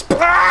 please!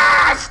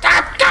 Ah,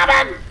 stop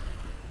coming!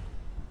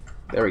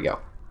 There we go.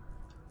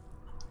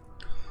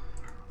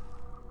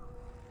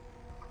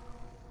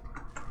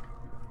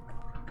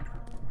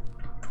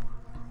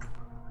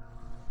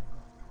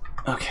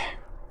 Okay.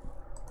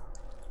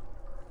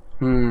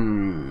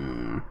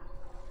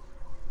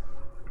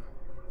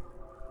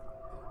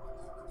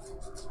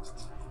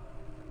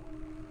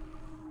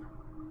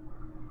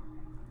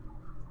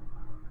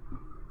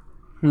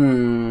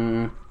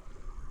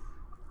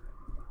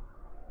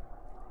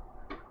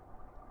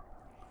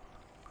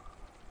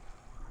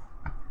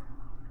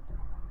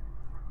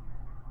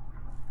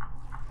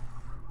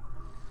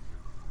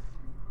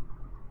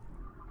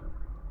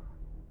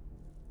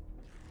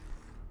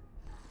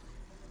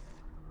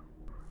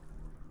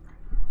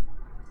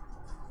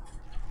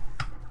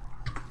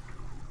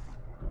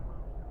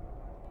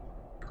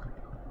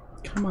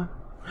 Come on.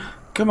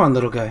 Come on,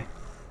 little guy.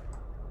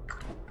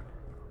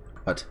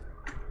 What?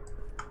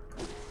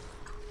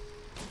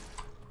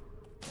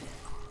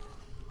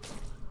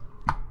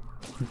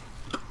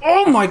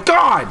 Oh my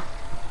god!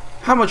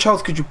 How much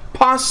health could you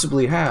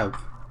possibly have?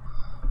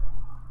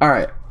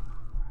 Alright.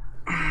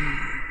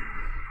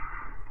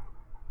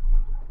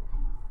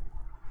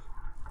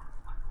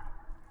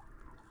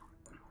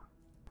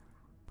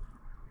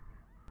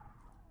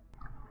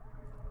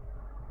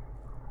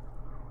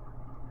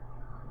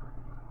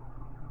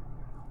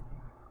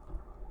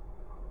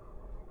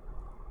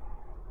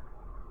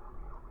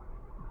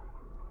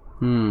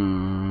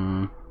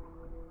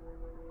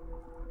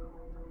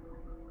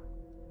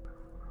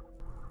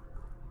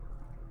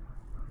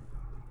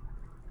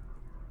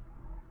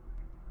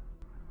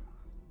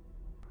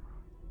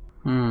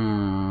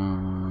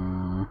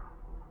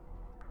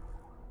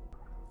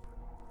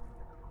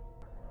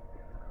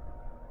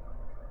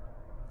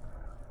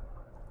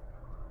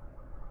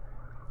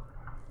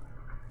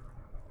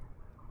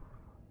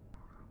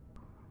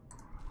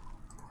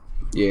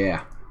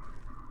 Yeah.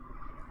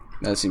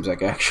 That seems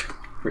like actually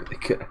a really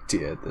good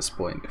idea at this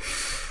point.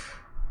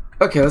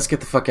 Okay, let's get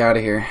the fuck out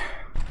of here.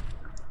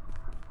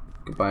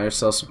 Go buy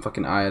ourselves some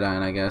fucking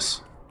iodine, I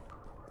guess.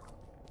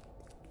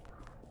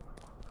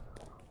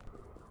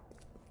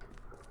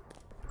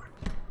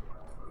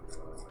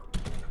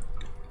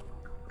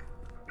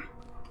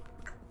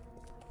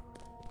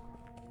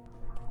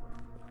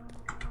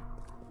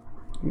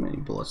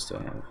 bullets do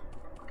I have?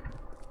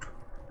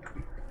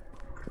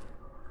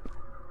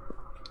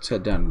 Let's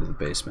head down into the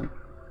basement.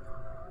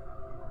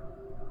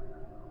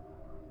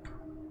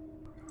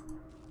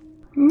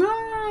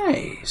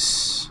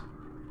 Nice.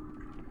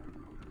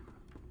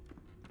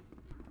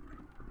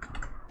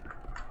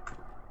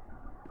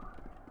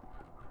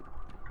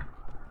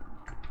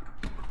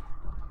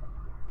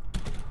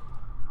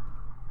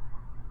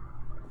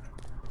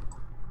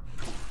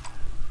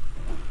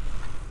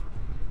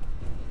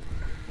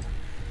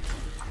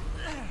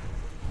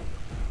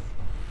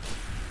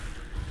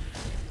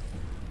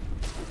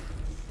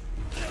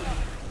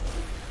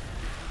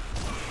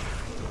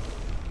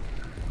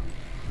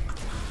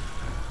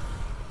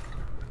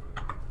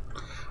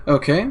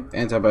 Okay,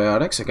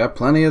 antibiotics. I got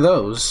plenty of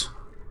those.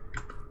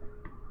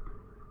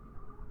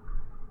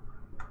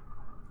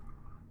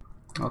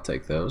 I'll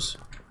take those.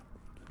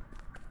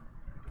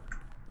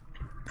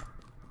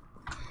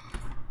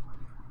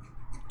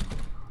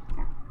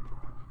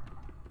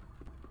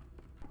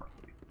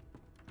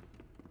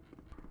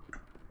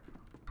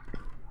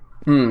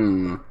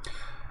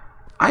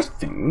 I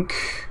think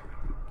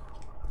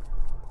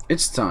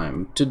it's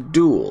time to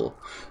duel.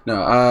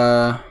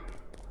 No,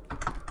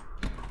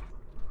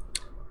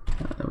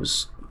 that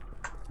was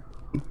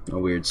a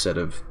weird set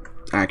of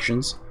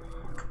actions.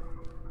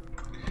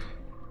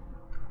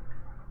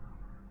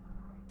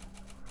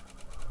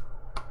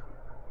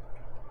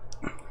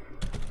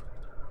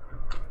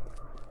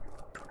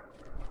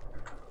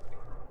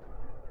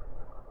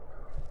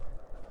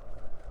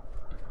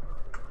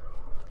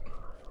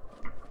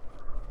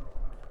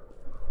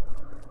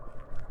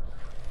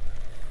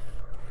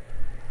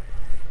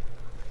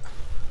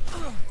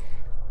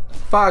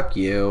 Fuck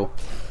you.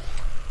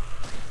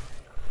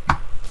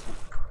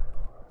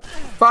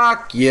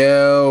 Fuck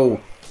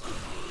you.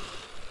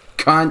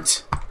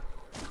 Cunt.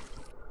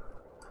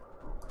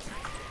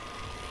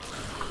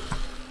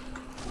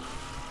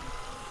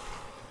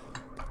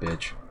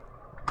 Bitch.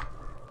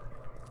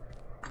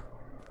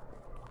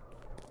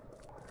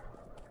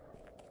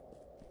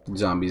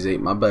 Zombies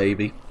ate my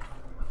baby.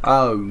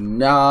 Oh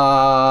no.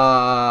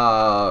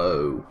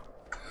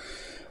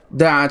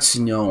 That's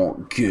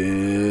not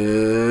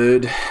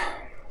good.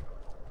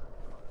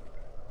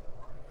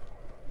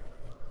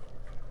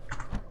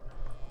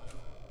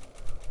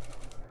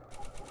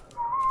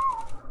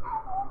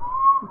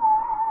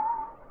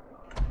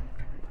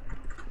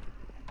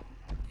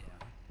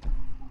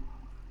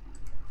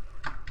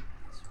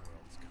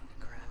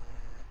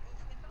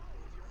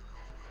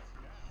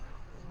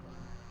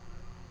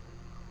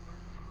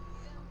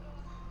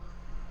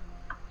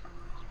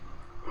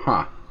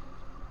 Huh.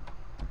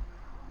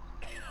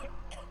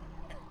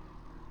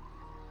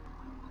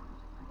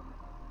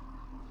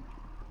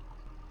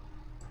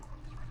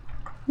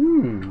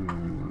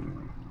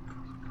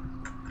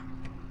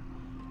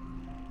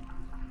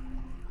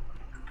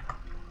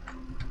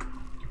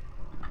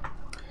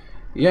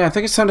 Yeah, I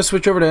think it's time to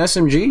switch over to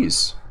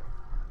SMGs.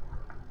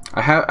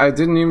 I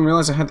didn't even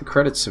realize I had the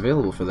credits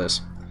available for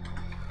this.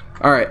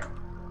 All right.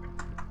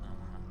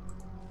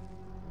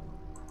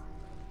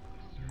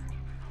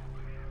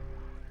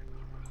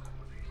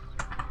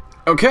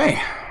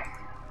 Okay.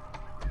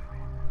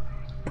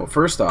 Well,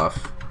 first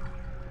off,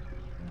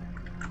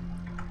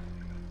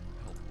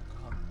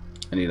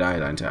 I need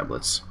iodine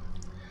tablets.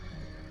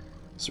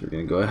 So we're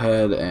going to go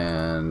ahead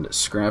and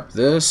scrap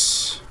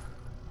this.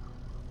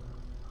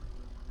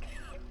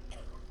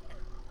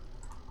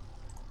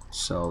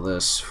 Sell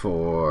this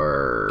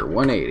for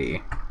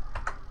 180.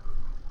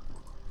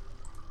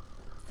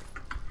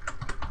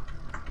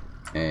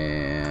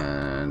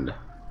 And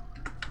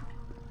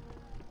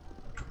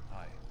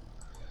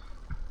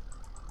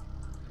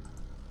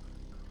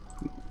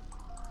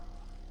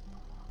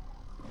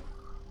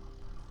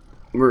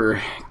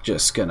we're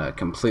just gonna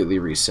completely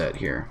reset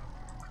here.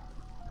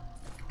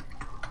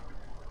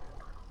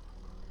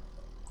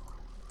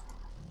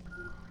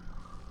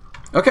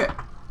 Okay.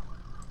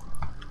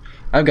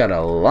 I've got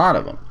a lot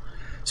of them.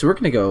 So we're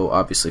gonna go,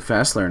 obviously,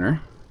 fast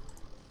learner.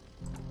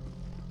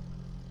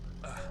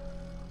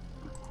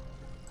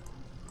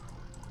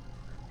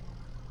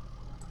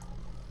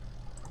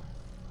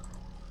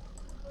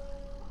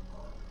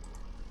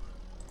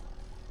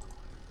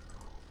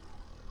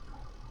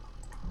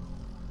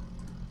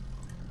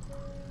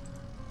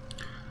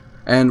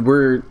 And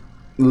we're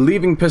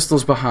leaving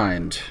pistols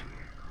behind.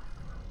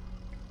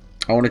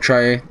 I want to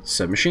try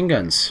submachine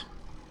guns.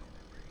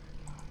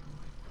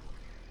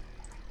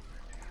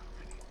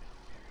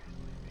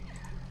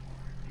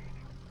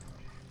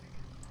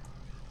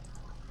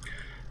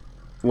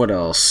 What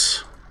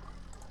else?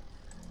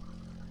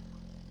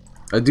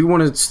 I do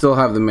want to still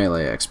have the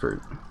melee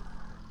expert.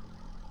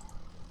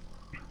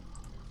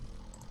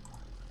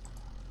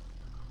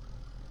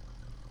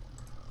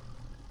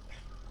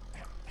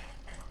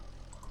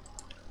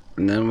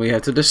 And then we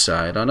have to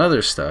decide on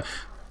other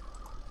stuff.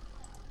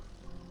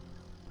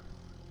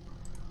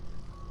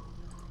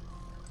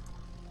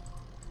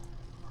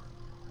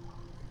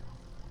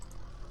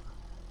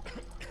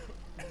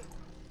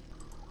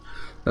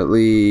 That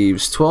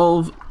leaves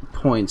 12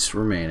 points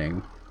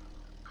remaining.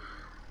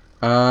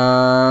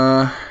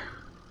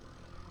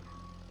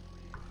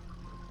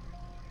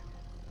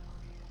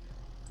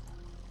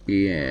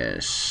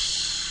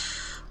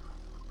 Yes.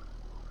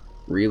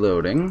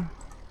 Reloading.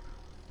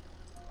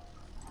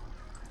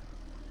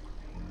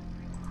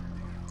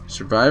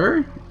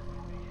 Survivor?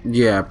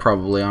 Yeah,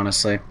 probably,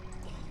 honestly.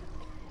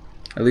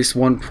 At least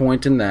 1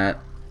 point in that.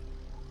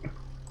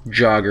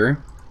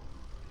 Jogger.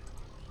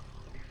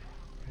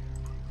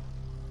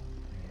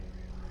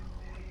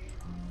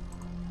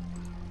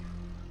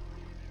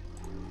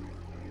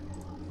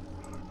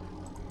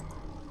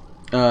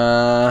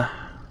 Uh...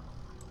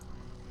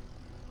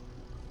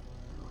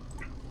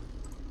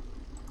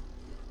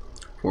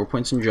 4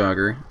 points in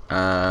jogger.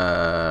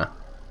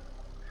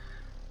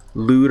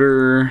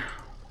 Looter.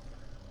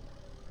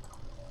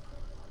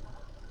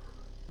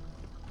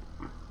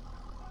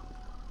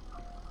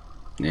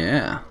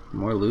 Yeah,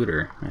 more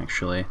looter,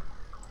 actually.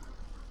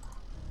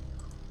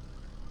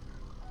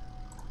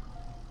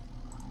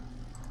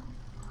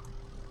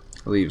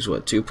 Leaves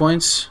what, 2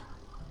 points?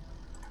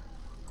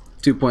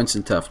 2 points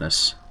in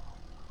toughness.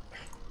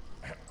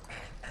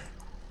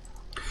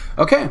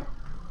 Okay.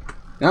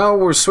 Now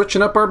we're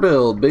switching up our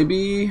build,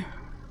 baby.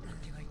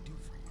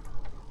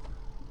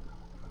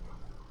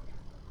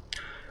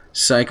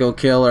 Psycho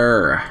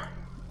Killer.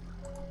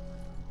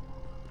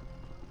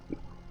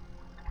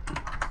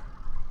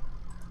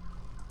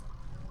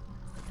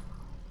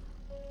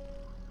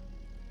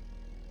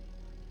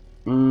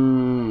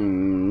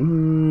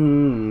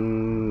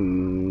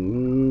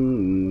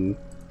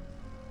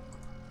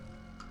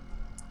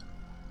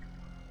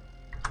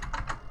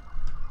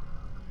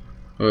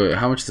 Wait,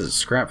 how much does it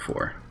scrap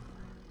for?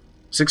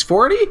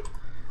 640?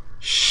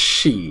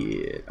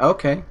 Shit.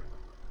 Okay.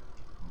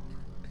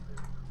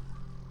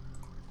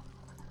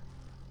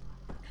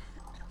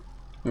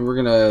 And we're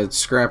gonna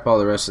scrap all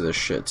the rest of this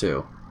shit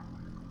too.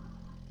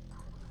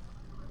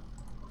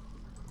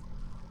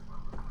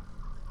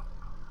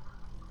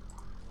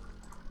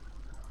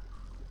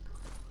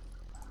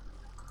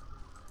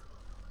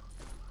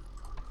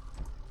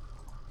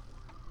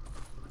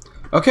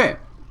 Okay,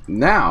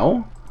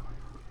 now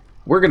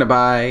we're gonna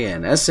buy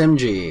an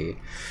SMG.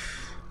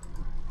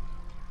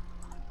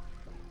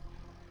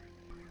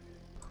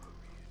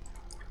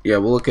 Yeah,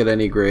 we'll look at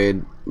any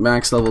grade.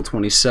 Max level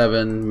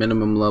 27,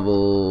 minimum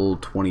level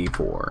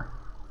 24.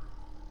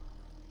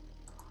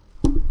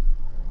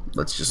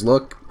 Let's just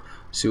look.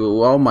 See what.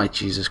 Oh my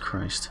Jesus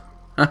Christ.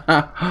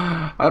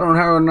 I don't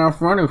have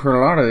enough money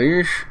for a lot of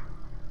these.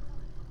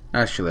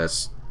 Actually,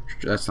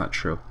 that's not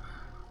true.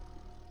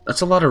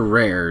 That's a lot of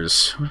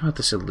rares. What about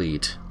this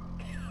elite?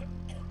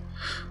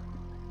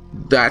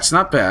 That's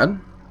not bad.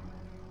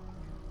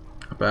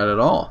 Not bad at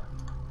all.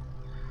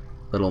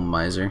 Little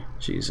miser.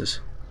 Jesus.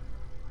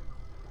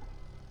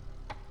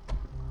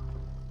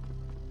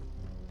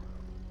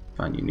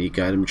 Find unique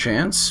item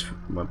chance.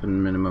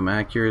 Weapon minimum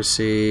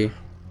accuracy.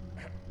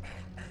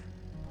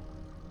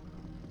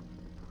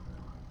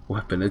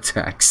 Weapon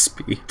attack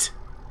speed.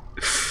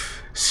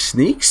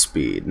 Sneak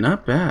speed.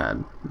 Not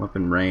bad.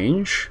 Weapon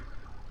range.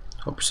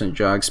 12%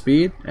 jog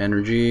speed.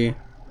 Energy.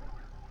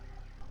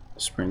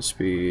 Sprint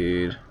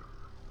speed.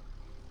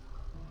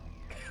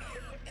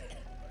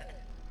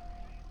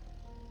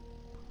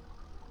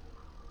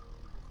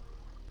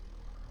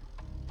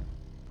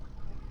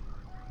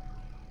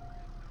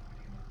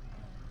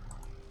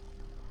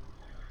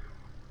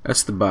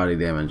 That's the body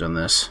damage on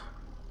this.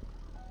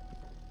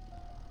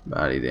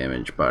 Body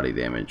damage, body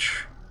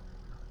damage.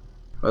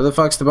 Where the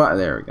fuck's the body?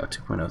 There we go,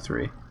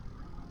 2.03.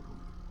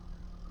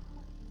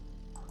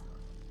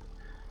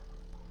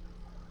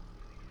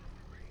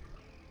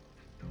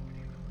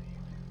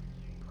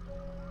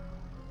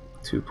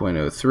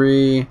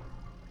 .03.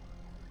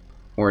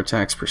 More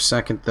attacks per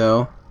second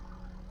though.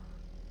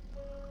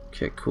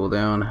 Kick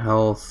cooldown,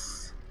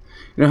 health.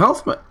 You know,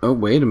 health. Oh,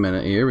 wait a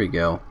minute. Here we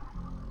go.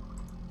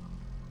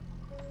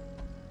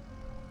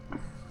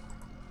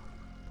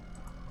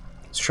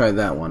 Let's try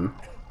that one.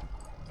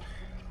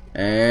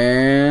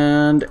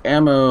 And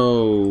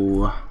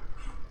ammo.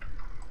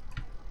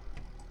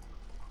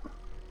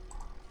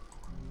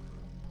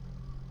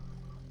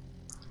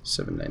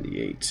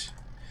 $7.98.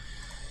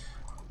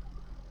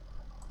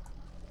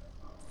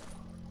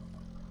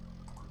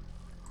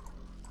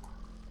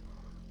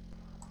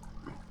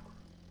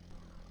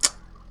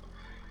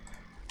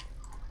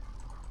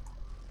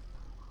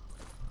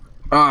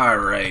 All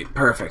right,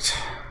 perfect.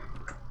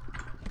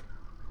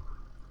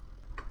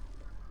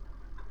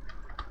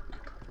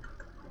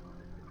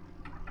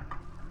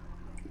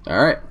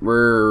 All right,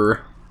 we're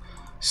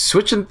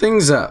switching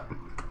things up.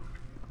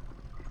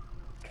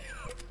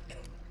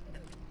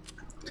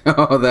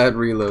 Oh, that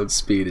reload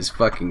speed is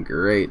fucking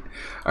great.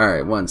 All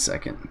right, 1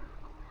 second.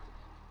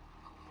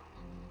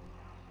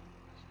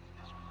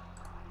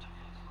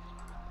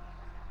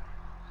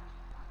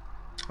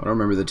 I don't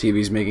remember the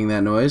TV's making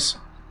that noise.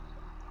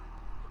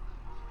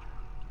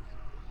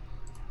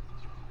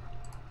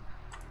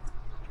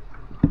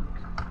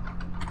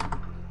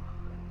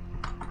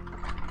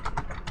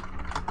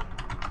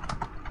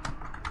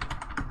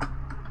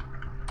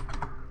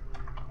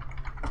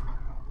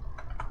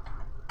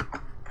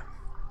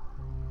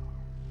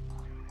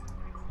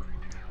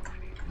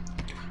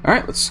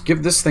 Alright, let's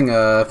give this thing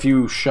a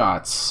few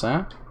shots,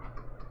 huh?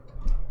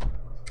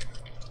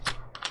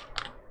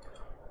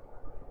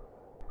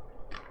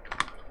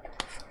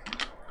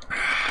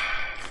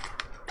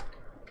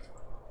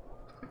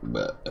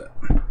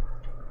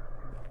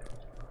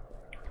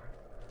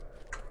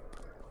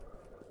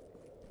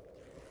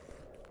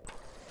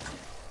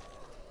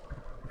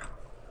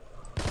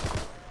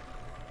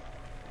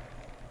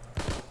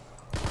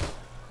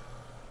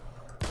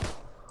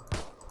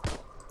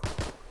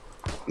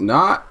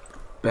 Not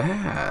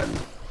bad.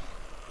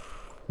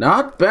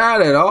 Not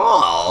bad at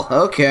all.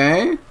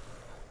 Okay.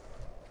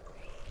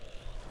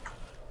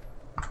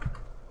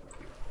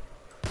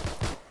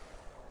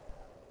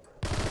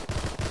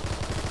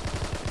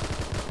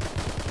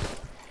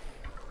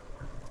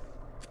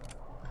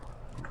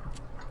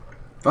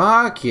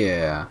 Fuck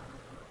yeah.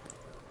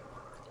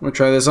 I'm gonna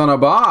try this on a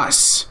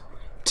boss.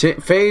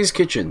 Faye's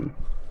Kitchen.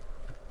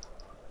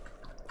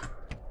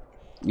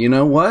 You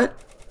know what?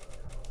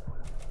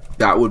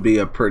 That would be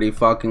a pretty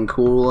fucking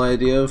cool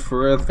idea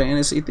for a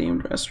fantasy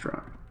themed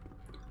restaurant.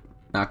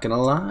 Not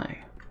gonna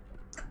lie.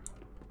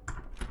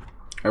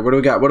 Alright, what do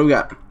we got? What do we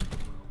got?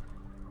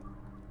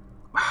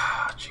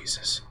 Ah,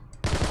 Jesus.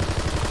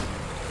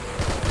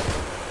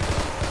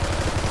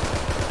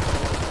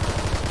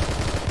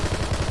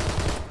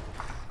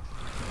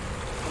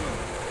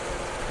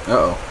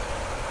 Uh-oh.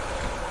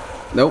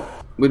 Nope.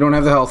 We don't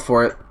have the health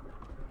for it.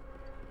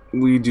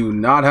 We do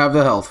not have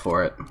the health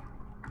for it.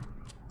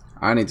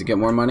 I need to get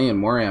more money and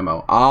more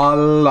ammo. A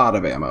lot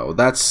of ammo.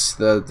 That's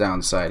the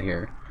downside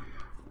here.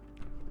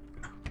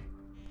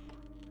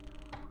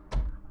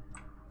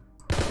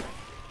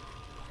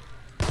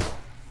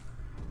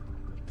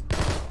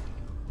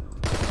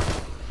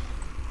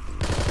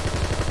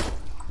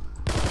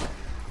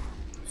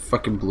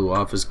 Fucking blew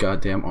off his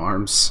goddamn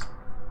arms.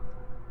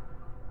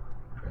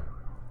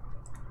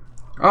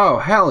 Oh,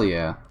 hell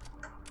yeah.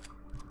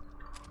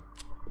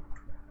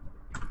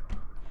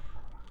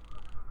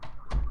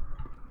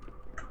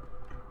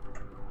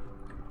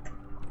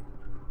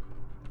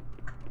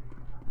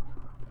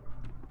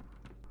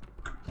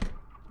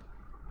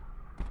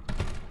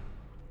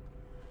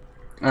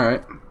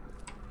 Alright.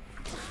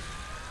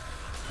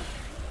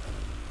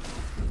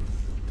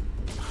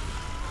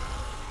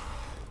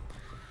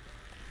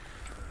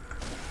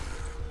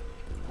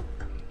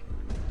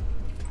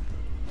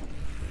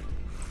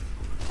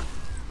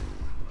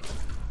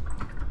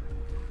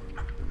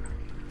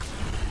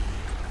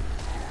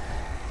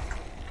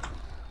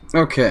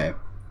 Okay.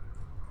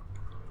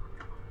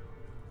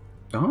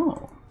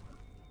 Oh.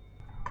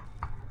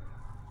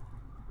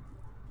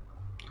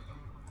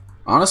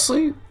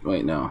 Honestly?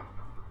 Wait, no.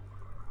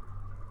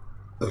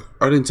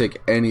 I didn't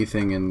take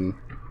anything in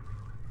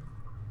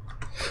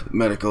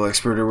medical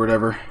expert or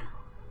whatever.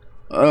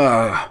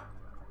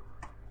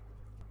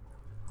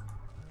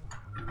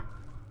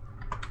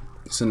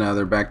 So now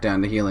they're back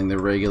down to healing the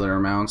regular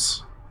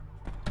amounts.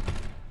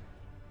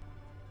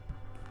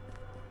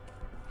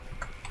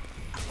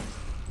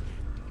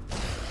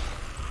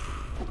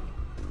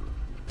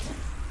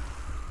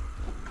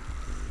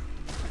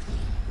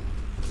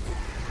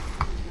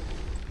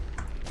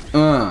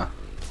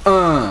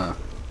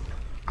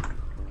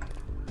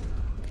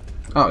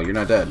 Oh, you're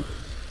not dead.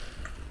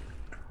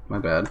 My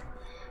bad.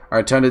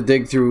 Alright, time to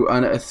dig through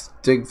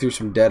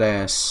some dead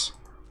ass.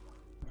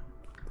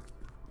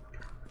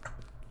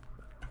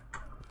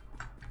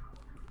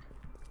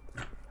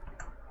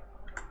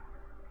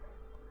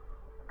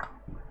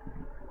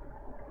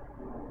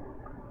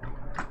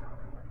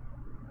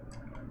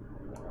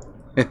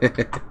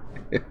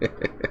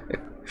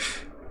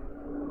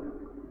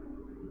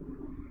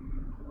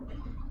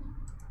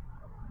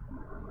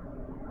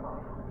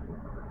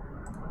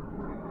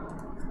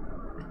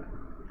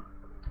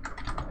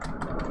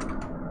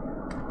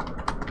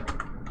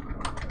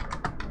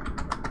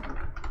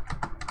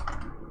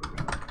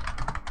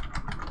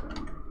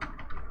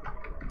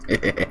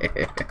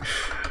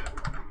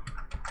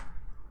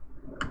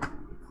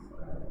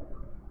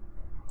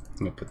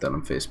 I'm gonna put that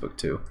on Facebook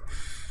too.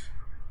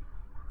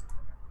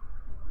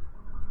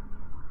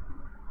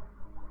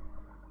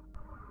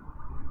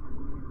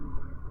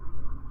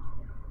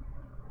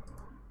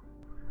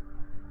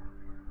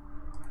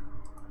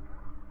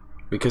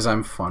 Because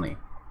I'm funny.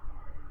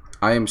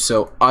 I am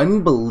so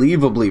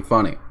unbelievably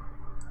funny.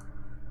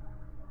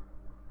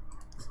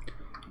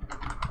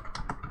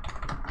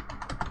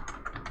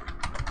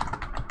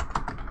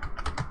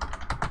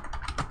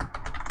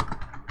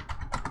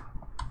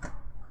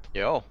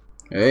 Yo.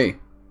 Hey.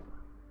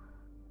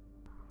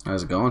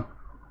 How's it going?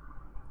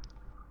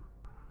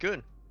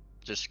 Good.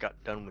 Just got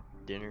done with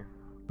dinner.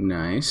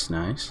 Nice,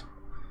 nice.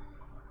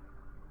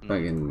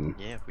 Fucking...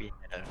 Yeah, we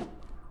had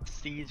a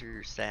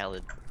Caesar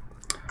salad.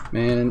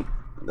 Man,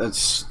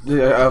 that's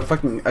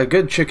a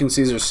good chicken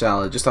Caesar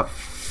salad. Just a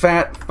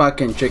fat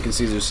fucking chicken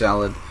Caesar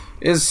salad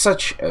is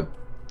such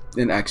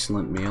an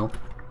excellent meal.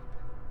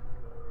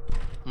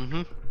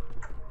 Mm-hmm.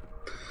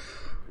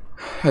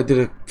 I did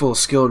a full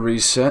skilled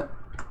reset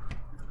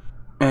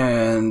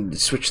and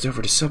switched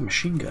over to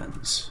submachine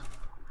guns.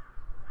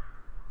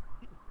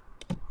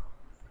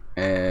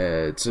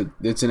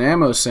 it's an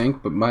ammo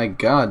sink, but my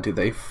god, do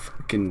they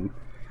fucking...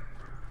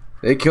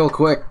 They kill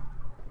quick.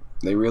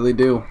 They really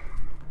do.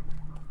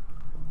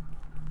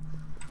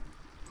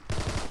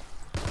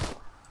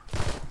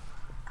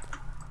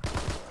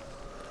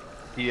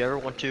 Do you ever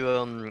want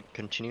to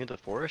continue the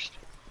forest?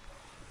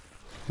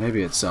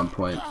 Maybe at some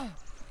point.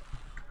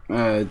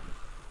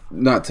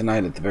 Not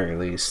tonight at the very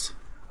least.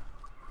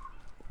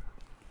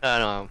 I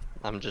don't know.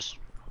 I'm just.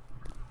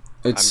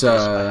 It's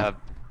I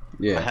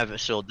yeah. have it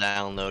still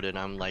downloaded.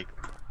 I'm like,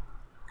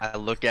 I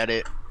look at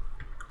it.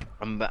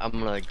 I'm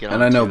gonna get on.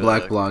 And I know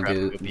Black Blog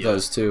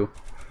does too.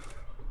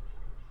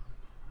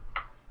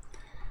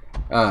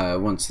 He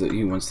wants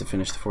to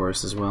finish the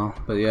forest as well.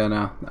 But yeah,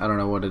 no, I don't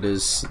know what it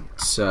is.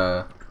 It's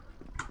like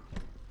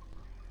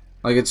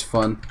it's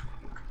fun,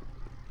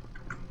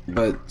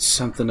 but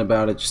something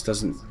about it just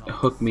doesn't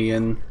hook me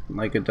in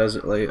like it does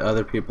it like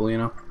other people, you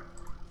know.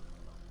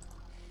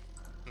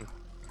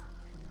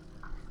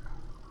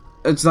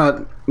 It's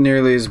not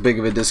nearly as big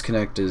of a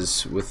disconnect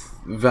as with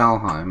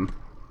Valheim.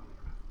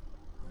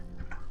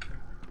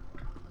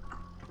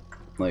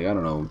 Like, I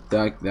don't know,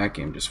 that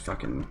game just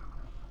fucking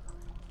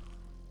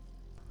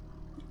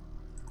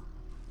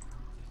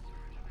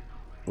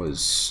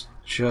was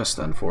just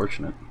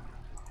unfortunate.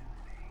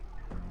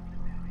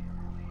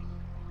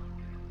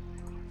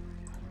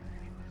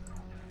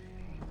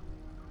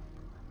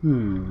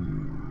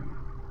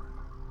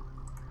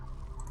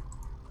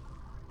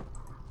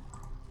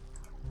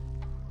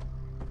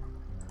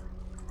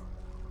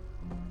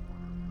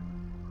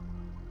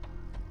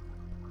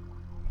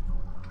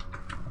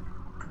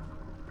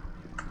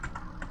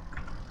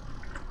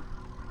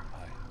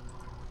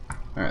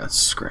 Alright, let's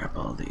scrap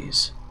all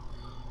these.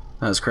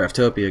 How's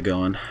Craftopia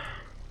going?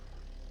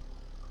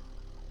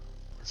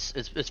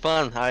 It's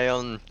fun.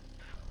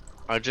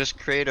 I just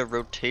create a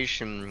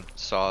rotation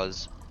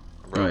saws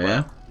robot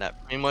yeah?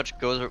 that pretty much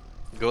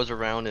goes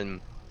around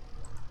and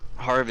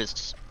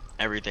harvests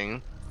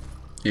everything.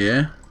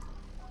 Yeah?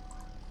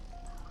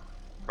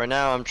 Right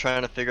now I'm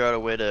trying to figure out a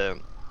way to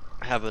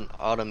have an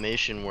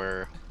automation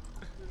where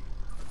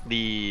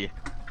the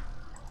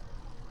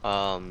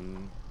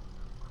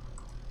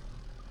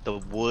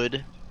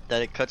wood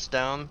that it cuts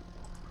down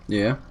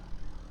Yeah?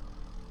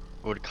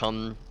 would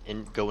come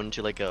and go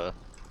into like a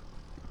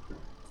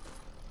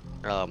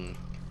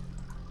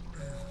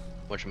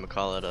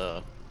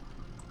whatchamacallit,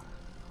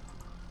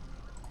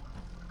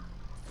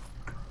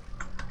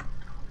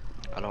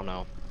 I don't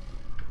know.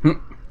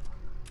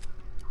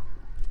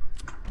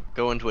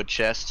 Go into a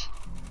chest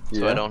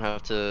so Yeah. I don't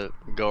have to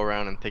go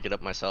around and pick it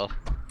up myself.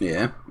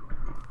 Yeah.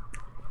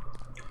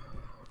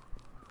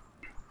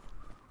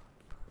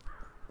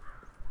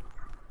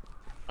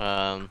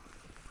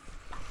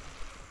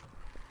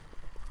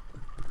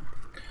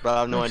 But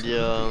I have no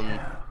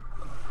idea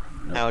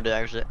how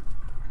to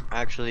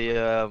actually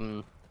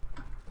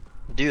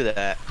do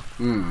that,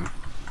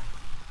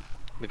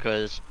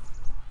 because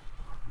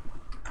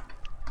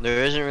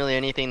there isn't really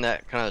anything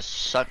that kind of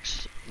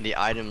sucks the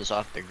items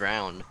off the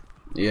ground.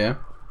 Yeah.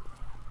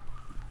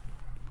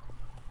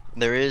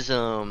 There is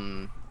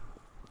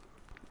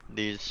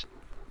these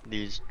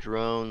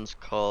drones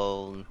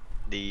called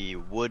the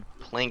wood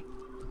plank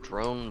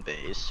drone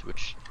base,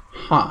 which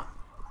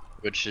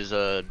is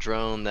a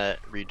drone that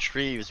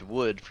retrieves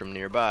wood from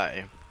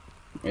nearby.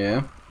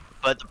 Yeah.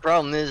 But the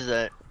problem is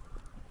that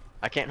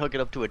I can't hook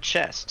it up to a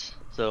chest,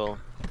 so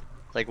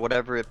like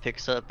whatever it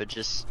picks up, it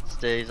just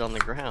stays on the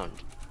ground.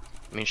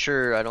 I mean,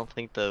 sure, I don't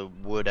think the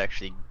wood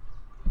actually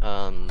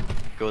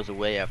goes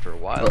away after a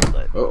while,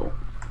 but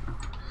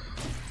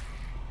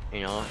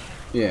you know,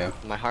 yeah.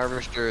 my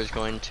harvester is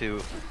going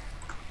to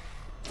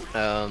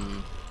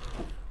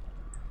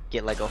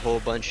get like a whole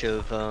bunch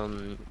of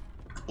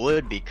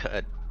wood be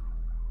cut,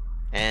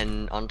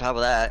 and on top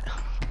of that,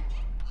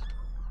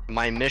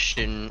 my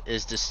mission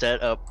is to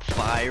set up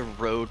 5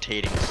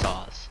 rotating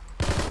saws,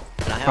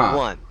 and I have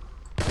 1,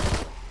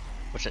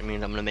 which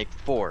means I'm gonna make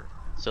 4.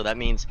 So that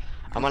means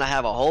I'm gonna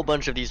have a whole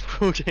bunch of these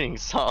rotating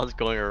saws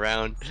going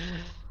around,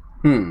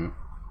 and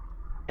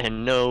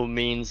no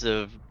means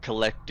of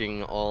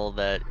collecting all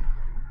that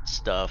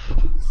stuff.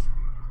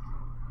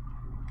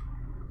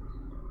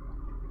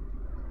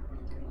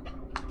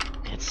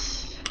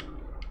 It's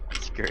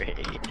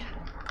great.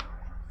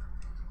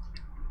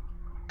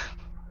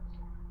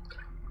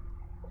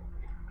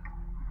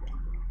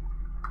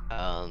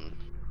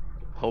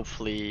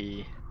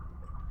 Hopefully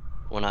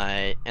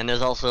and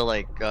there's also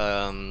like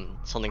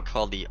something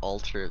called the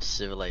Altar of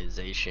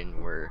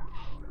Civilization, where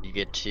you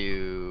get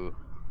to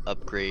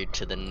upgrade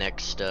to the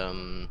next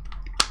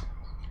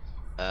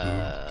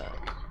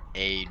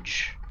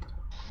age.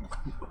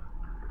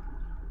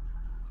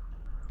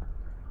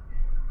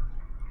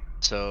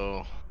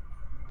 So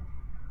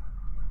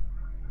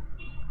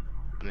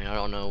I mean, I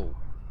don't know,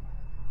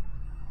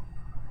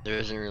 there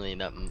isn't really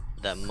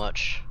that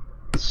much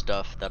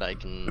stuff that I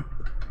can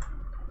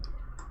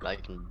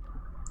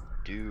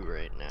do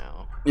right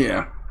now.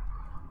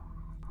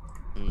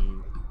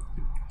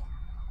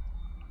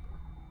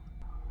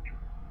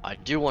 I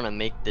do want to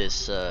make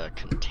this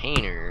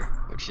container,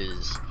 which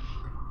is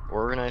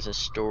organize and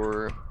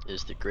store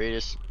is the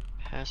greatest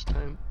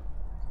pastime.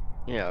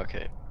 Yeah,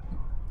 okay.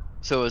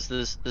 So is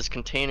this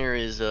container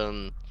is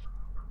I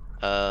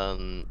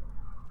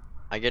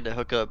get to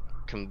hook up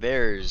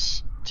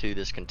conveyors to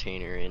this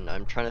container, and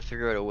I'm trying to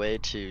figure out a way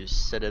to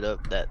set it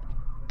up that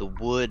the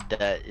wood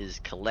that is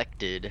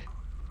collected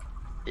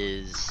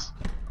is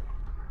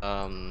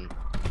will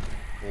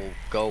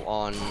go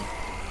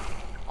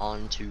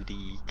onto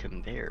the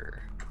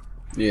conveyor.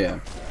 Yeah.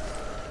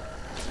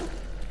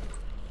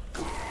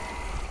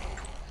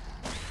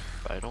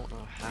 But I don't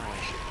know how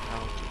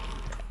to do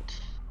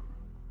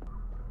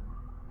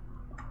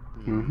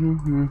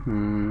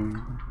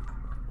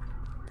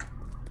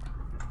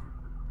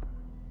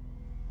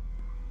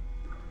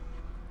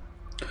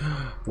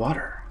that.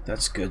 Water.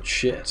 That's good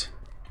shit.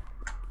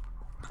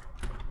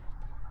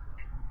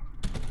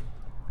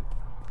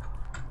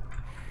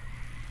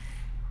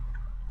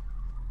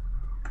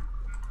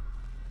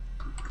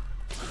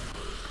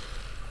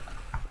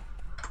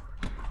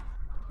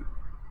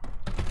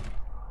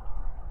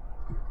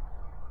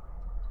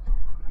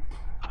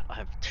 I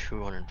have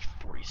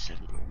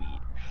 247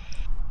 wheat.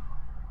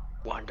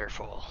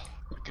 Wonderful.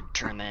 I can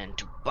turn that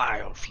into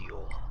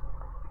biofuel.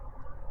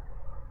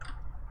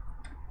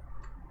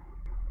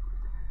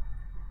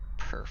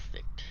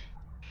 Perfect.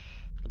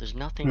 But there's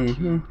nothing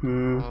to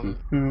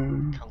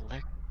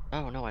collect.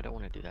 Oh no, I don't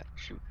want to do that.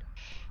 Shoot.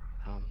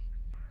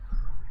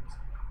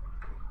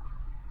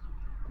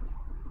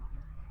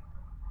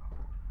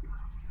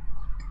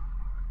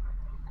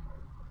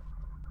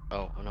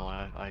 Oh no,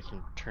 I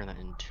can turn that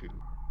into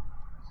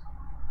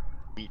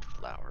wheat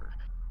flour.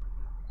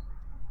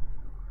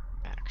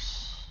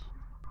 Max.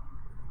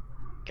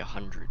 Like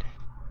 100.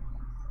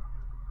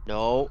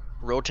 No,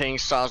 rotating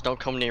saws don't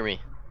come near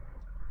me.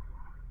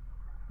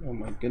 Oh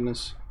my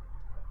goodness.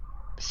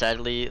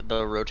 Sadly,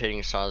 the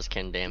rotating saws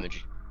can damage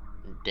you.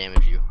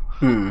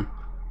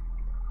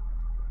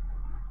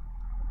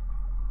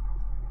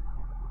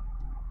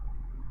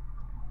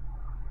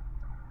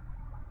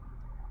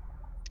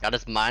 It's got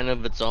its mind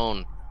of its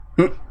own.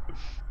 It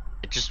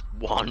just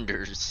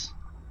wanders.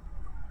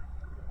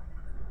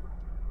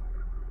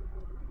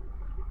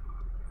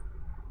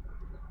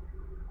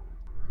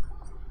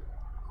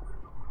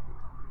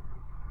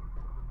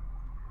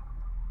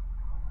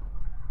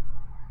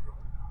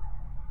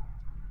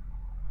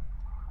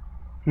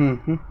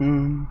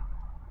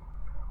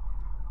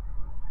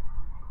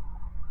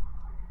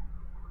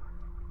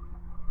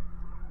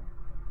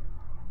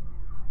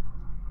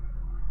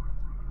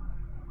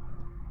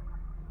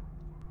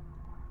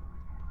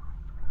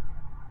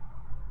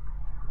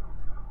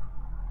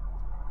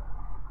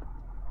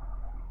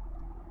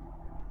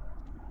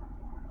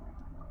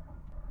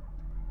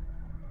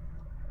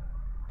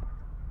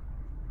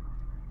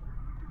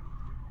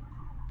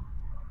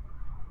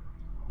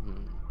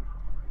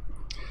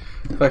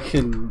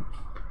 Fucking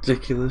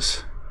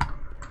ridiculous.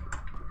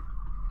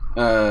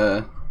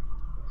 A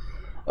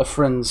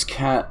friend's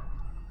cat,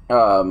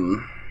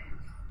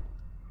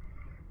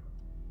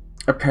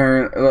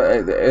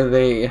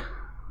 apparently,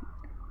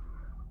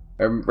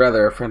 or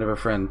rather a friend of a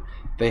friend,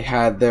 they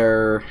had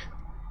their,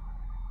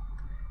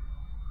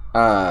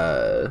 they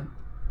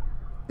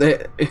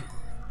had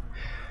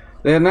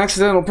an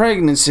accidental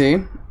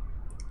pregnancy,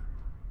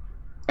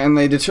 and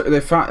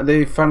they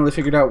finally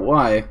figured out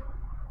why.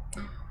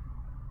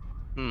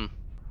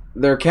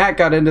 Their cat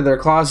got into their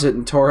closet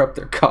and tore up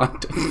their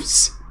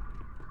condoms.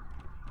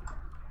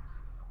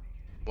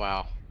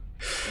 Wow.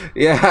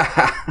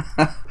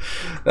 Yeah,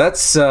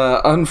 that's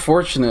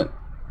unfortunate.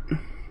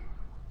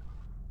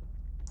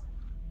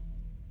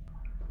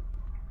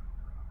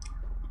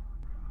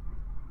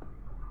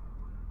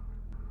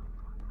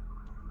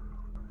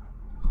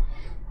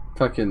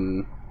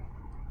 Fucking.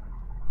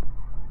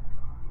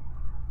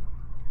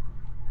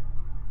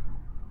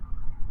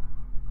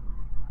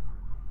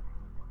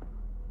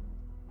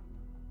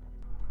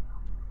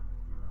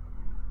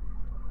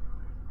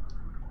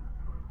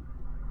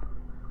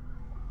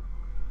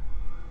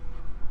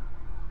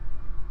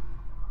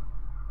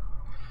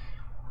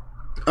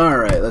 All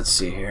right, let's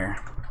see here.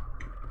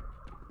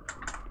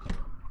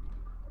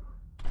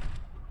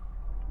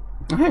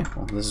 Okay,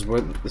 well, this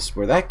is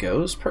where that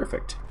goes.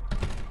 Perfect.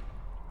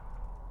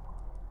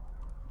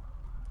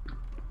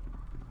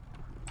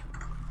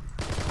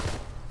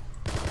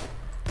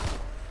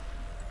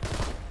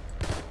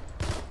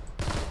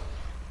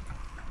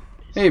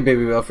 Hey,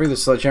 baby Belfry, the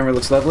sledgehammer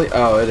looks lovely.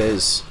 Oh, it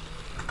is.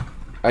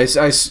 I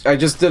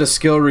just did a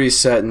skill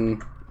reset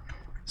and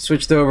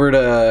switched over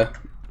to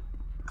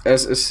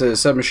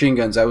submachine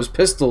guns. I was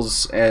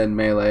pistols and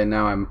melee, and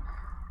now I'm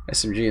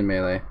SMG and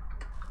melee.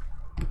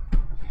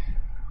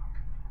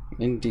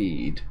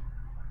 Indeed.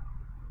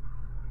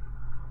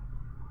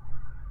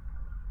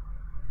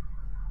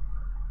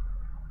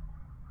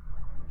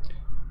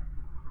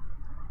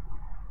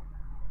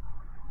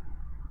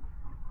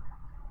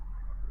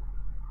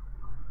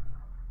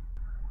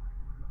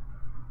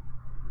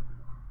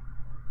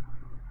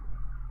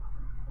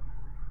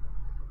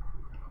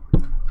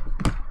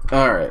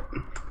 Alright.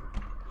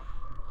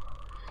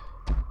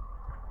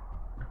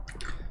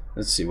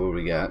 Let's see, what do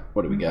we got?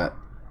 What do we got?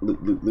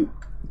 Loot, loot, loot.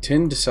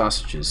 Tinned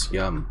sausages.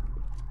 Yum.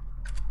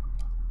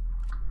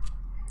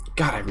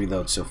 God, I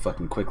reload so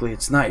fucking quickly.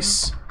 It's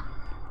nice.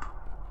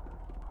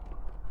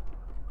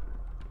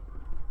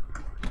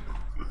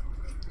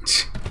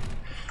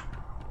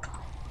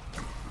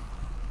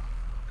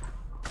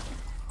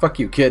 Fuck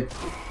you, kid.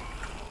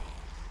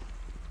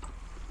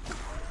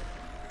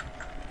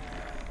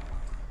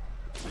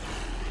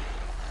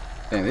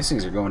 Damn, these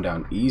things are going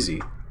down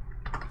easy.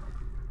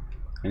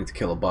 I need to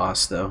kill a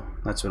boss, though.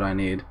 That's what I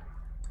need.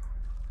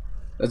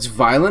 That's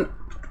violent?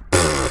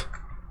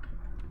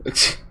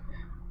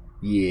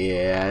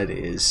 Yeah, it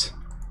is.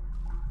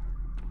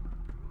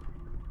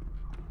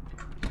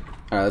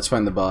 Alright, let's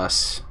find the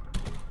boss.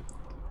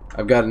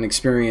 I've got an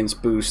experience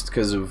boost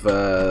because of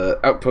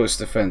outpost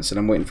defense, and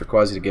I'm waiting for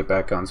Quasi to get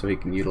back on so he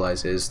can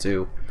utilize his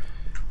too.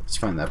 Let's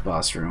find that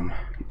boss room.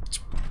 It's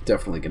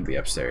definitely going to be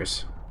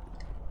upstairs.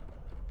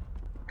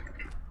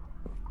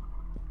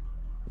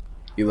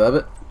 You love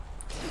it?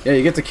 Yeah,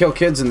 you get to kill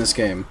kids in this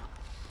game.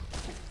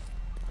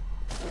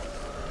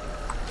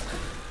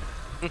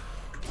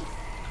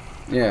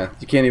 Yeah,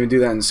 you can't even do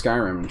that in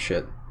Skyrim and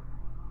shit.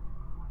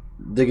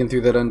 Digging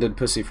through that undead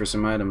pussy for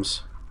some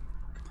items.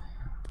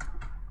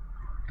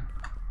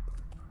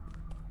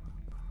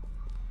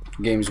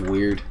 Game's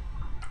weird.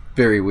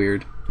 Very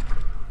weird.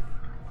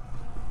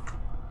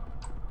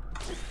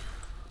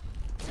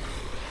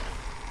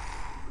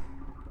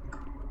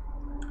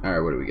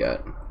 Alright, what do we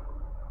got?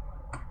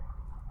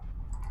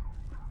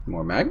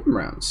 More magnum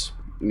rounds.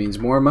 Means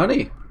more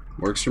money.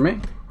 Works for me.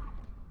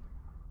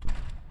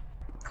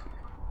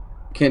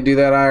 Can't do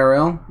that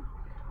IRL?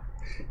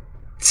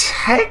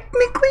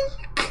 Technically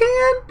you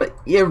can, but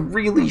you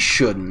really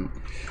shouldn't.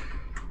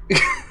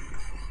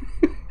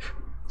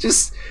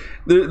 Just,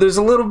 there's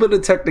a little bit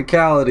of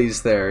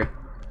technicalities there.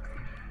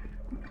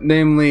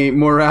 Namely,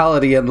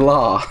 morality and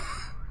law.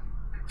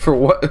 For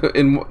what,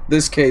 in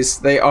this case,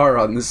 they are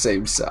on the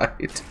same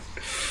side.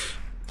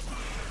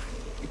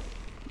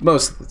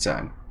 Most of the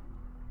time.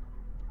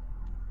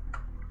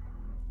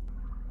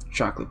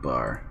 Chocolate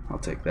bar. I'll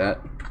take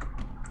that.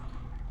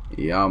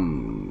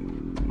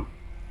 Yum.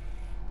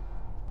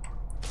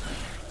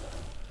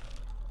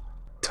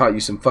 Taught you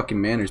some fucking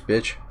manners,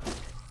 bitch.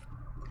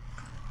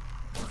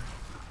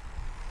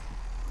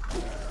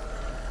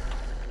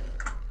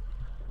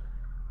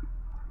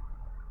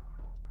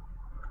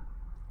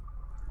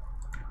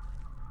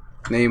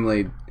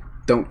 Namely,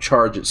 don't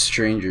charge at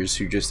strangers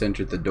who just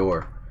entered the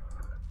door.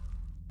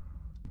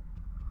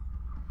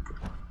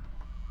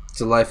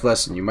 It's a life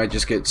lesson. You might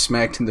just get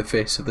smacked in the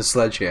face with a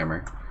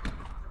sledgehammer.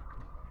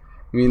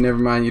 I mean, never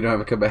mind, you don't have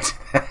to come back to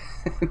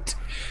that.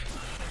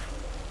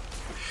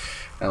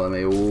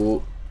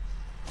 LMAO.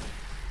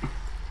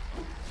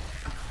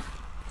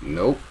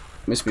 Nope.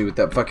 Missed me with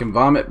that fucking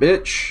vomit,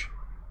 bitch.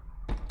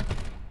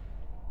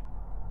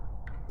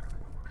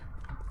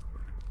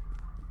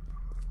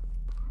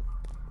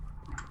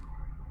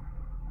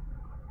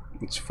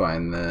 Let's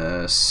find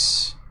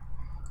this.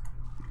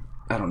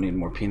 I don't need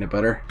more peanut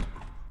butter.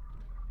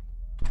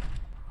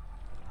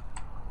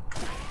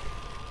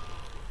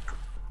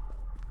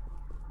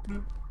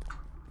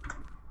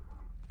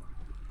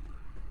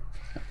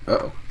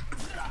 Uh-oh.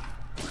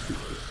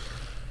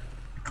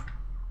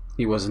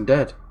 He wasn't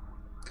dead.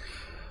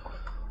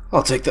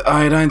 I'll take the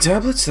iodine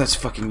tablets. That's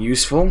fucking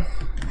useful.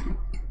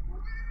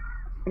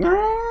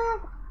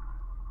 Meow,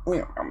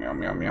 meow,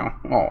 meow, meow.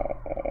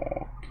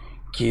 Oh,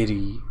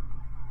 kitty.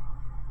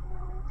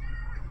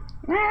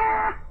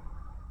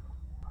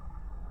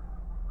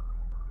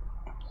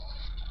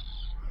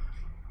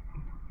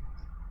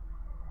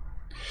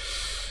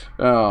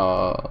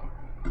 Oh.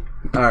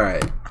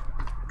 Alright.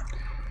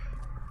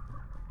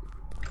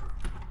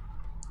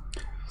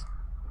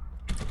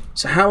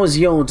 So how was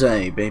your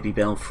day, Baby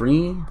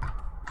Belfry?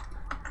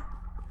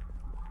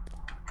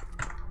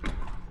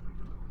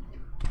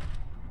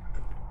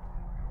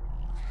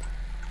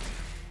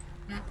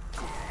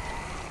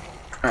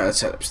 Alright,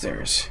 let's head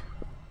upstairs.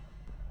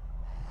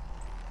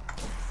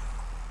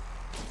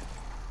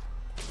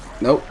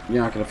 Nope,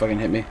 you're not gonna fucking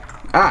hit me.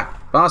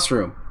 Ah! Boss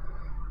room.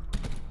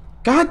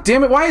 God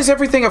damn it, why is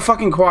everything a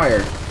fucking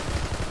choir?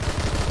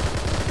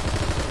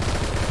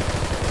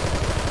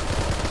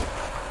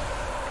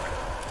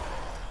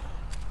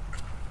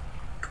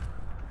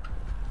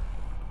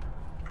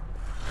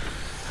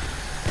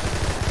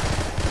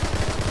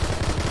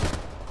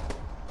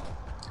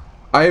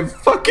 I've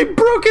fucking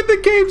broken the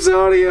game's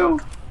audio!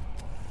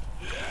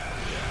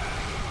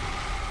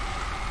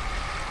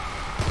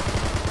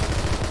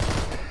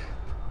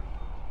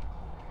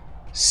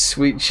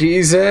 Sweet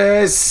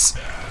Jesus!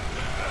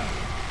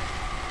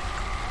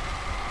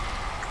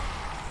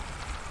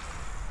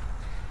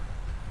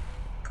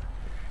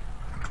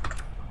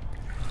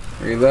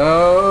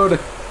 Reload!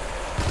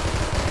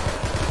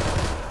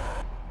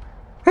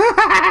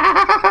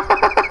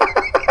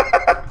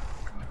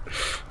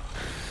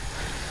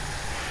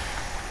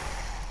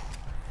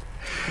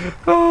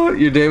 Oh,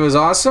 Your day was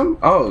awesome?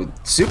 Oh,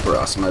 super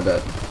awesome, I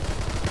bet.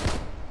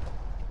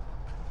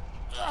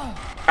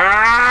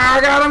 Ah,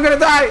 God, I'm gonna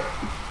die!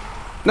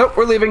 Nope,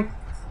 we're leaving.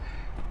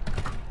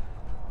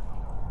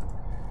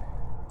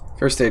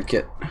 First aid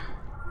kit.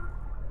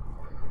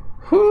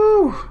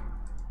 Whew.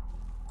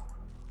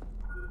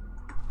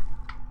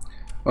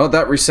 Well,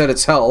 that reset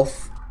its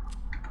health.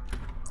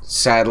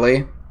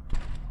 Sadly.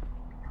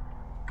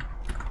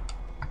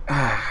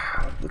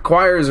 The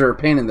choirs are a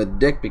pain in the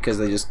dick because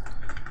they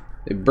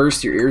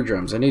burst your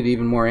eardrums. I need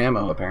even more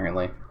ammo,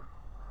 apparently.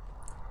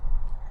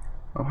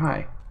 Oh,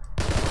 hi.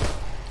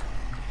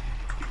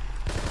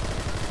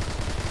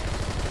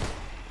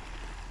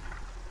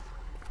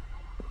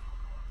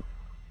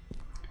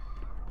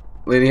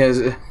 Lady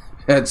has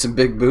had some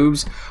big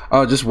boobs.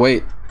 Oh, just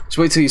wait. Just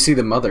wait till you see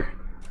the mother.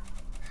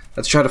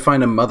 Let's try to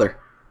find a mother.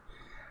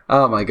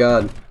 Oh my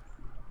god.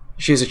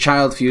 She has a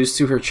child fused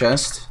to her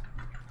chest.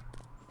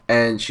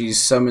 And she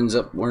summons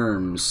up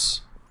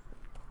worms.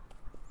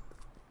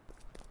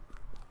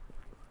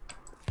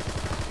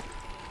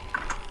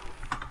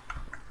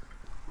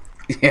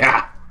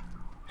 Yeah.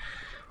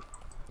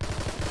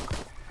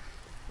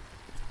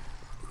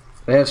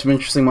 They have some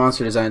interesting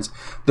monster designs.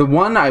 The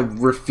one I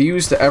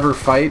refuse to ever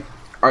fight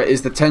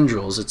is the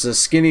tendrils. It's a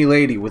skinny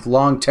lady with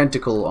long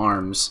tentacle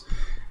arms.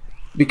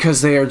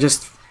 Because they are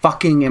just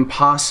fucking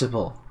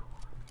impossible.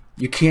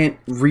 You can't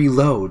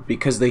reload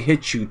because they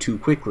hit you too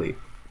quickly.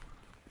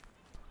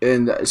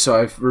 And so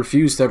I've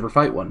refused to ever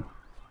fight one.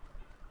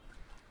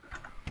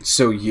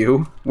 So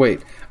you?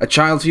 Wait, a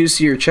child fused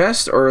to your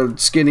chest or a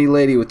skinny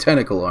lady with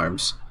tentacle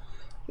arms?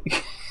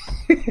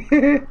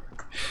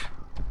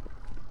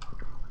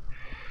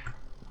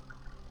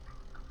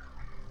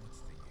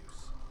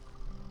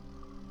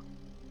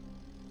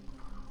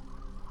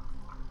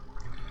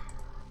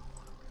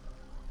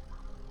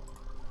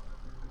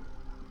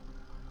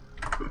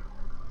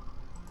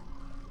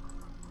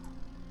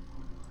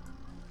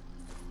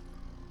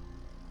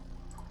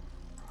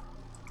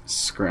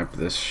 Scrap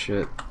this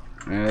shit.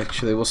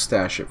 Actually, we'll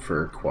stash it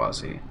for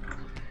Quasi.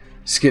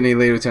 Skinny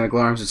lady with tentacle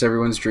arms, it's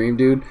everyone's dream,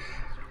 dude.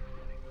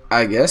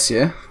 I guess,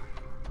 yeah.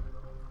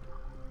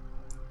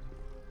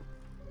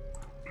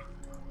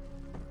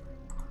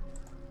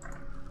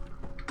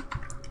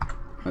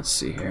 Let's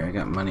see here. I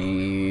got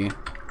money.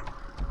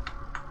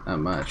 Not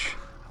much.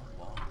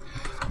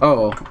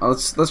 Oh,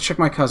 let's check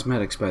my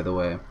cosmetics, by the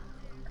way.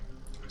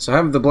 So I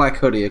have the black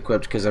hoodie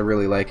equipped because I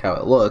really like how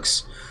it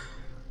looks.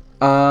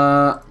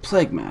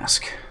 Plague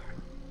mask.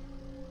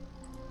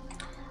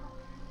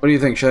 What do you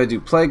think? Should I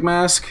do plague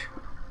mask?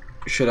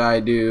 Should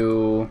I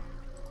do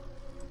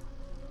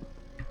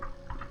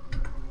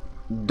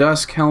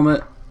dusk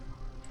helmet?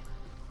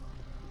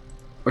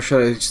 Or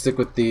should I stick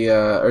with the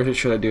or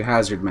should I do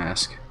hazard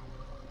mask?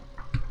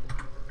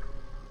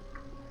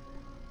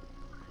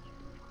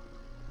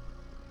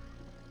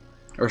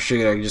 Or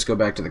should I just go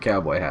back to the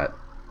cowboy hat?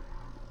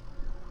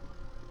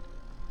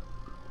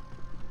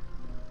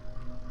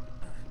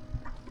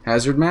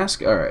 Hazard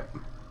mask? Alright.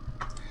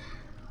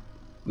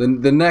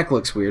 The neck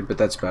looks weird, but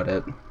that's about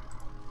it.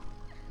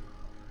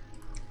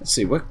 Let's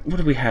see, what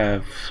do we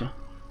have? I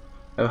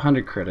have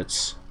 100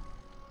 credits.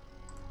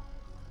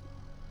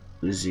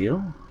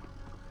 Zeal?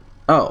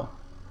 Oh.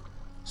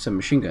 Some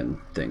machine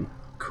gun thing.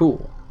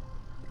 Cool.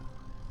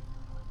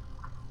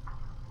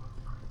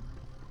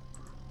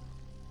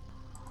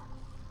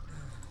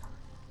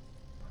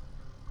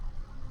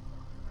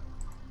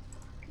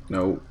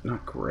 No,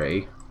 not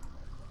gray.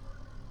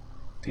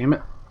 Damn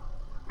it.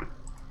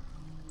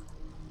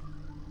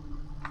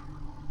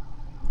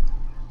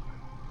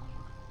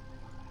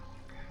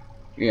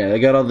 Yeah, they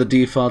got all the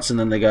defaults and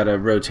then they got a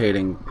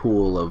rotating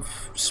pool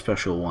of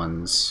special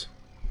ones.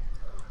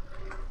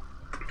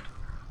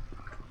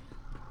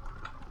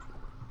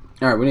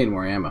 Alright, we need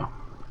more ammo.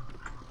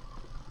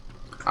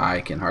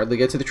 I can hardly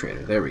get to the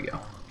trader. There we go.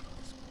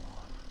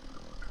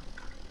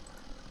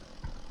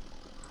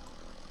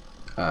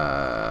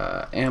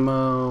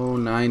 Ammo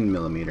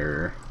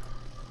 9mm.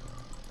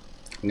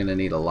 I'm gonna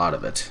need a lot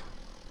of it.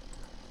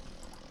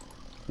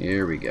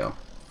 Here we go.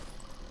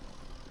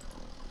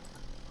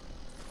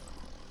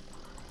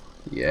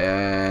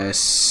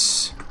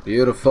 Yes.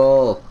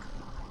 Beautiful.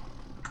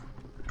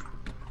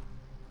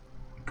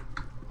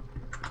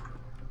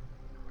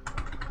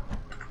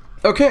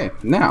 Okay,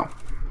 now.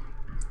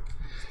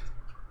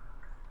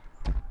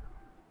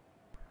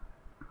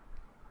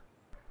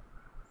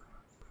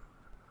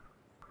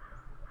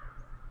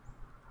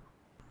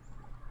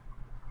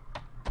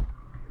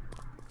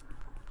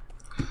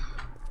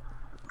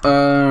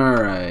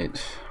 Alright.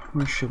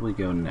 Where should we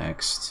go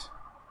next?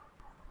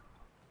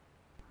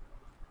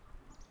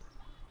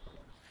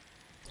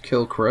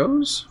 Kill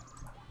crows?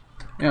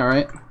 Yeah,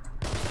 alright.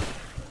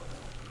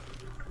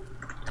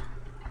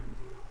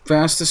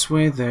 Fastest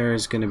way there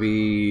is going to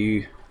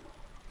be...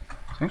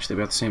 It's actually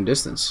about the same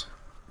distance.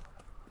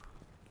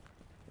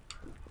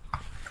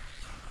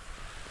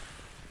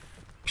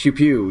 Pew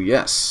pew,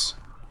 yes.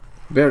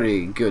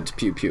 Very good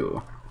pew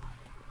pew.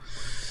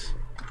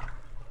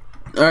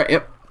 Alright,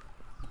 yep.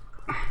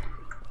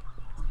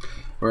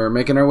 We're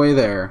making our way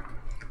there.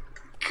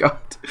 God.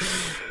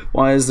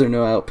 Why is there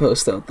no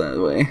outpost out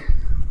that way?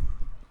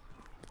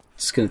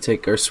 Just gonna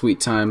take our sweet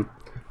time.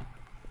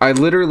 I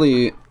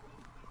literally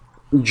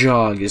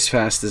jog as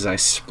fast as I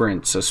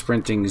sprint, so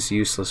sprinting is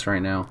useless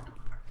right now.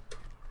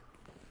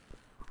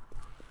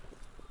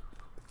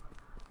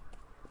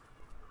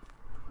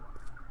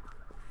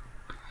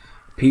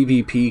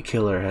 PvP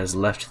killer has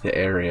left the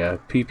area.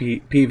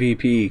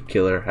 PvP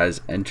killer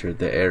has entered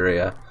the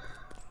area.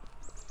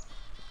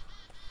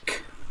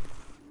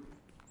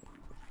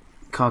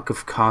 Cock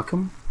of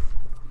Cockham?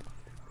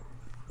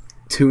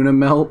 Tuna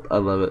melt? I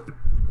love it.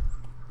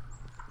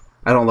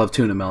 I don't love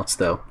tuna melts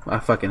though. I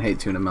fucking hate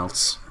tuna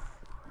melts.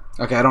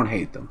 Okay, I don't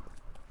hate them.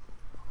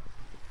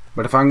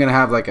 But if I'm gonna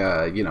have like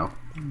a, you know,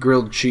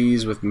 grilled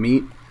cheese with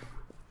meat,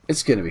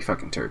 it's gonna be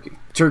fucking turkey.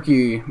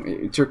 Turkey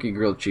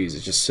grilled cheese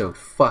is just so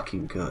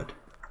fucking good.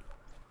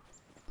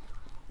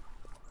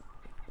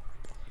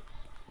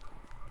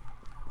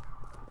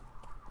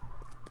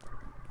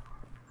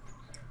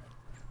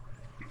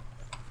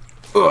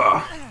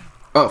 Ugh.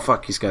 Oh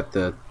fuck, he's got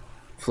the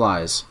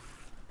flies.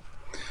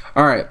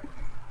 Alright.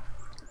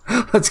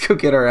 Let's go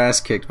get our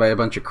ass kicked by a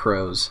bunch of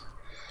crows.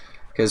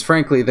 Because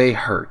frankly, they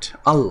hurt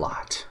a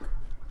lot.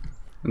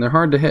 And they're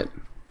hard to hit.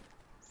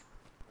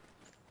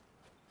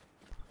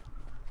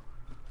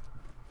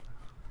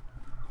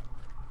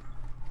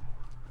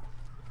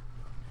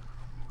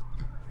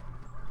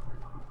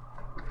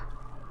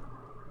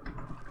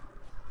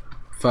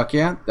 Fuck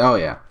yeah? Oh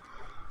yeah.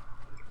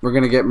 We're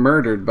gonna get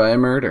murdered by a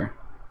murder.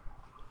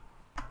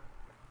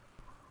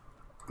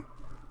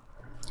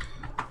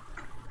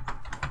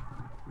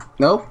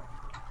 No?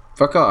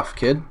 Fuck off,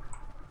 kid.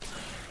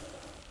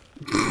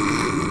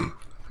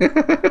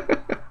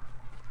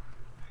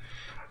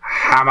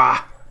 Hammer!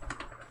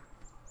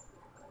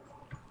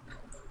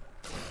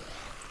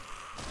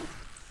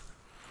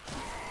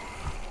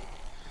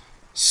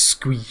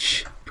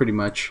 Squeech, pretty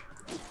much.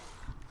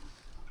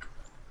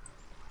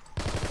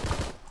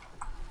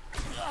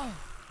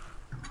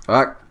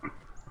 Fuck.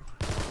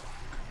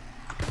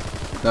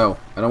 No,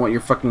 I don't want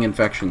your fucking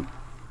infection.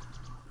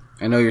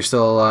 I know you're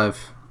still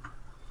alive.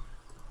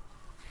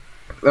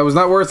 That was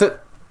not worth it.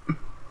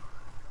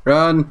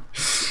 Run.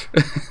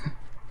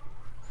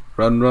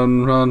 Run,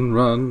 run, run,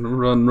 run,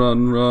 run,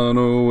 run, run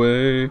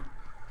away.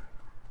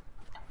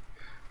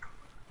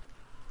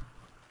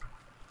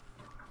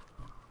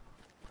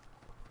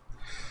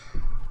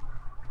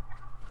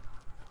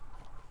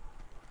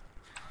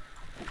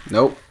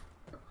 Nope.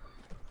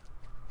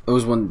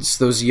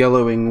 Those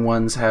yellowing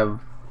ones have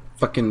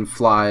fucking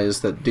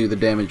flies that do the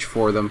damage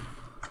for them.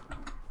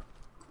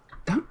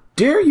 How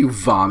dare you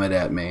vomit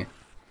at me?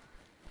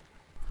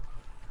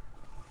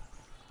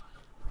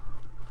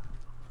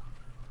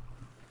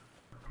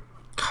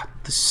 God,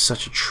 this is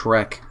such a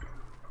trek.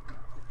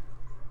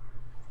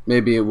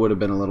 Maybe it would have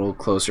been a little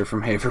closer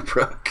from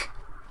Haverbrook.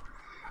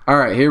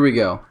 Alright, here we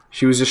go.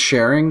 She was just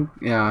sharing?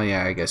 Yeah,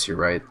 I guess you're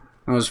right.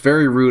 It was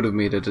very rude of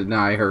me to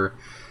deny her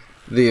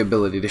the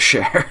ability to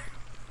share.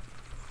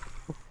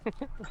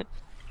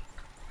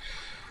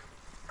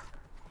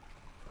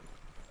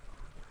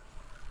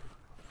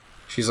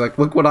 She's like,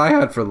 look what I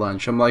had for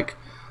lunch. I'm like,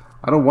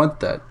 I don't want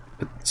that.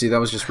 But see, that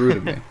was just rude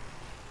of me.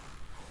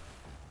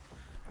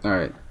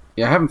 Alright.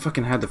 Yeah, I haven't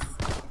fucking had to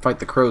fight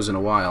the crows in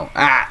a while.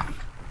 Ah!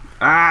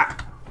 Ah!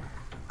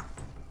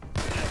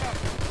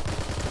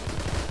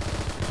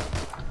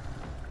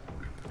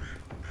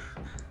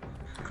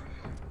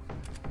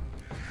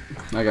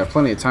 I got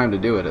plenty of time to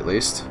do it, at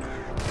least.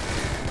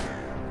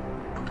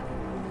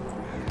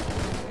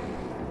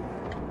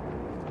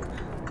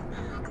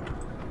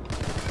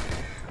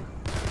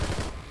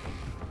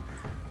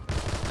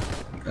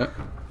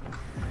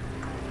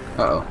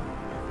 Uh-oh.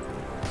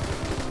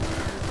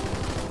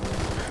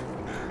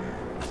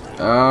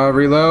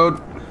 Reload.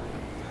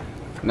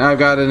 Now I've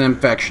got an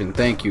infection.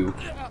 Thank you.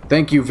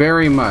 Thank you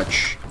very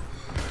much.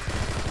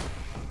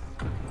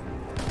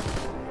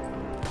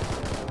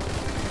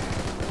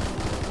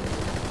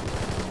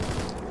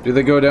 Do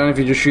they go down if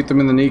you just shoot them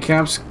in the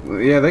kneecaps?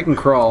 Yeah, they can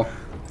crawl.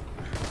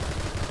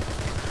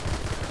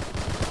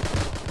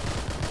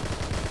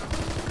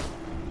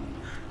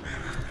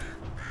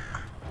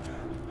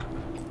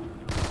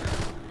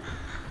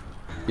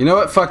 You know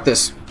what? Fuck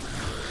this.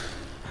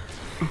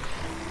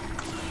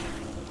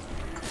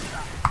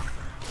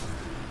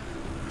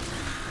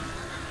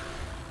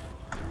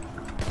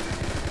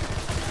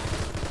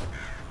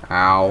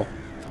 Ow.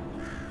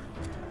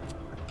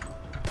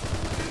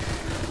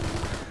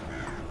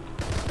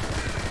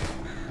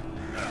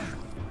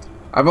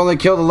 I've only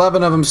killed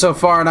 11 of them so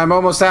far, and I'm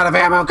almost out of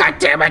ammo. God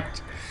damn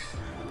it!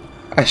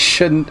 I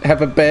shouldn't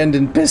have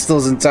abandoned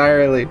pistols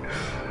entirely.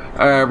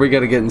 Alright, we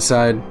gotta get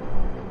inside.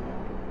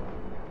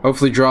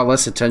 Hopefully draw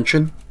less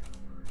attention.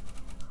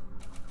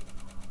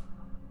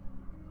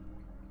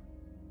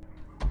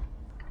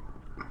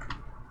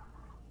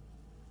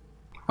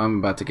 I'm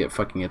about to get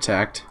fucking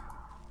attacked.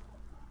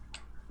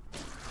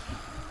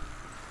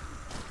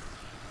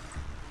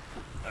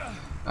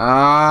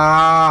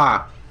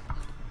 Ah!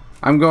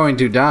 I'm going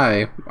to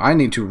die. I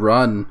need to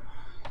run.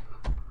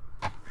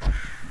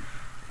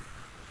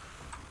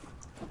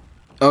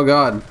 Oh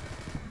god.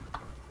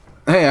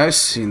 Hey, I've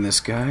seen this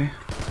guy.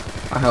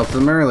 I helped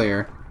him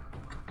earlier.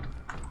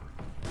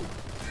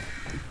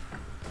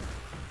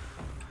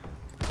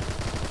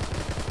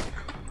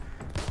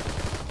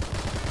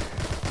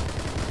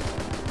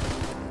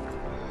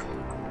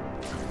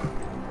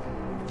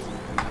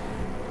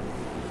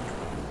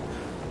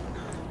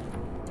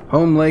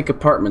 Home Lake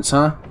Apartments,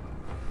 huh?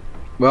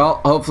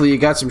 Well, hopefully you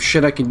got some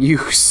shit I can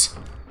use.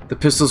 The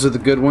pistols are the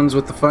good ones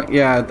with the fuck.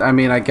 Yeah, I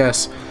mean, I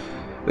guess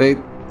they.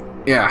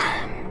 Yeah,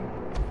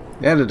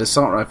 they added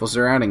assault rifles.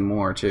 They're adding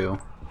more too.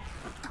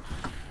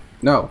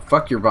 No,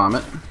 fuck your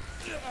vomit.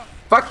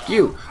 Fuck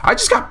you. I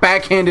just got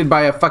backhanded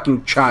by a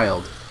fucking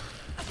child.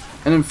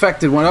 An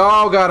infected one.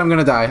 Oh god, I'm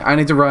gonna die. I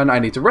need to run. I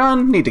need to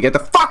run. Need to get the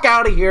fuck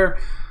out of here.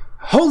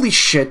 Holy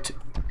shit.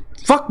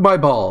 Fuck my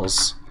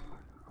balls.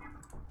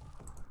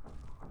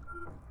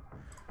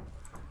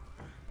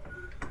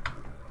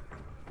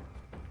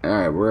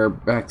 Alright, we're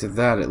back to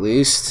that at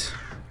least.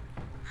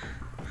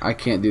 I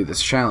can't do this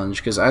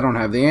challenge because I don't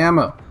have the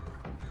ammo.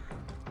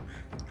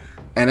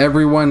 And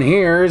everyone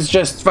here is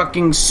just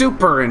fucking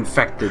super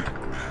infected.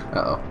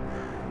 Uh-oh.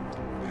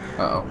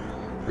 Uh-oh.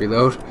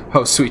 Reload.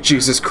 Oh, sweet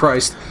Jesus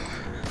Christ.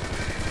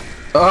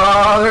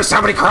 Oh, there's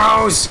so many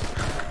crows!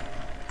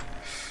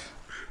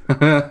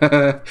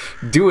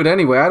 Do it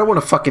anyway. I don't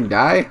want to fucking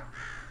die.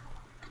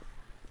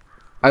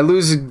 I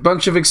lose a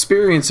bunch of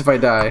experience if I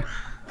die.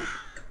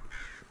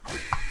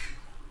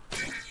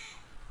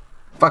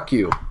 Fuck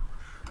you.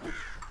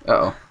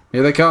 Uh-oh.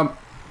 Here they come.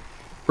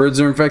 Birds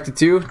are infected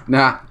too?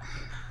 Nah.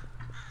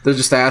 They're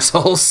just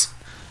assholes.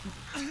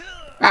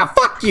 Ah,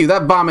 fuck you.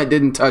 That vomit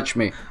didn't touch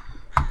me.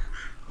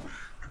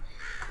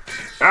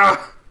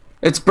 Ah!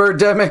 It's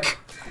Birdemic,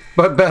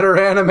 but better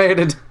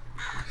animated.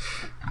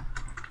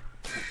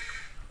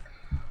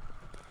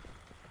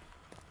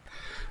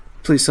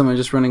 Please tell me I'm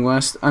just running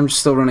west. I'm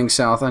still running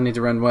south. I need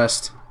to run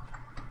west.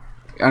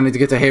 I need to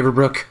get to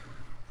Haverbrook.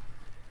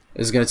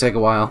 This is gonna take a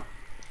while.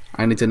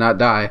 I need to not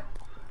die.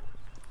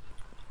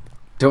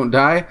 Don't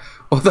die?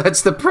 Well,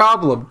 that's the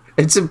problem.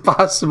 It's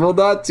impossible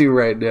not to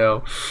right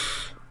now.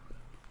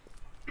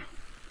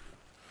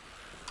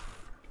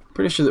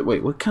 Pretty sure that...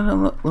 Wait, what kind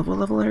of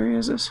level area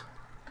is this?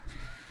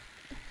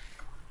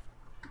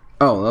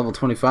 Oh, level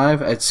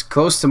 25? It's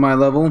close to my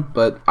level,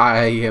 but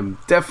I am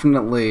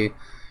definitely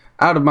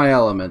out of my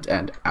element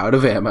and out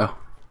of ammo.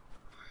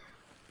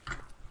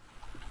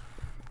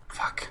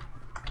 Fuck.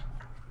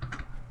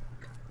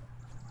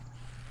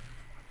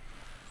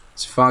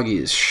 It's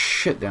foggy as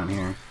shit down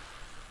here.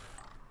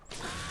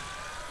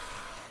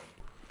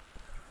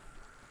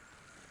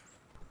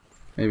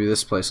 Maybe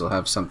this place will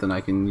have something I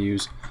can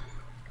use.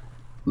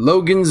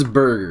 Logan's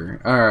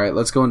Burger. Alright,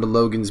 let's go into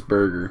Logan's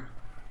Burger.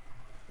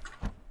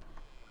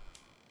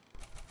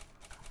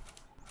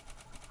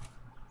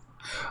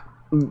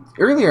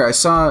 Earlier I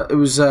saw it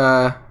was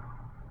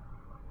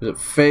it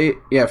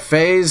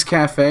Faye's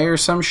Cafe or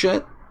some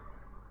shit?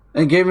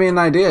 And it gave me an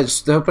idea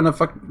just to open a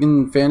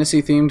fucking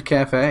fantasy themed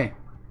cafe.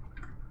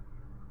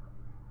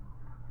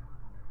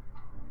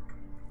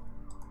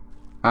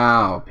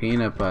 Ow,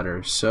 peanut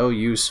butter. So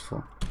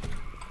useful.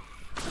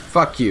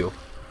 Fuck you.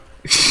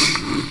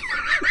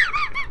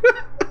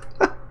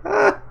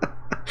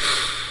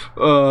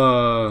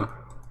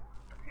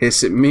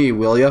 Hiss at me,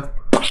 will ya?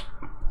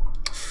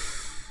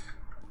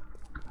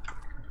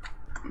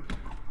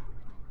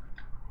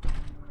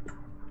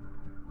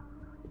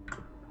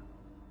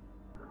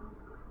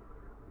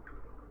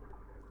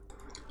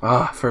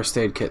 Ah, first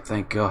aid kit,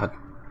 thank God.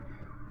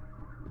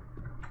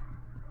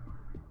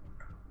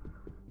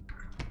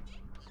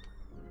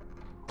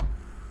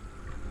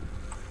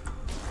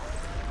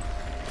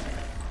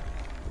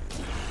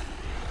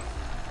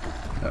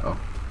 Uh-oh.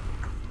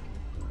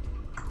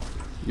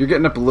 You're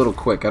getting up a little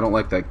quick. I don't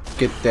like that.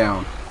 Get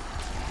down.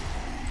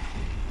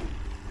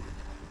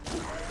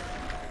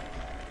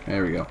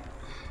 There we go.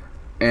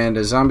 And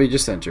a zombie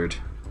just entered.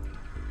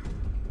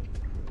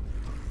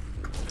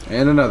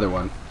 And another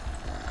one.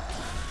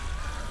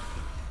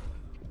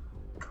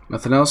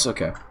 Nothing else?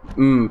 Okay.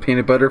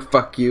 Peanut butter,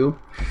 fuck you.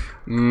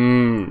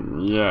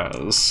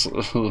 Yes.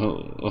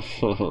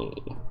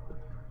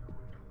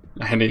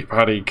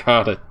 Anybody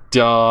got a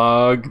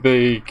dog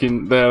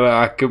that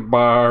I can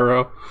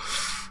borrow?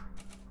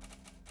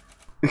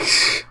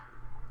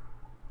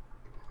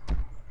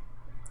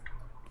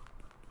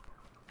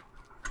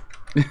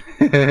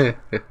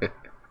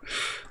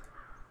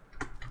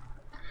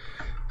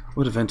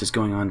 What event is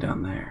going on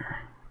down there?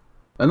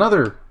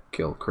 Another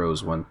kill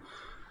crows one.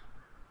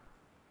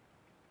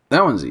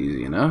 That one's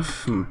easy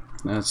enough.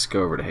 Let's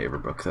go over to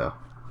Haverbrook though.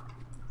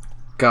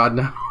 God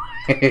no.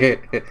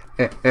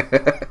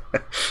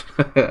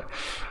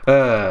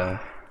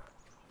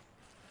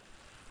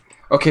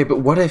 Okay, but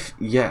what if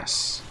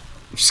yes?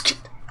 I'm just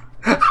kidding.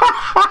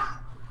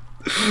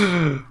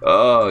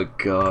 Oh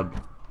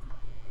God.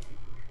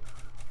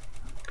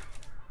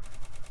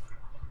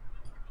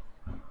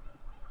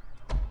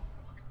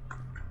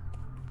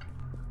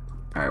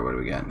 Alright, what do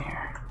we got in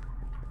here?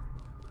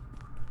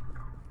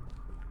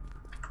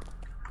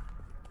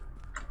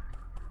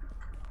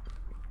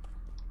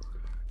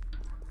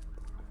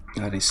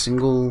 Got a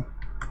single...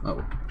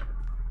 Oh.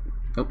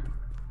 Nope.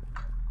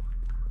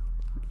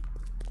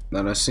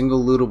 Not a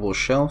single lootable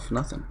shelf,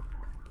 nothing.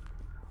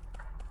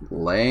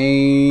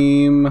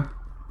 Lame.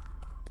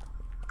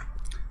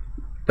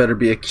 Better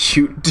be a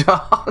cute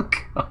dog.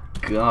 Oh,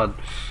 God.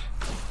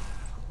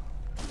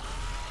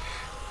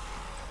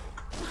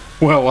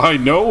 Well, I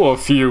know a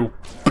few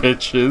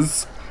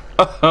bitches.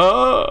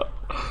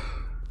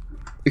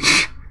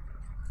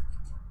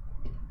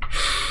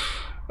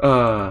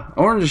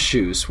 Orange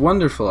shoes.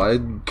 Wonderful. I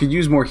could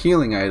use more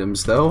healing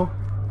items, though.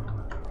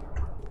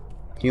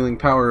 Healing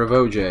power of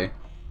OJ.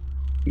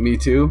 Me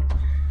too?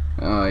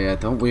 Oh, yeah,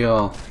 don't we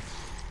all?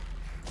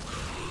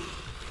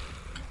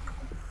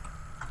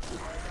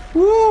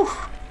 Woo!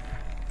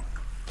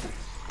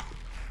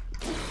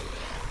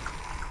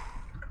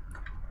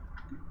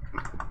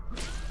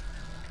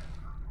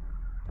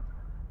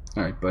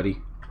 Alright, buddy.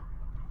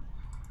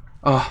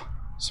 Oh,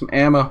 some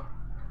ammo.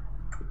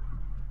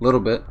 Little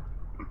bit.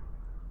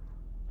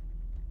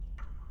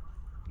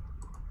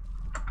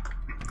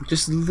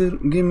 Just a little,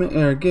 give it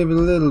a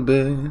little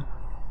bit.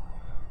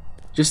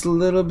 Just a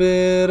little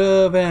bit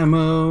of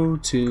ammo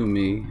to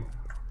me.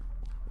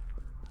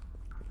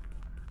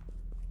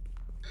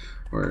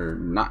 We're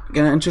not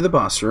gonna enter the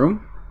boss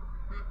room.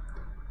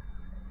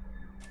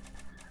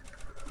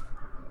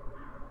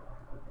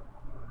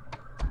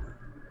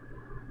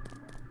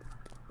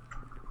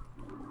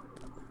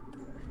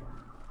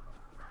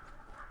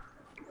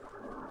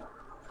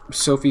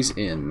 Sophie's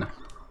Inn.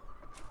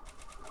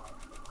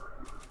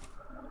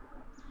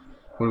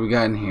 What do we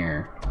got in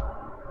here?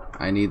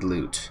 I need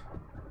loot.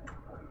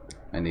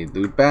 I need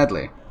loot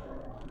badly.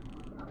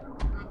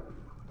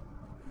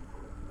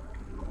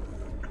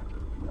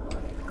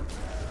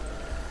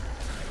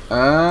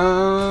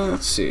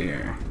 Let's see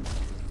here.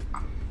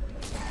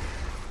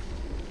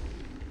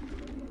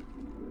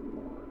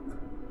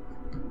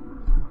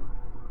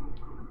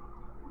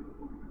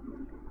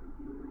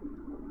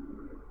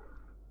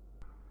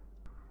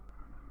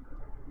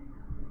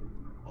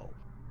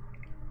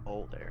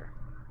 Oh, there.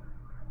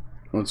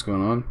 What's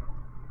going on?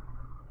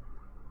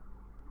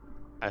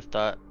 I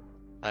thought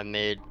I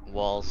made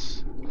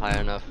walls high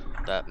enough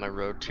that my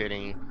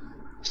rotating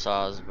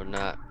saws would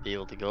not be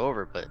able to go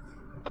over, but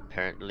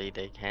apparently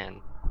they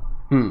can.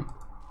 Hmm.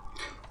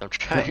 I'm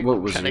trying.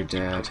 What was trying your to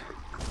keep dad?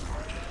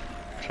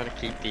 I'm trying to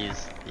keep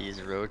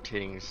these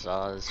rotating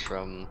saws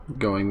from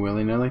Going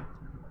willy-nilly?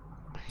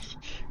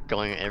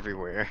 going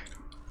everywhere.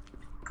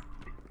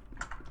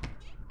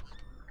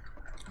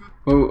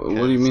 What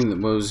do you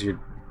mean? What was your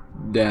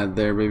dad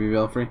there, baby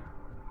Belfry?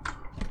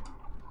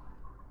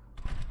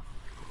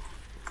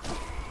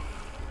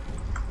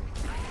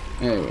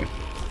 Anyway.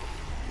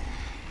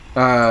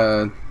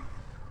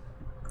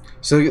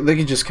 So they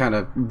can just kind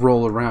of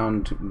roll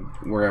around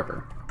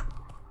wherever.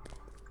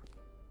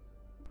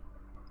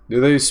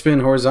 Do they spin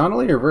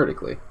horizontally or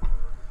vertically?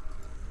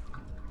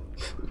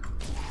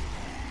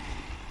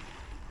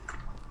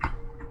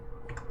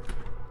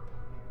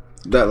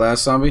 That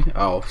last zombie?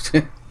 Oh.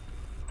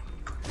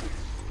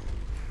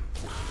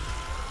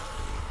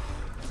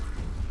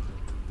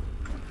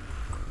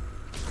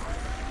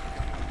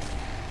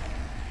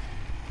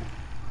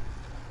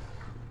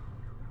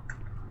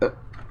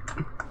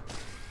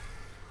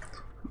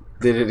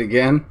 Did it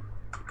again?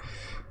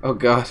 Oh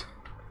god.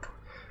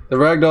 The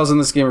ragdolls in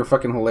this game are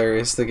fucking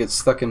hilarious. They get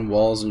stuck in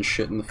walls and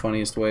shit in the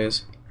funniest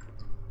ways.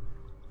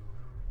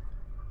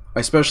 I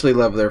especially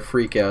love their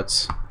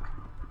freakouts.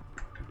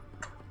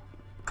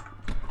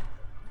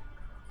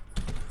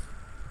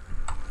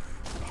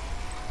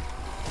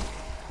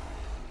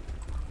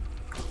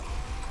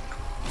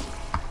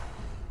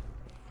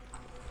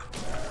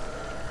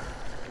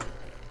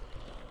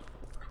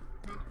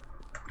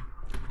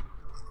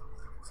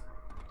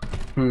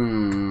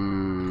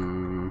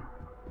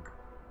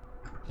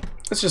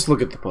 Let's just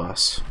look at the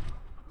boss.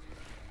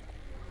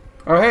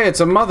 Oh hey, it's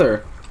a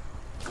mother.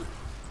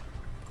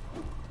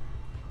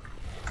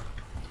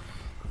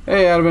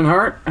 Hey, Adam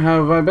Hart,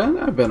 how have I been?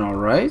 I've been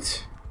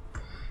alright.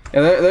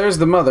 Yeah, there's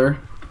the mother.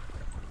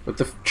 With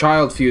the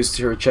child fused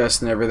to her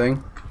chest and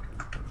everything.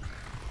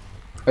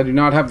 I do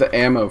not have the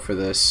ammo for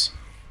this.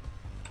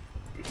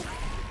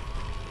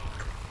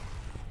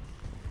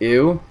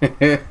 Ew.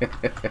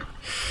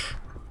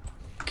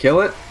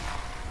 Kill it?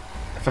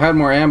 If I had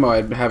more ammo,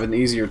 I'd have an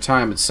easier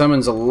time. It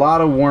summons a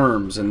lot of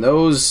worms, and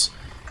those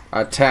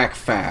attack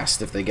fast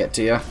if they get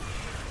to you.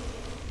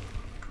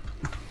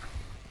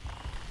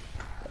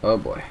 Oh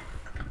boy.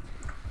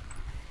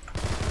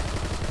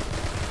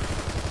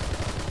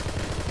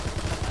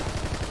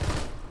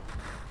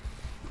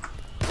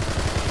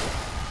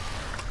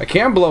 I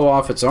can blow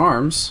off its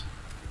arms.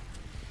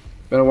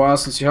 Been a while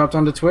since you hopped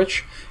onto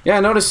Twitch. Yeah,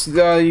 I noticed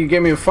you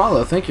gave me a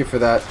follow. Thank you for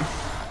that.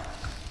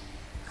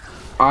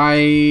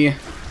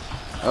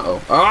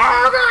 Uh-oh.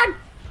 Oh, God!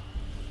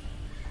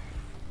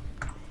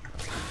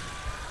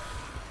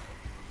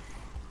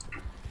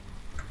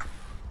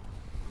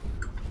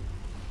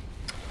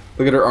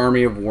 Look at her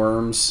army of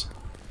worms.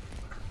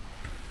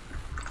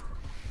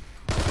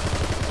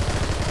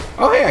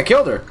 Oh, hey, I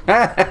killed her.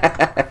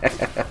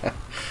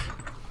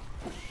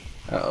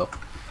 Uh-oh.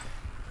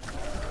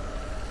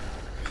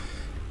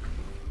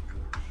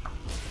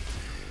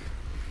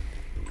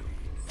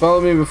 Follow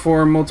me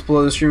before, multiple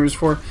other streamers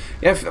before.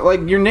 Yeah,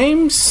 like, your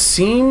name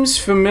seems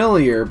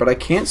familiar, but I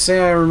can't say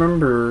I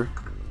remember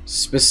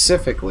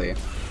specifically.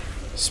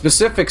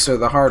 Specifics are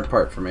the hard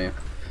part for me.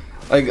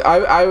 Like,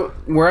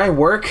 where I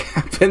work,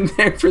 I've been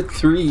there for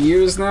 3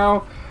 years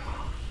now,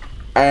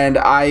 and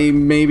I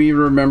maybe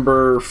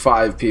remember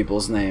 5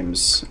 people's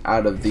names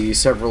out of the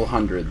several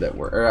hundred that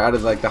were, or out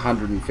of like the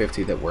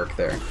 150 that work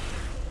there.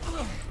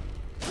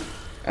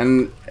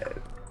 And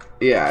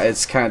yeah,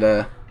 it's kind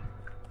of,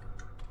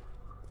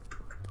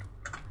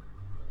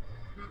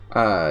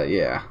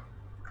 yeah.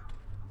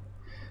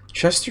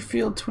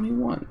 Chesterfield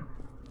 21.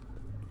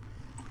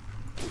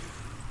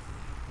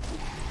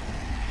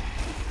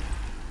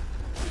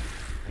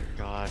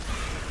 God.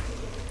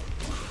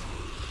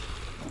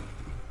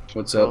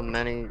 What's So up?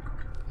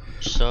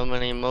 so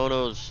many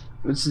motos.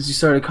 But since you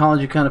started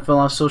college, you kind of fell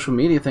off social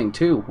media thing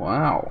too.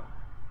 Wow.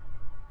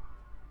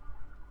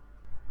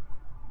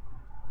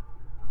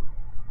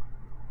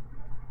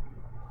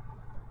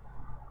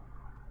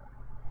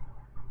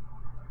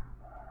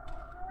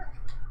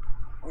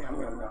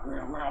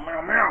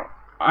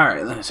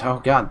 Alright, let's.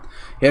 Oh god.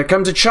 Here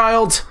comes a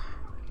child.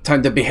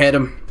 Time to behead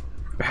him.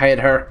 Behead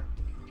her.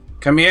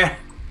 Come here.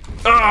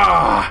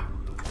 Ah!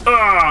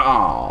 Ah!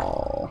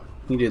 Oh.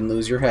 You didn't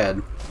lose your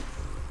head.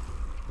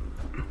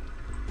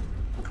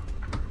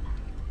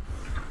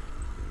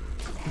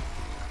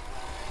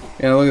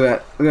 Yeah, look at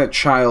that. Look at that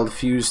child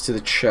fused to the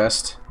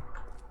chest.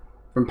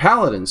 From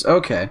Paladins.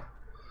 Okay.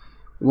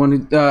 The one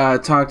who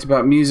talked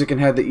about music and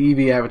had the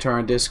Eevee avatar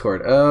on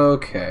Discord.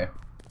 Okay.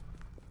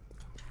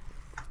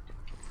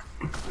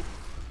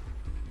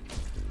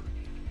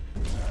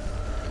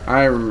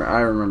 I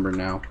remember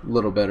now. A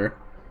little better.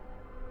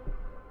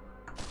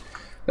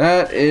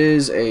 That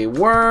is a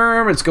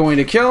worm. It's going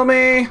to kill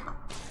me.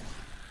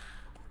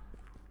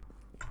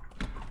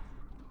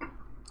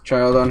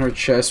 Child on her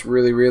chest.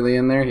 Really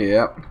in there?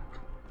 Yep.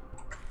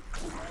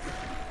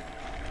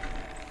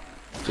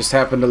 Just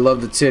happen to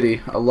love the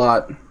titty a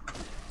lot.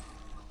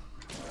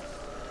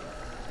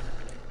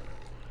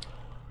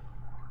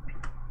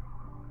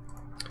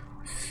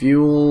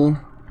 Fuel.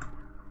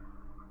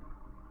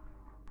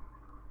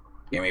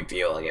 Give me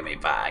fuel, give me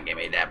fire, give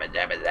me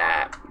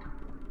that.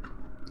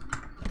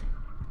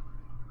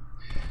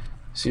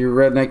 So your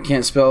redneck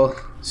can't spell.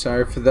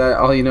 Sorry for that.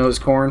 All you know is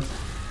corn.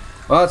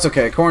 Well, that's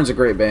okay. Corn's a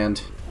great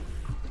band.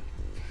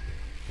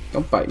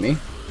 Don't bite me,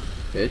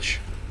 bitch.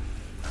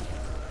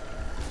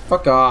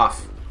 Fuck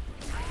off.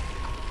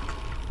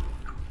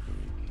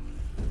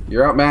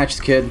 You're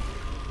outmatched, kid.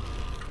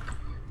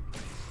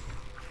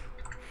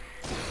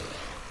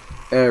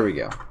 There we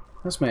go.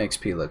 How's my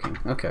XP looking?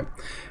 Okay.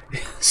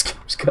 This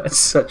game's got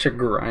such a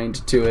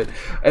grind to it.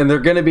 And they're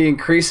going to be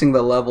increasing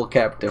the level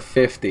cap to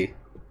 50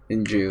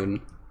 in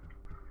June.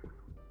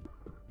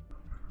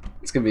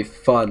 It's going to be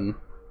fun.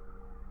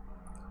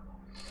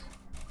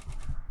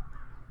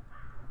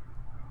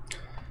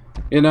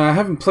 You know, I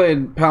haven't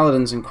played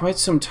Paladins in quite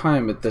some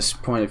time at this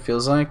point, it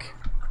feels like.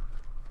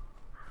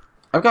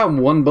 I've got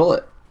one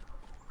bullet.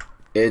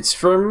 It's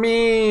for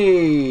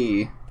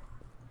me!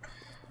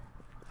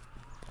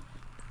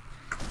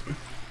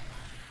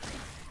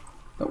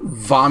 Don't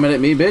vomit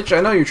at me, bitch.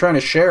 I know you're trying to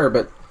share,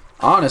 but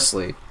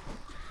honestly,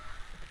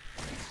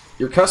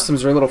 your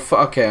customs are a little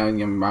okay, I'm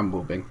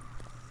moving.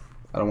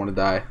 I don't want to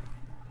die.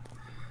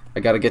 I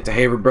gotta get to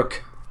Haverbrook.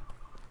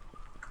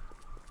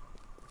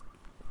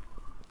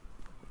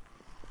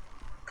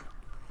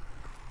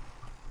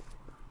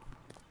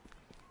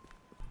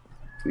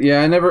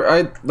 Yeah,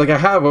 I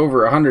have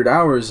over 100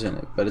 hours in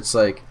it, but it's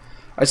like,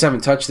 I just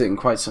haven't touched it in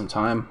quite some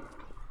time.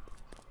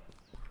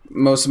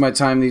 Most of my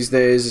time these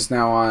days is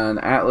now on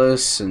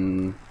Atlas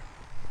and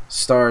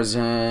Star's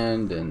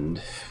End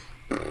and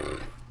a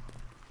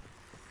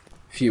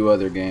few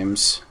other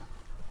games.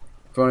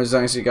 Phone is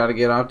nice, you gotta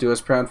get off, do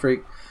us proud,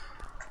 freak.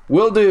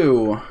 Will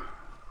do.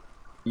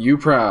 You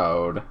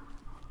proud.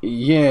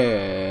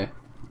 Yeah.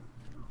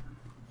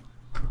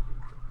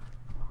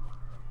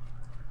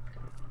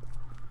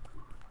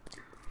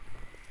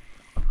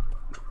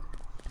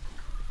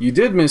 You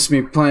did miss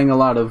me playing a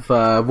lot of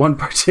one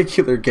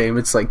particular game.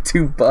 It's like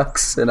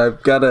 $2, and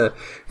I've got a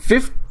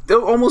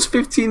almost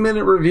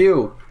 15-minute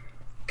review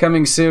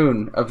coming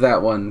soon of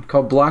that one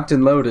called Blocked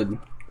and Loaded,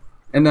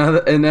 an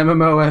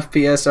MMO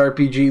FPS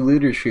RPG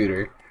looter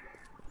shooter.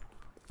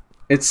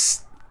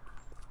 It's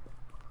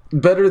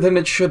better than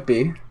it should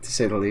be, to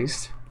say the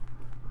least.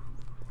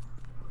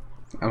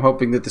 I'm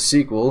hoping that the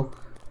sequel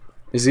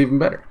is even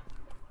better.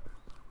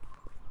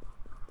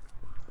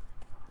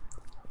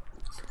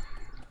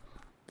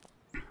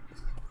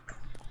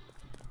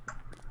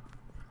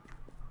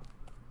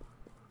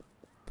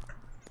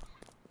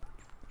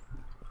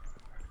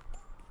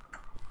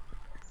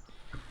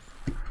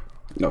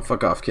 No,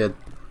 fuck off, kid.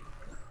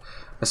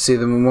 I see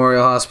the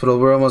Memorial Hospital.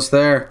 We're almost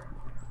there.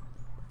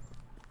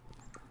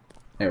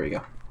 There we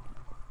go.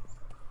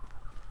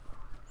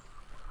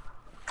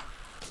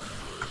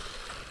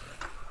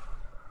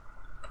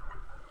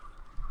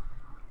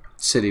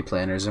 City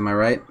planners, am I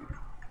right?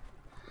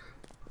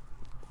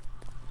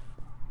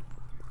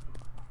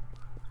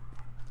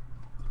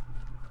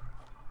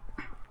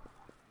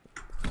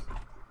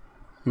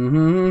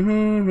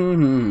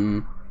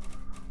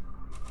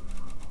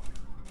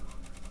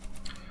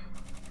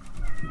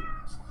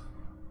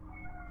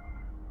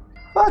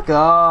 Fuck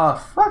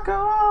off! Fuck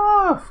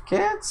off,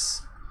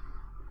 kids!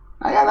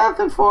 I got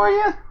nothing for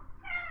you.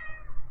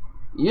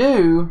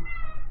 You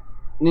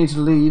need to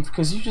leave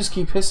because you just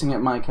keep hissing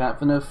at my cat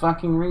for no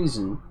fucking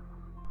reason.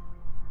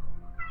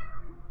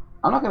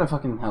 I'm not gonna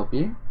fucking help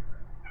you.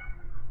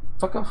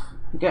 Fuck off.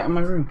 Get out of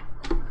my room.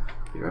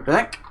 Be right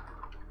back.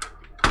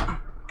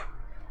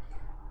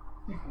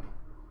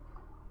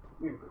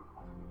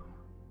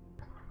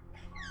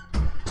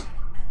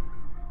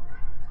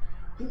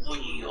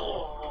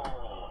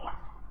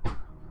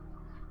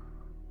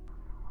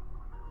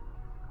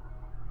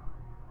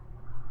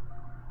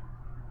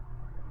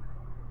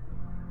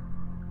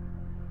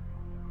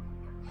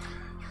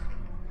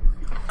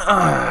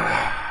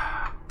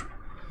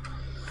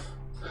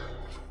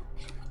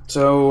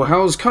 So,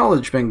 how's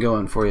college been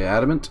going for you,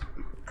 Adamant?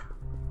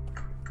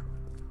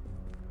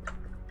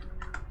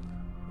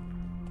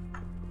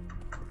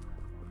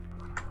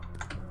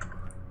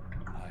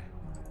 Hi.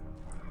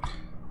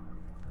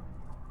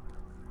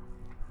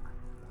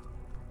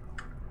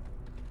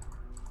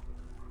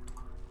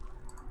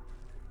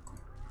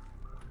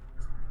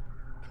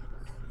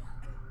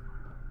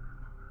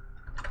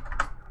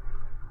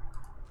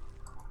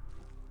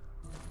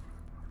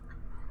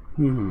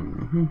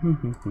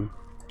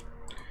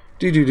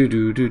 Do do do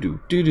do do do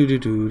do do do do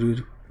do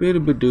do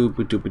do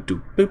do do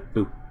do do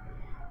do.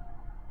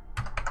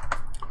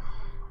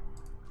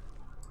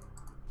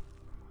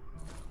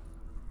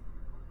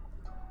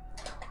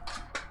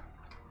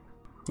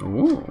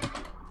 Oh.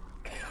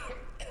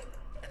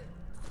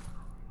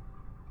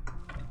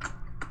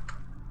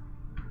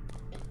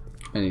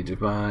 I need to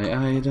buy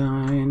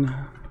iodine.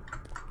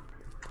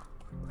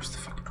 Where's the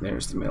fucking...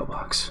 There's the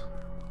mailbox.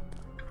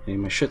 Any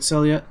of my shit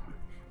sell yet?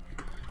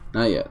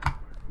 Not yet.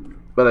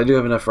 But I do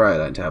have enough for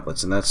iodine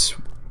tablets, and that's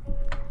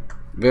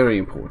very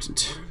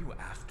important. What are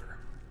you after?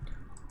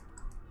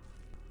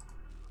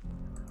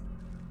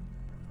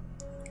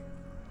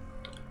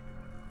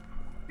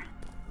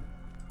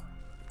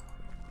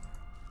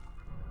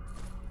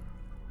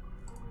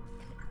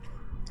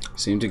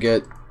 Seem to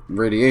get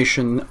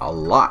radiation a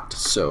lot,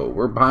 so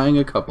we're buying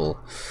a couple.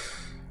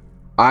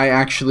 I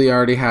actually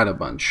already had a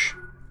bunch.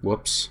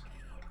 Whoops.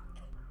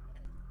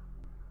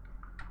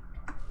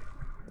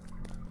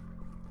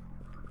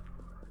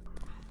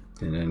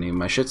 Did any of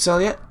my shit sell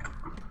yet?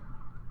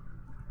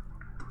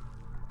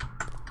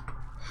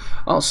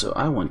 Also,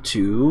 I want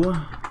to...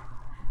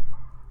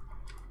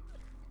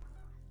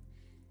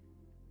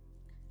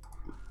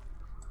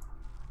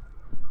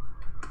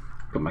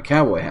 put my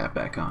cowboy hat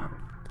back on.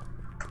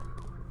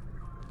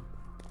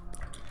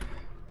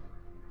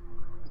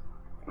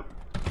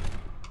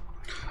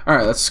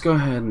 Alright, let's go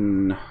ahead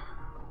and...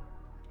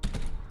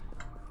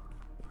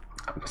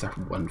 with our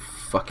one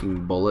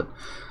fucking bullet.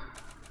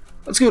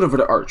 Let's get over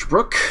to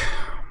Archbrook.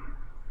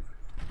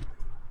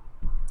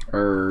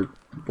 Or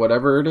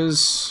whatever it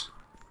is.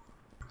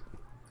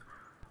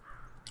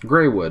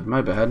 Greywood,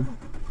 my bad.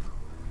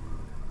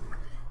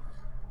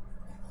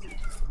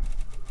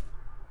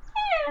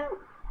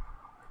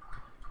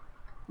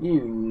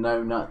 You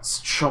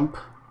no-nuts chump.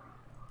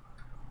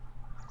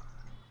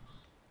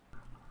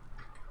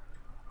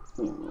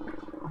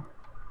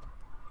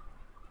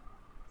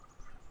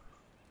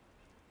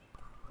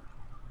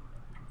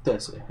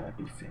 That's a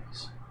happy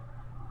face.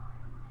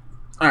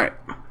 Alright.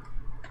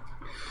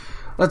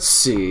 Let's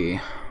see.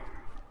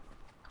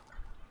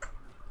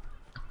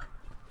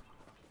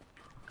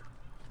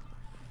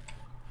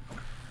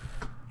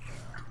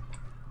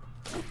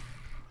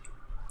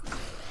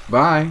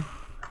 Bye.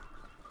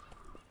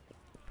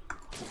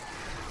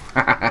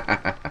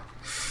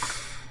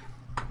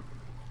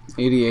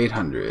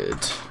 8,800.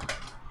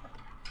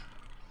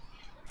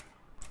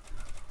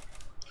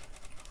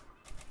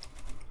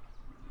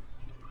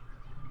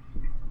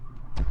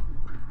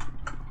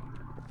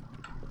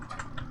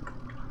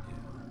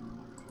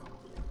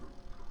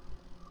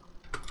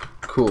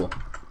 Cool.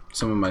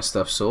 Some of my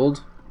stuff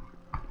sold.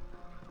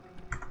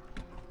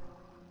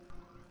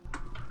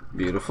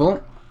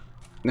 Beautiful.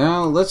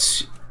 Now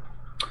let's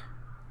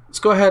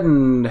go ahead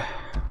and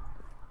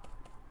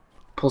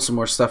pull some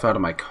more stuff out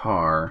of my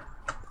car.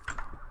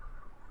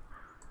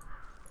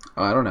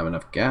 Oh, I don't have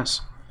enough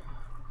gas.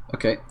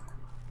 Okay.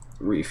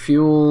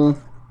 Refuel.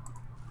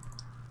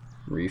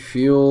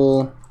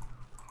 Refuel.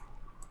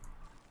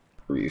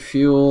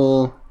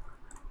 Refuel.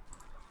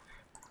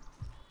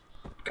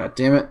 God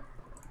damn it.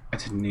 I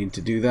didn't need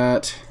to do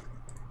that.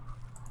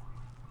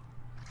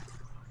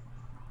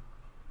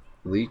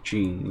 Elite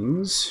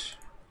jeans.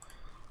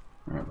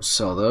 Alright, we'll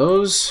sell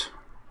those.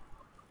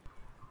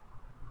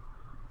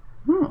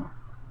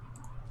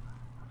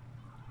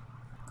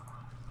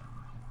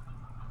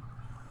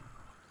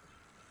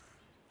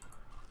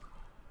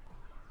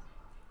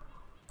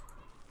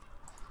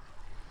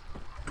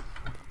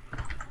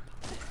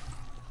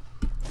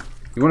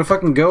 You wanna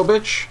fucking go,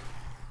 bitch?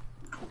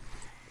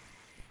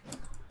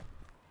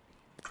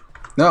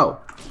 No.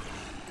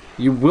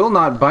 You will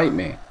not bite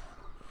me.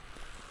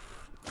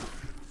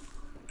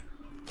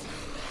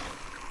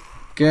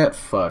 Get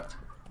fucked.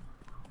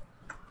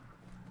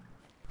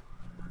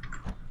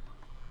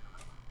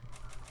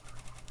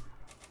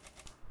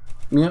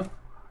 Yeah.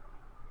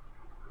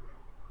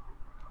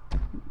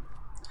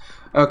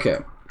 Okay.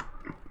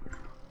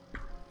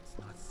 It's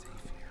not safe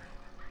here.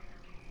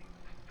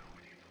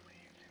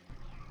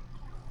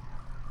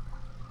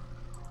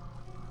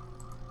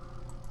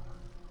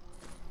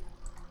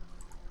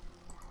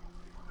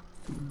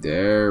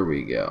 There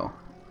we go.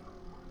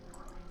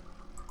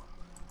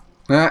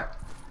 Ah,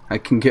 I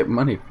can get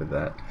money for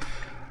that.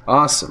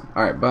 Awesome.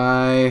 Alright,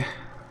 bye.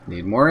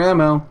 Need more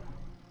ammo.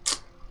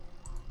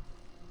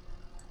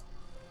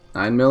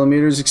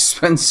 9mm is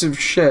expensive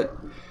shit.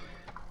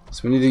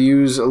 So we need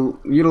to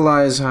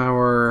utilize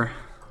our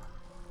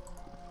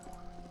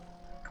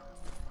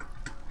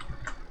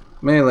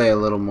melee a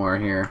little more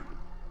here.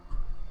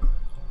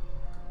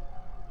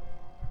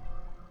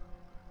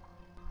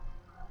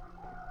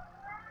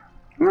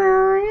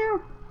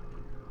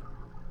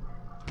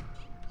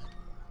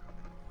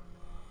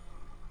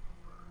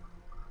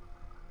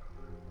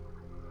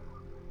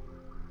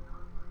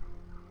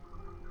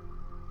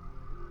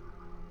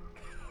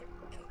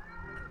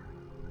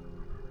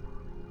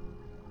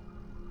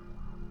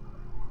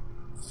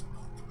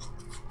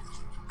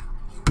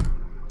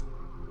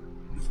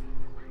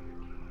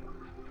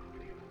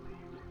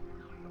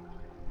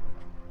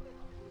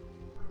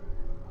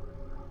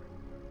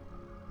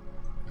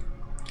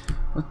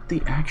 What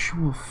the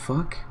actual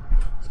fuck?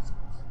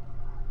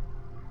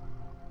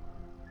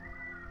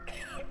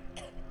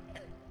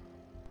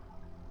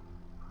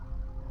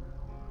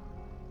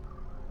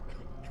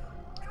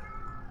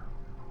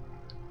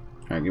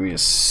 Alright, give me a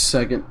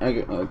second.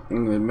 I'm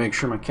gonna make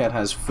sure my cat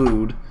has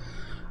food.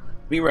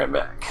 Be right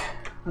back.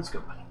 Let's go,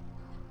 buddy.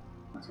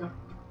 Let's go.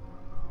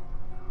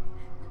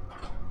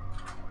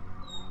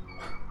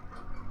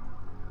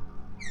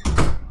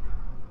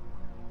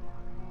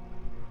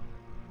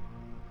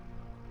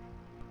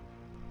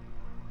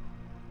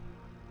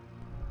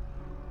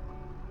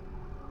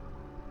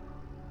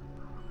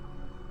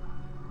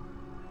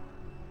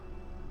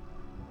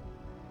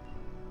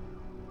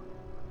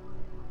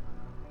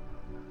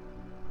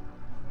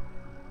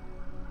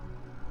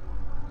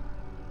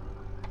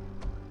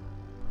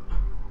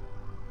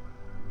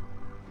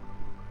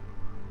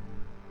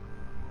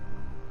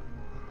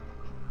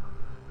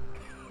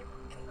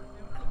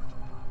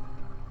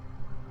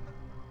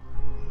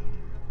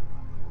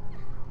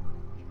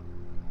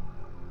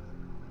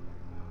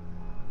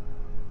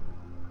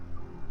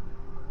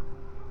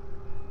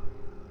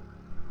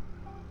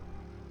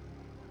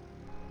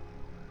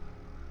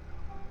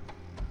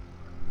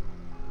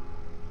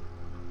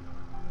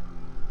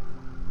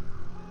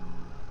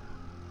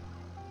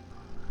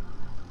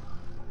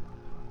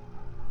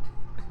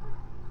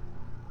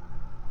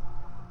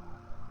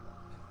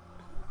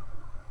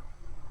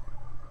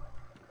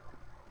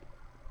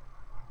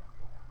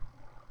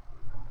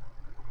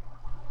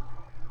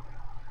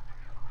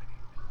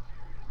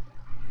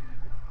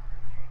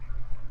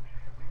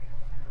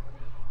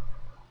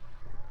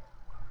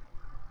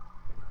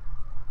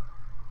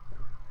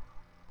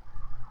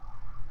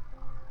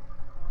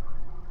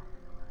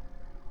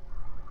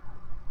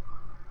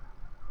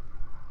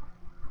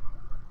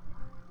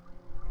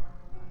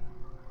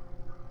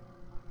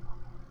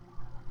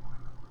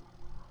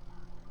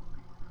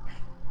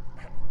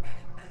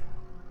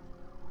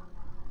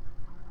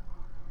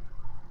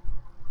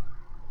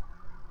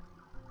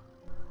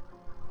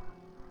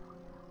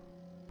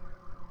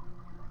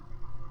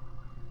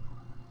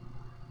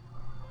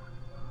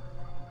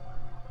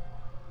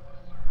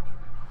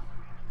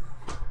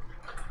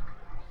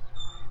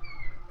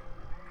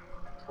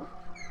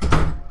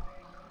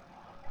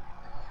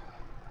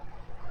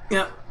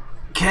 Yep,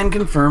 can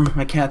confirm.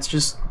 My cat's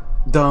just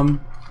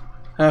dumb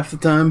half the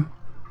time.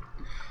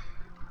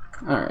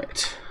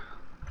 Alright.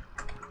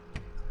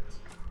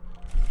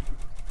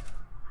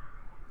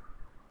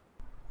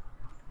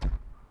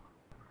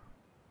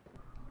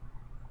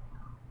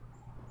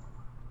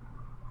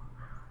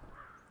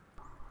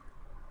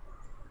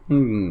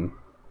 Mm-hmm.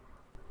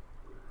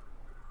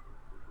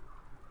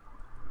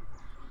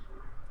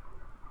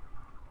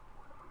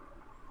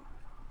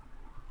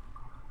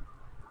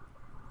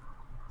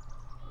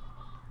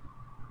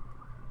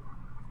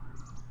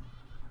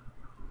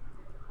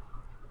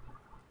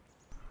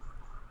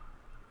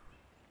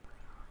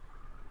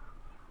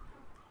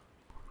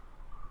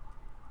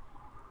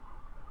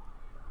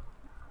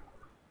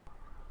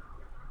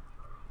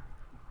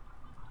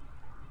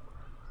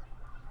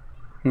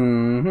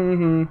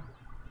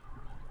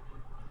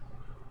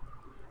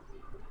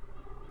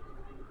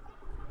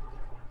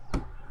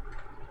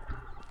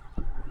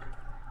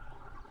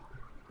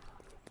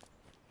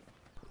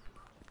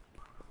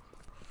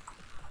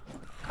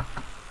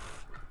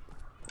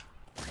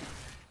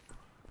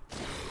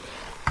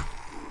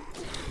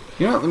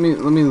 You know what,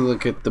 let me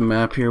look at the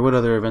map here. What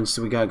other events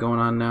do we got going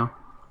on now?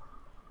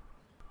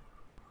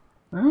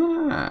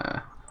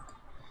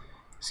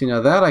 See, now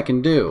that I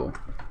can do.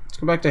 Let's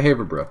go back to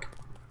Haverbrook.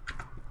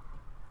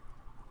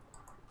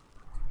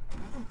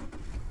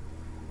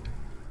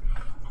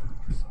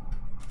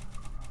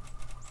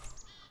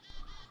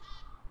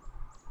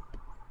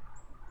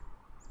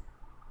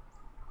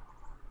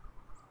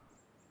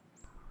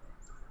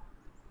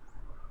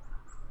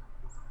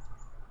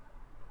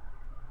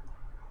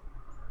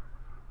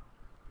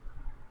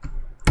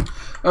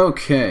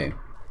 Okay.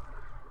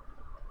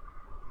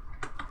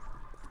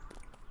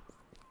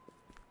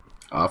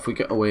 Off we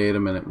go. Wait a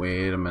minute.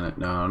 Wait a minute.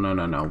 No, no,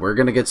 no, no. We're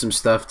gonna get some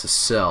stuff to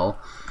sell.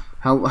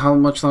 How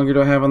much longer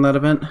do I have on that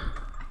event?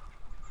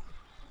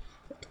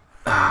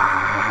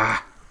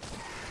 Ah.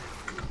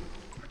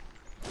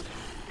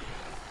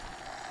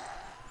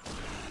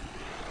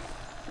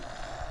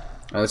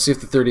 Let's see if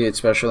the 38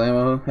 special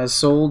ammo has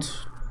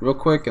sold real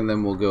quick, and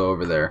then we'll go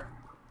over there.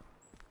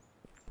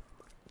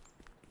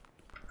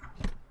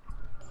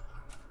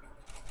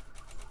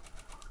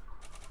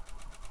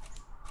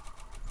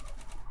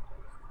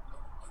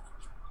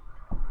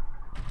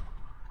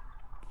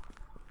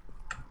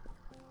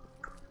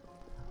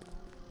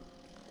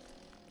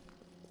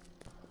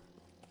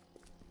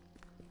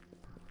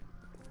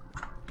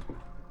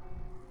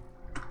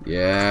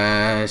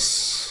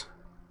 Yes.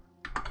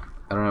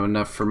 I don't have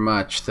enough for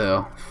much,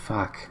 though.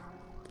 Fuck.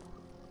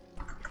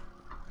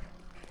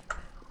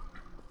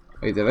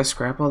 Wait, did I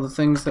scrap all the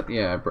things that...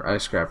 Yeah, I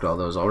scrapped all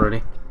those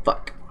already.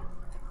 Fuck.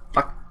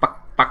 Fuck,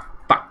 fuck,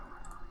 fuck, fuck.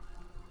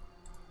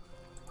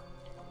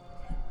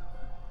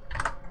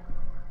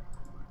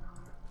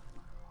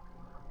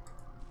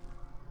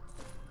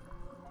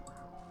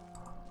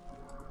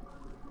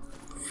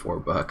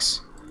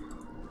 $4.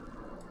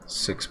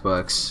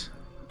 $6.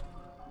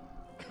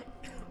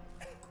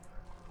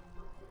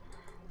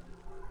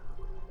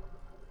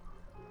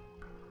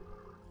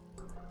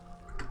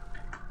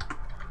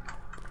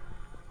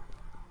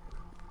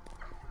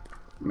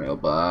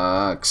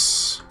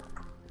 Mailbox.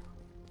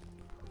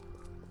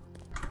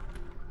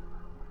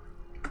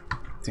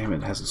 Damn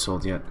it, hasn't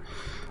sold yet.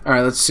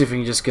 Alright, let's see if we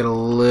can just get a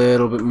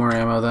little bit more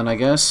ammo then, I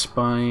guess.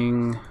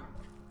 Buying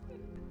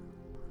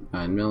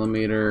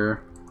 9mm.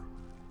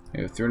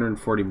 We have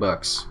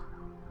 $340.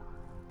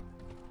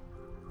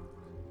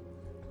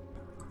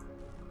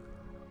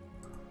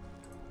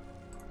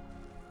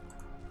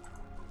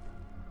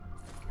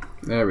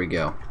 There we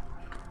go.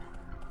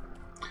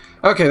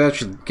 Okay, that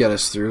should get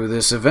us through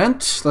this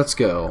event. Let's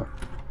go.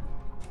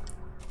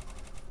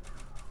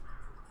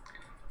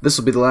 This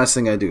will be the last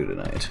thing I do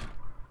tonight.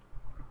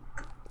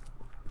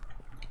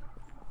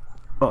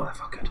 Oh, that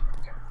felt good.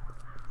 Okay.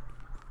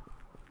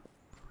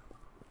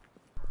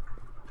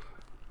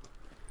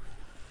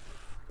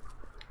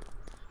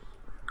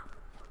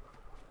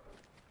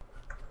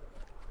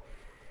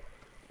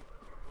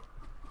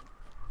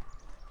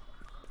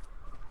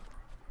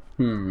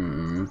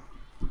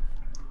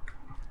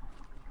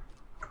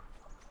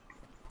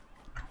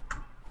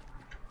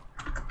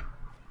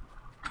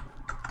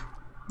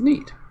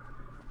 Neat.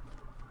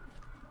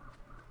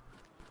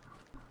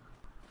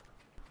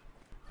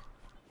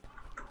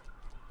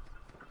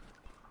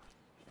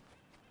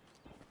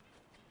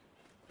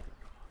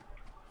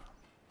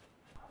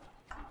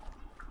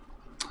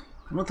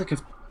 I don't think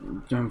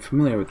I'm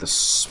familiar with the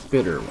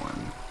spitter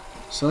one.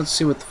 So let's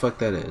see what the fuck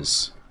that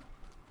is.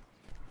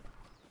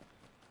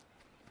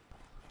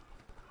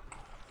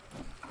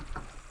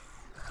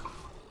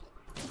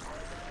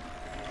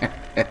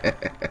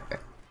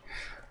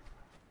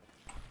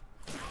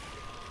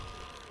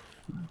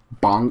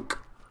 Bonk.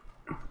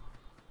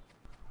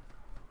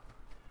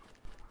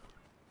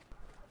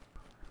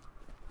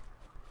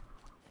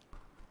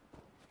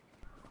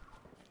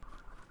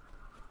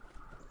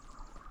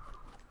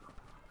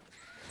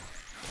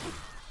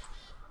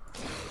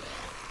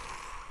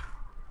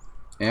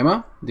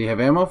 Ammo? Do you have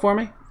ammo for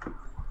me?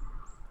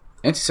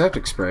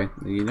 Antiseptic spray.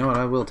 You know what?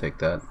 I will take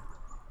that.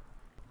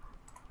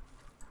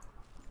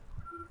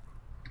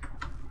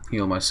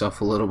 Heal myself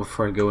a little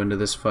before I go into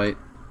this fight.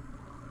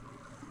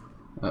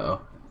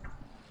 Uh-oh.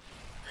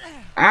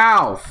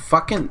 Ow!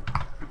 Fucking...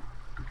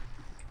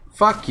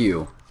 Fuck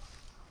you.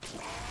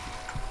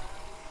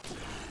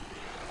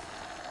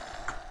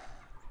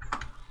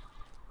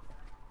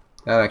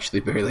 That actually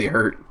barely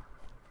hurt.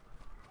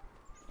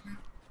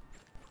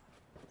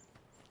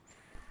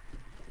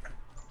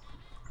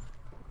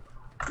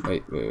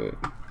 Wait.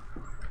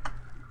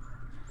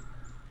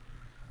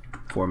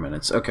 4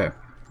 minutes. Okay.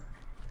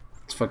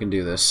 Let's fucking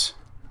do this.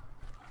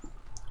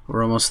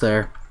 We're almost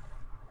there.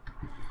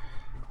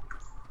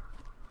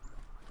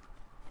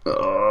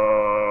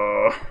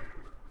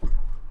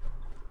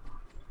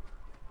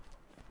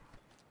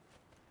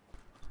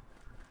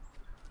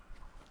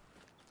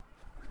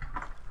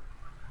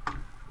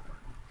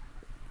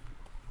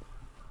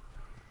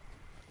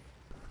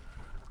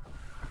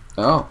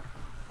 Oh.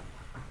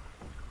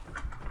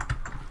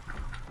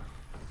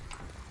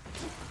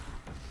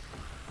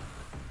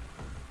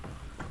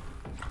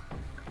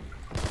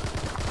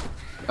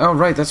 Oh,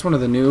 right, that's one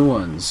of the new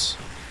ones.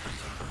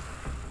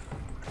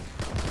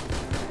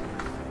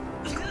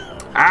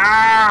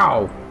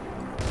 Ow!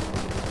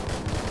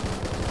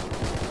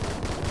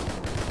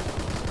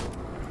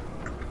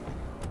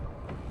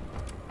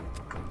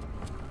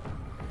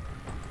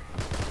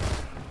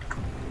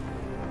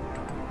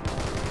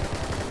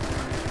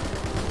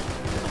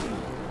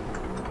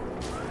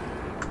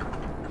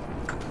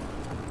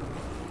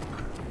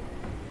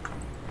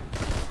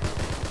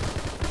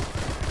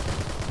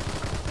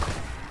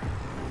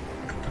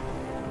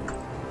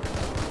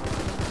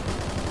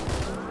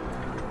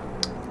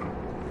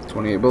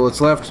 28 bullets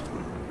left.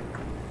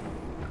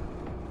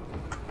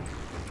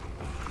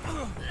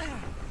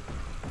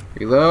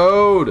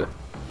 Reload!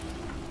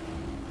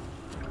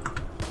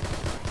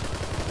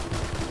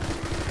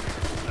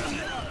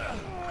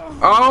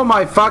 Oh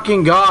my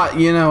fucking god!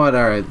 You know what?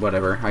 Alright,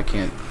 whatever. I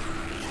can't.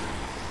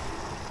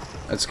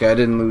 That guy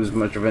didn't lose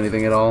much of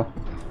anything at all.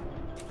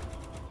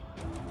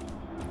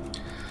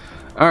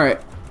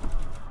 Alright.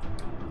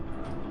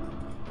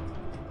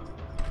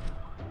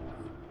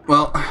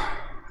 Well,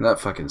 that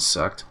fucking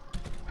sucked.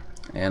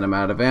 And I'm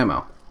out of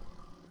ammo.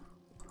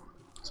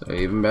 So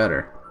even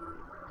better.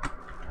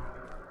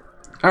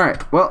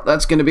 Alright, well,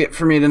 that's gonna be it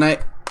for me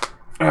tonight.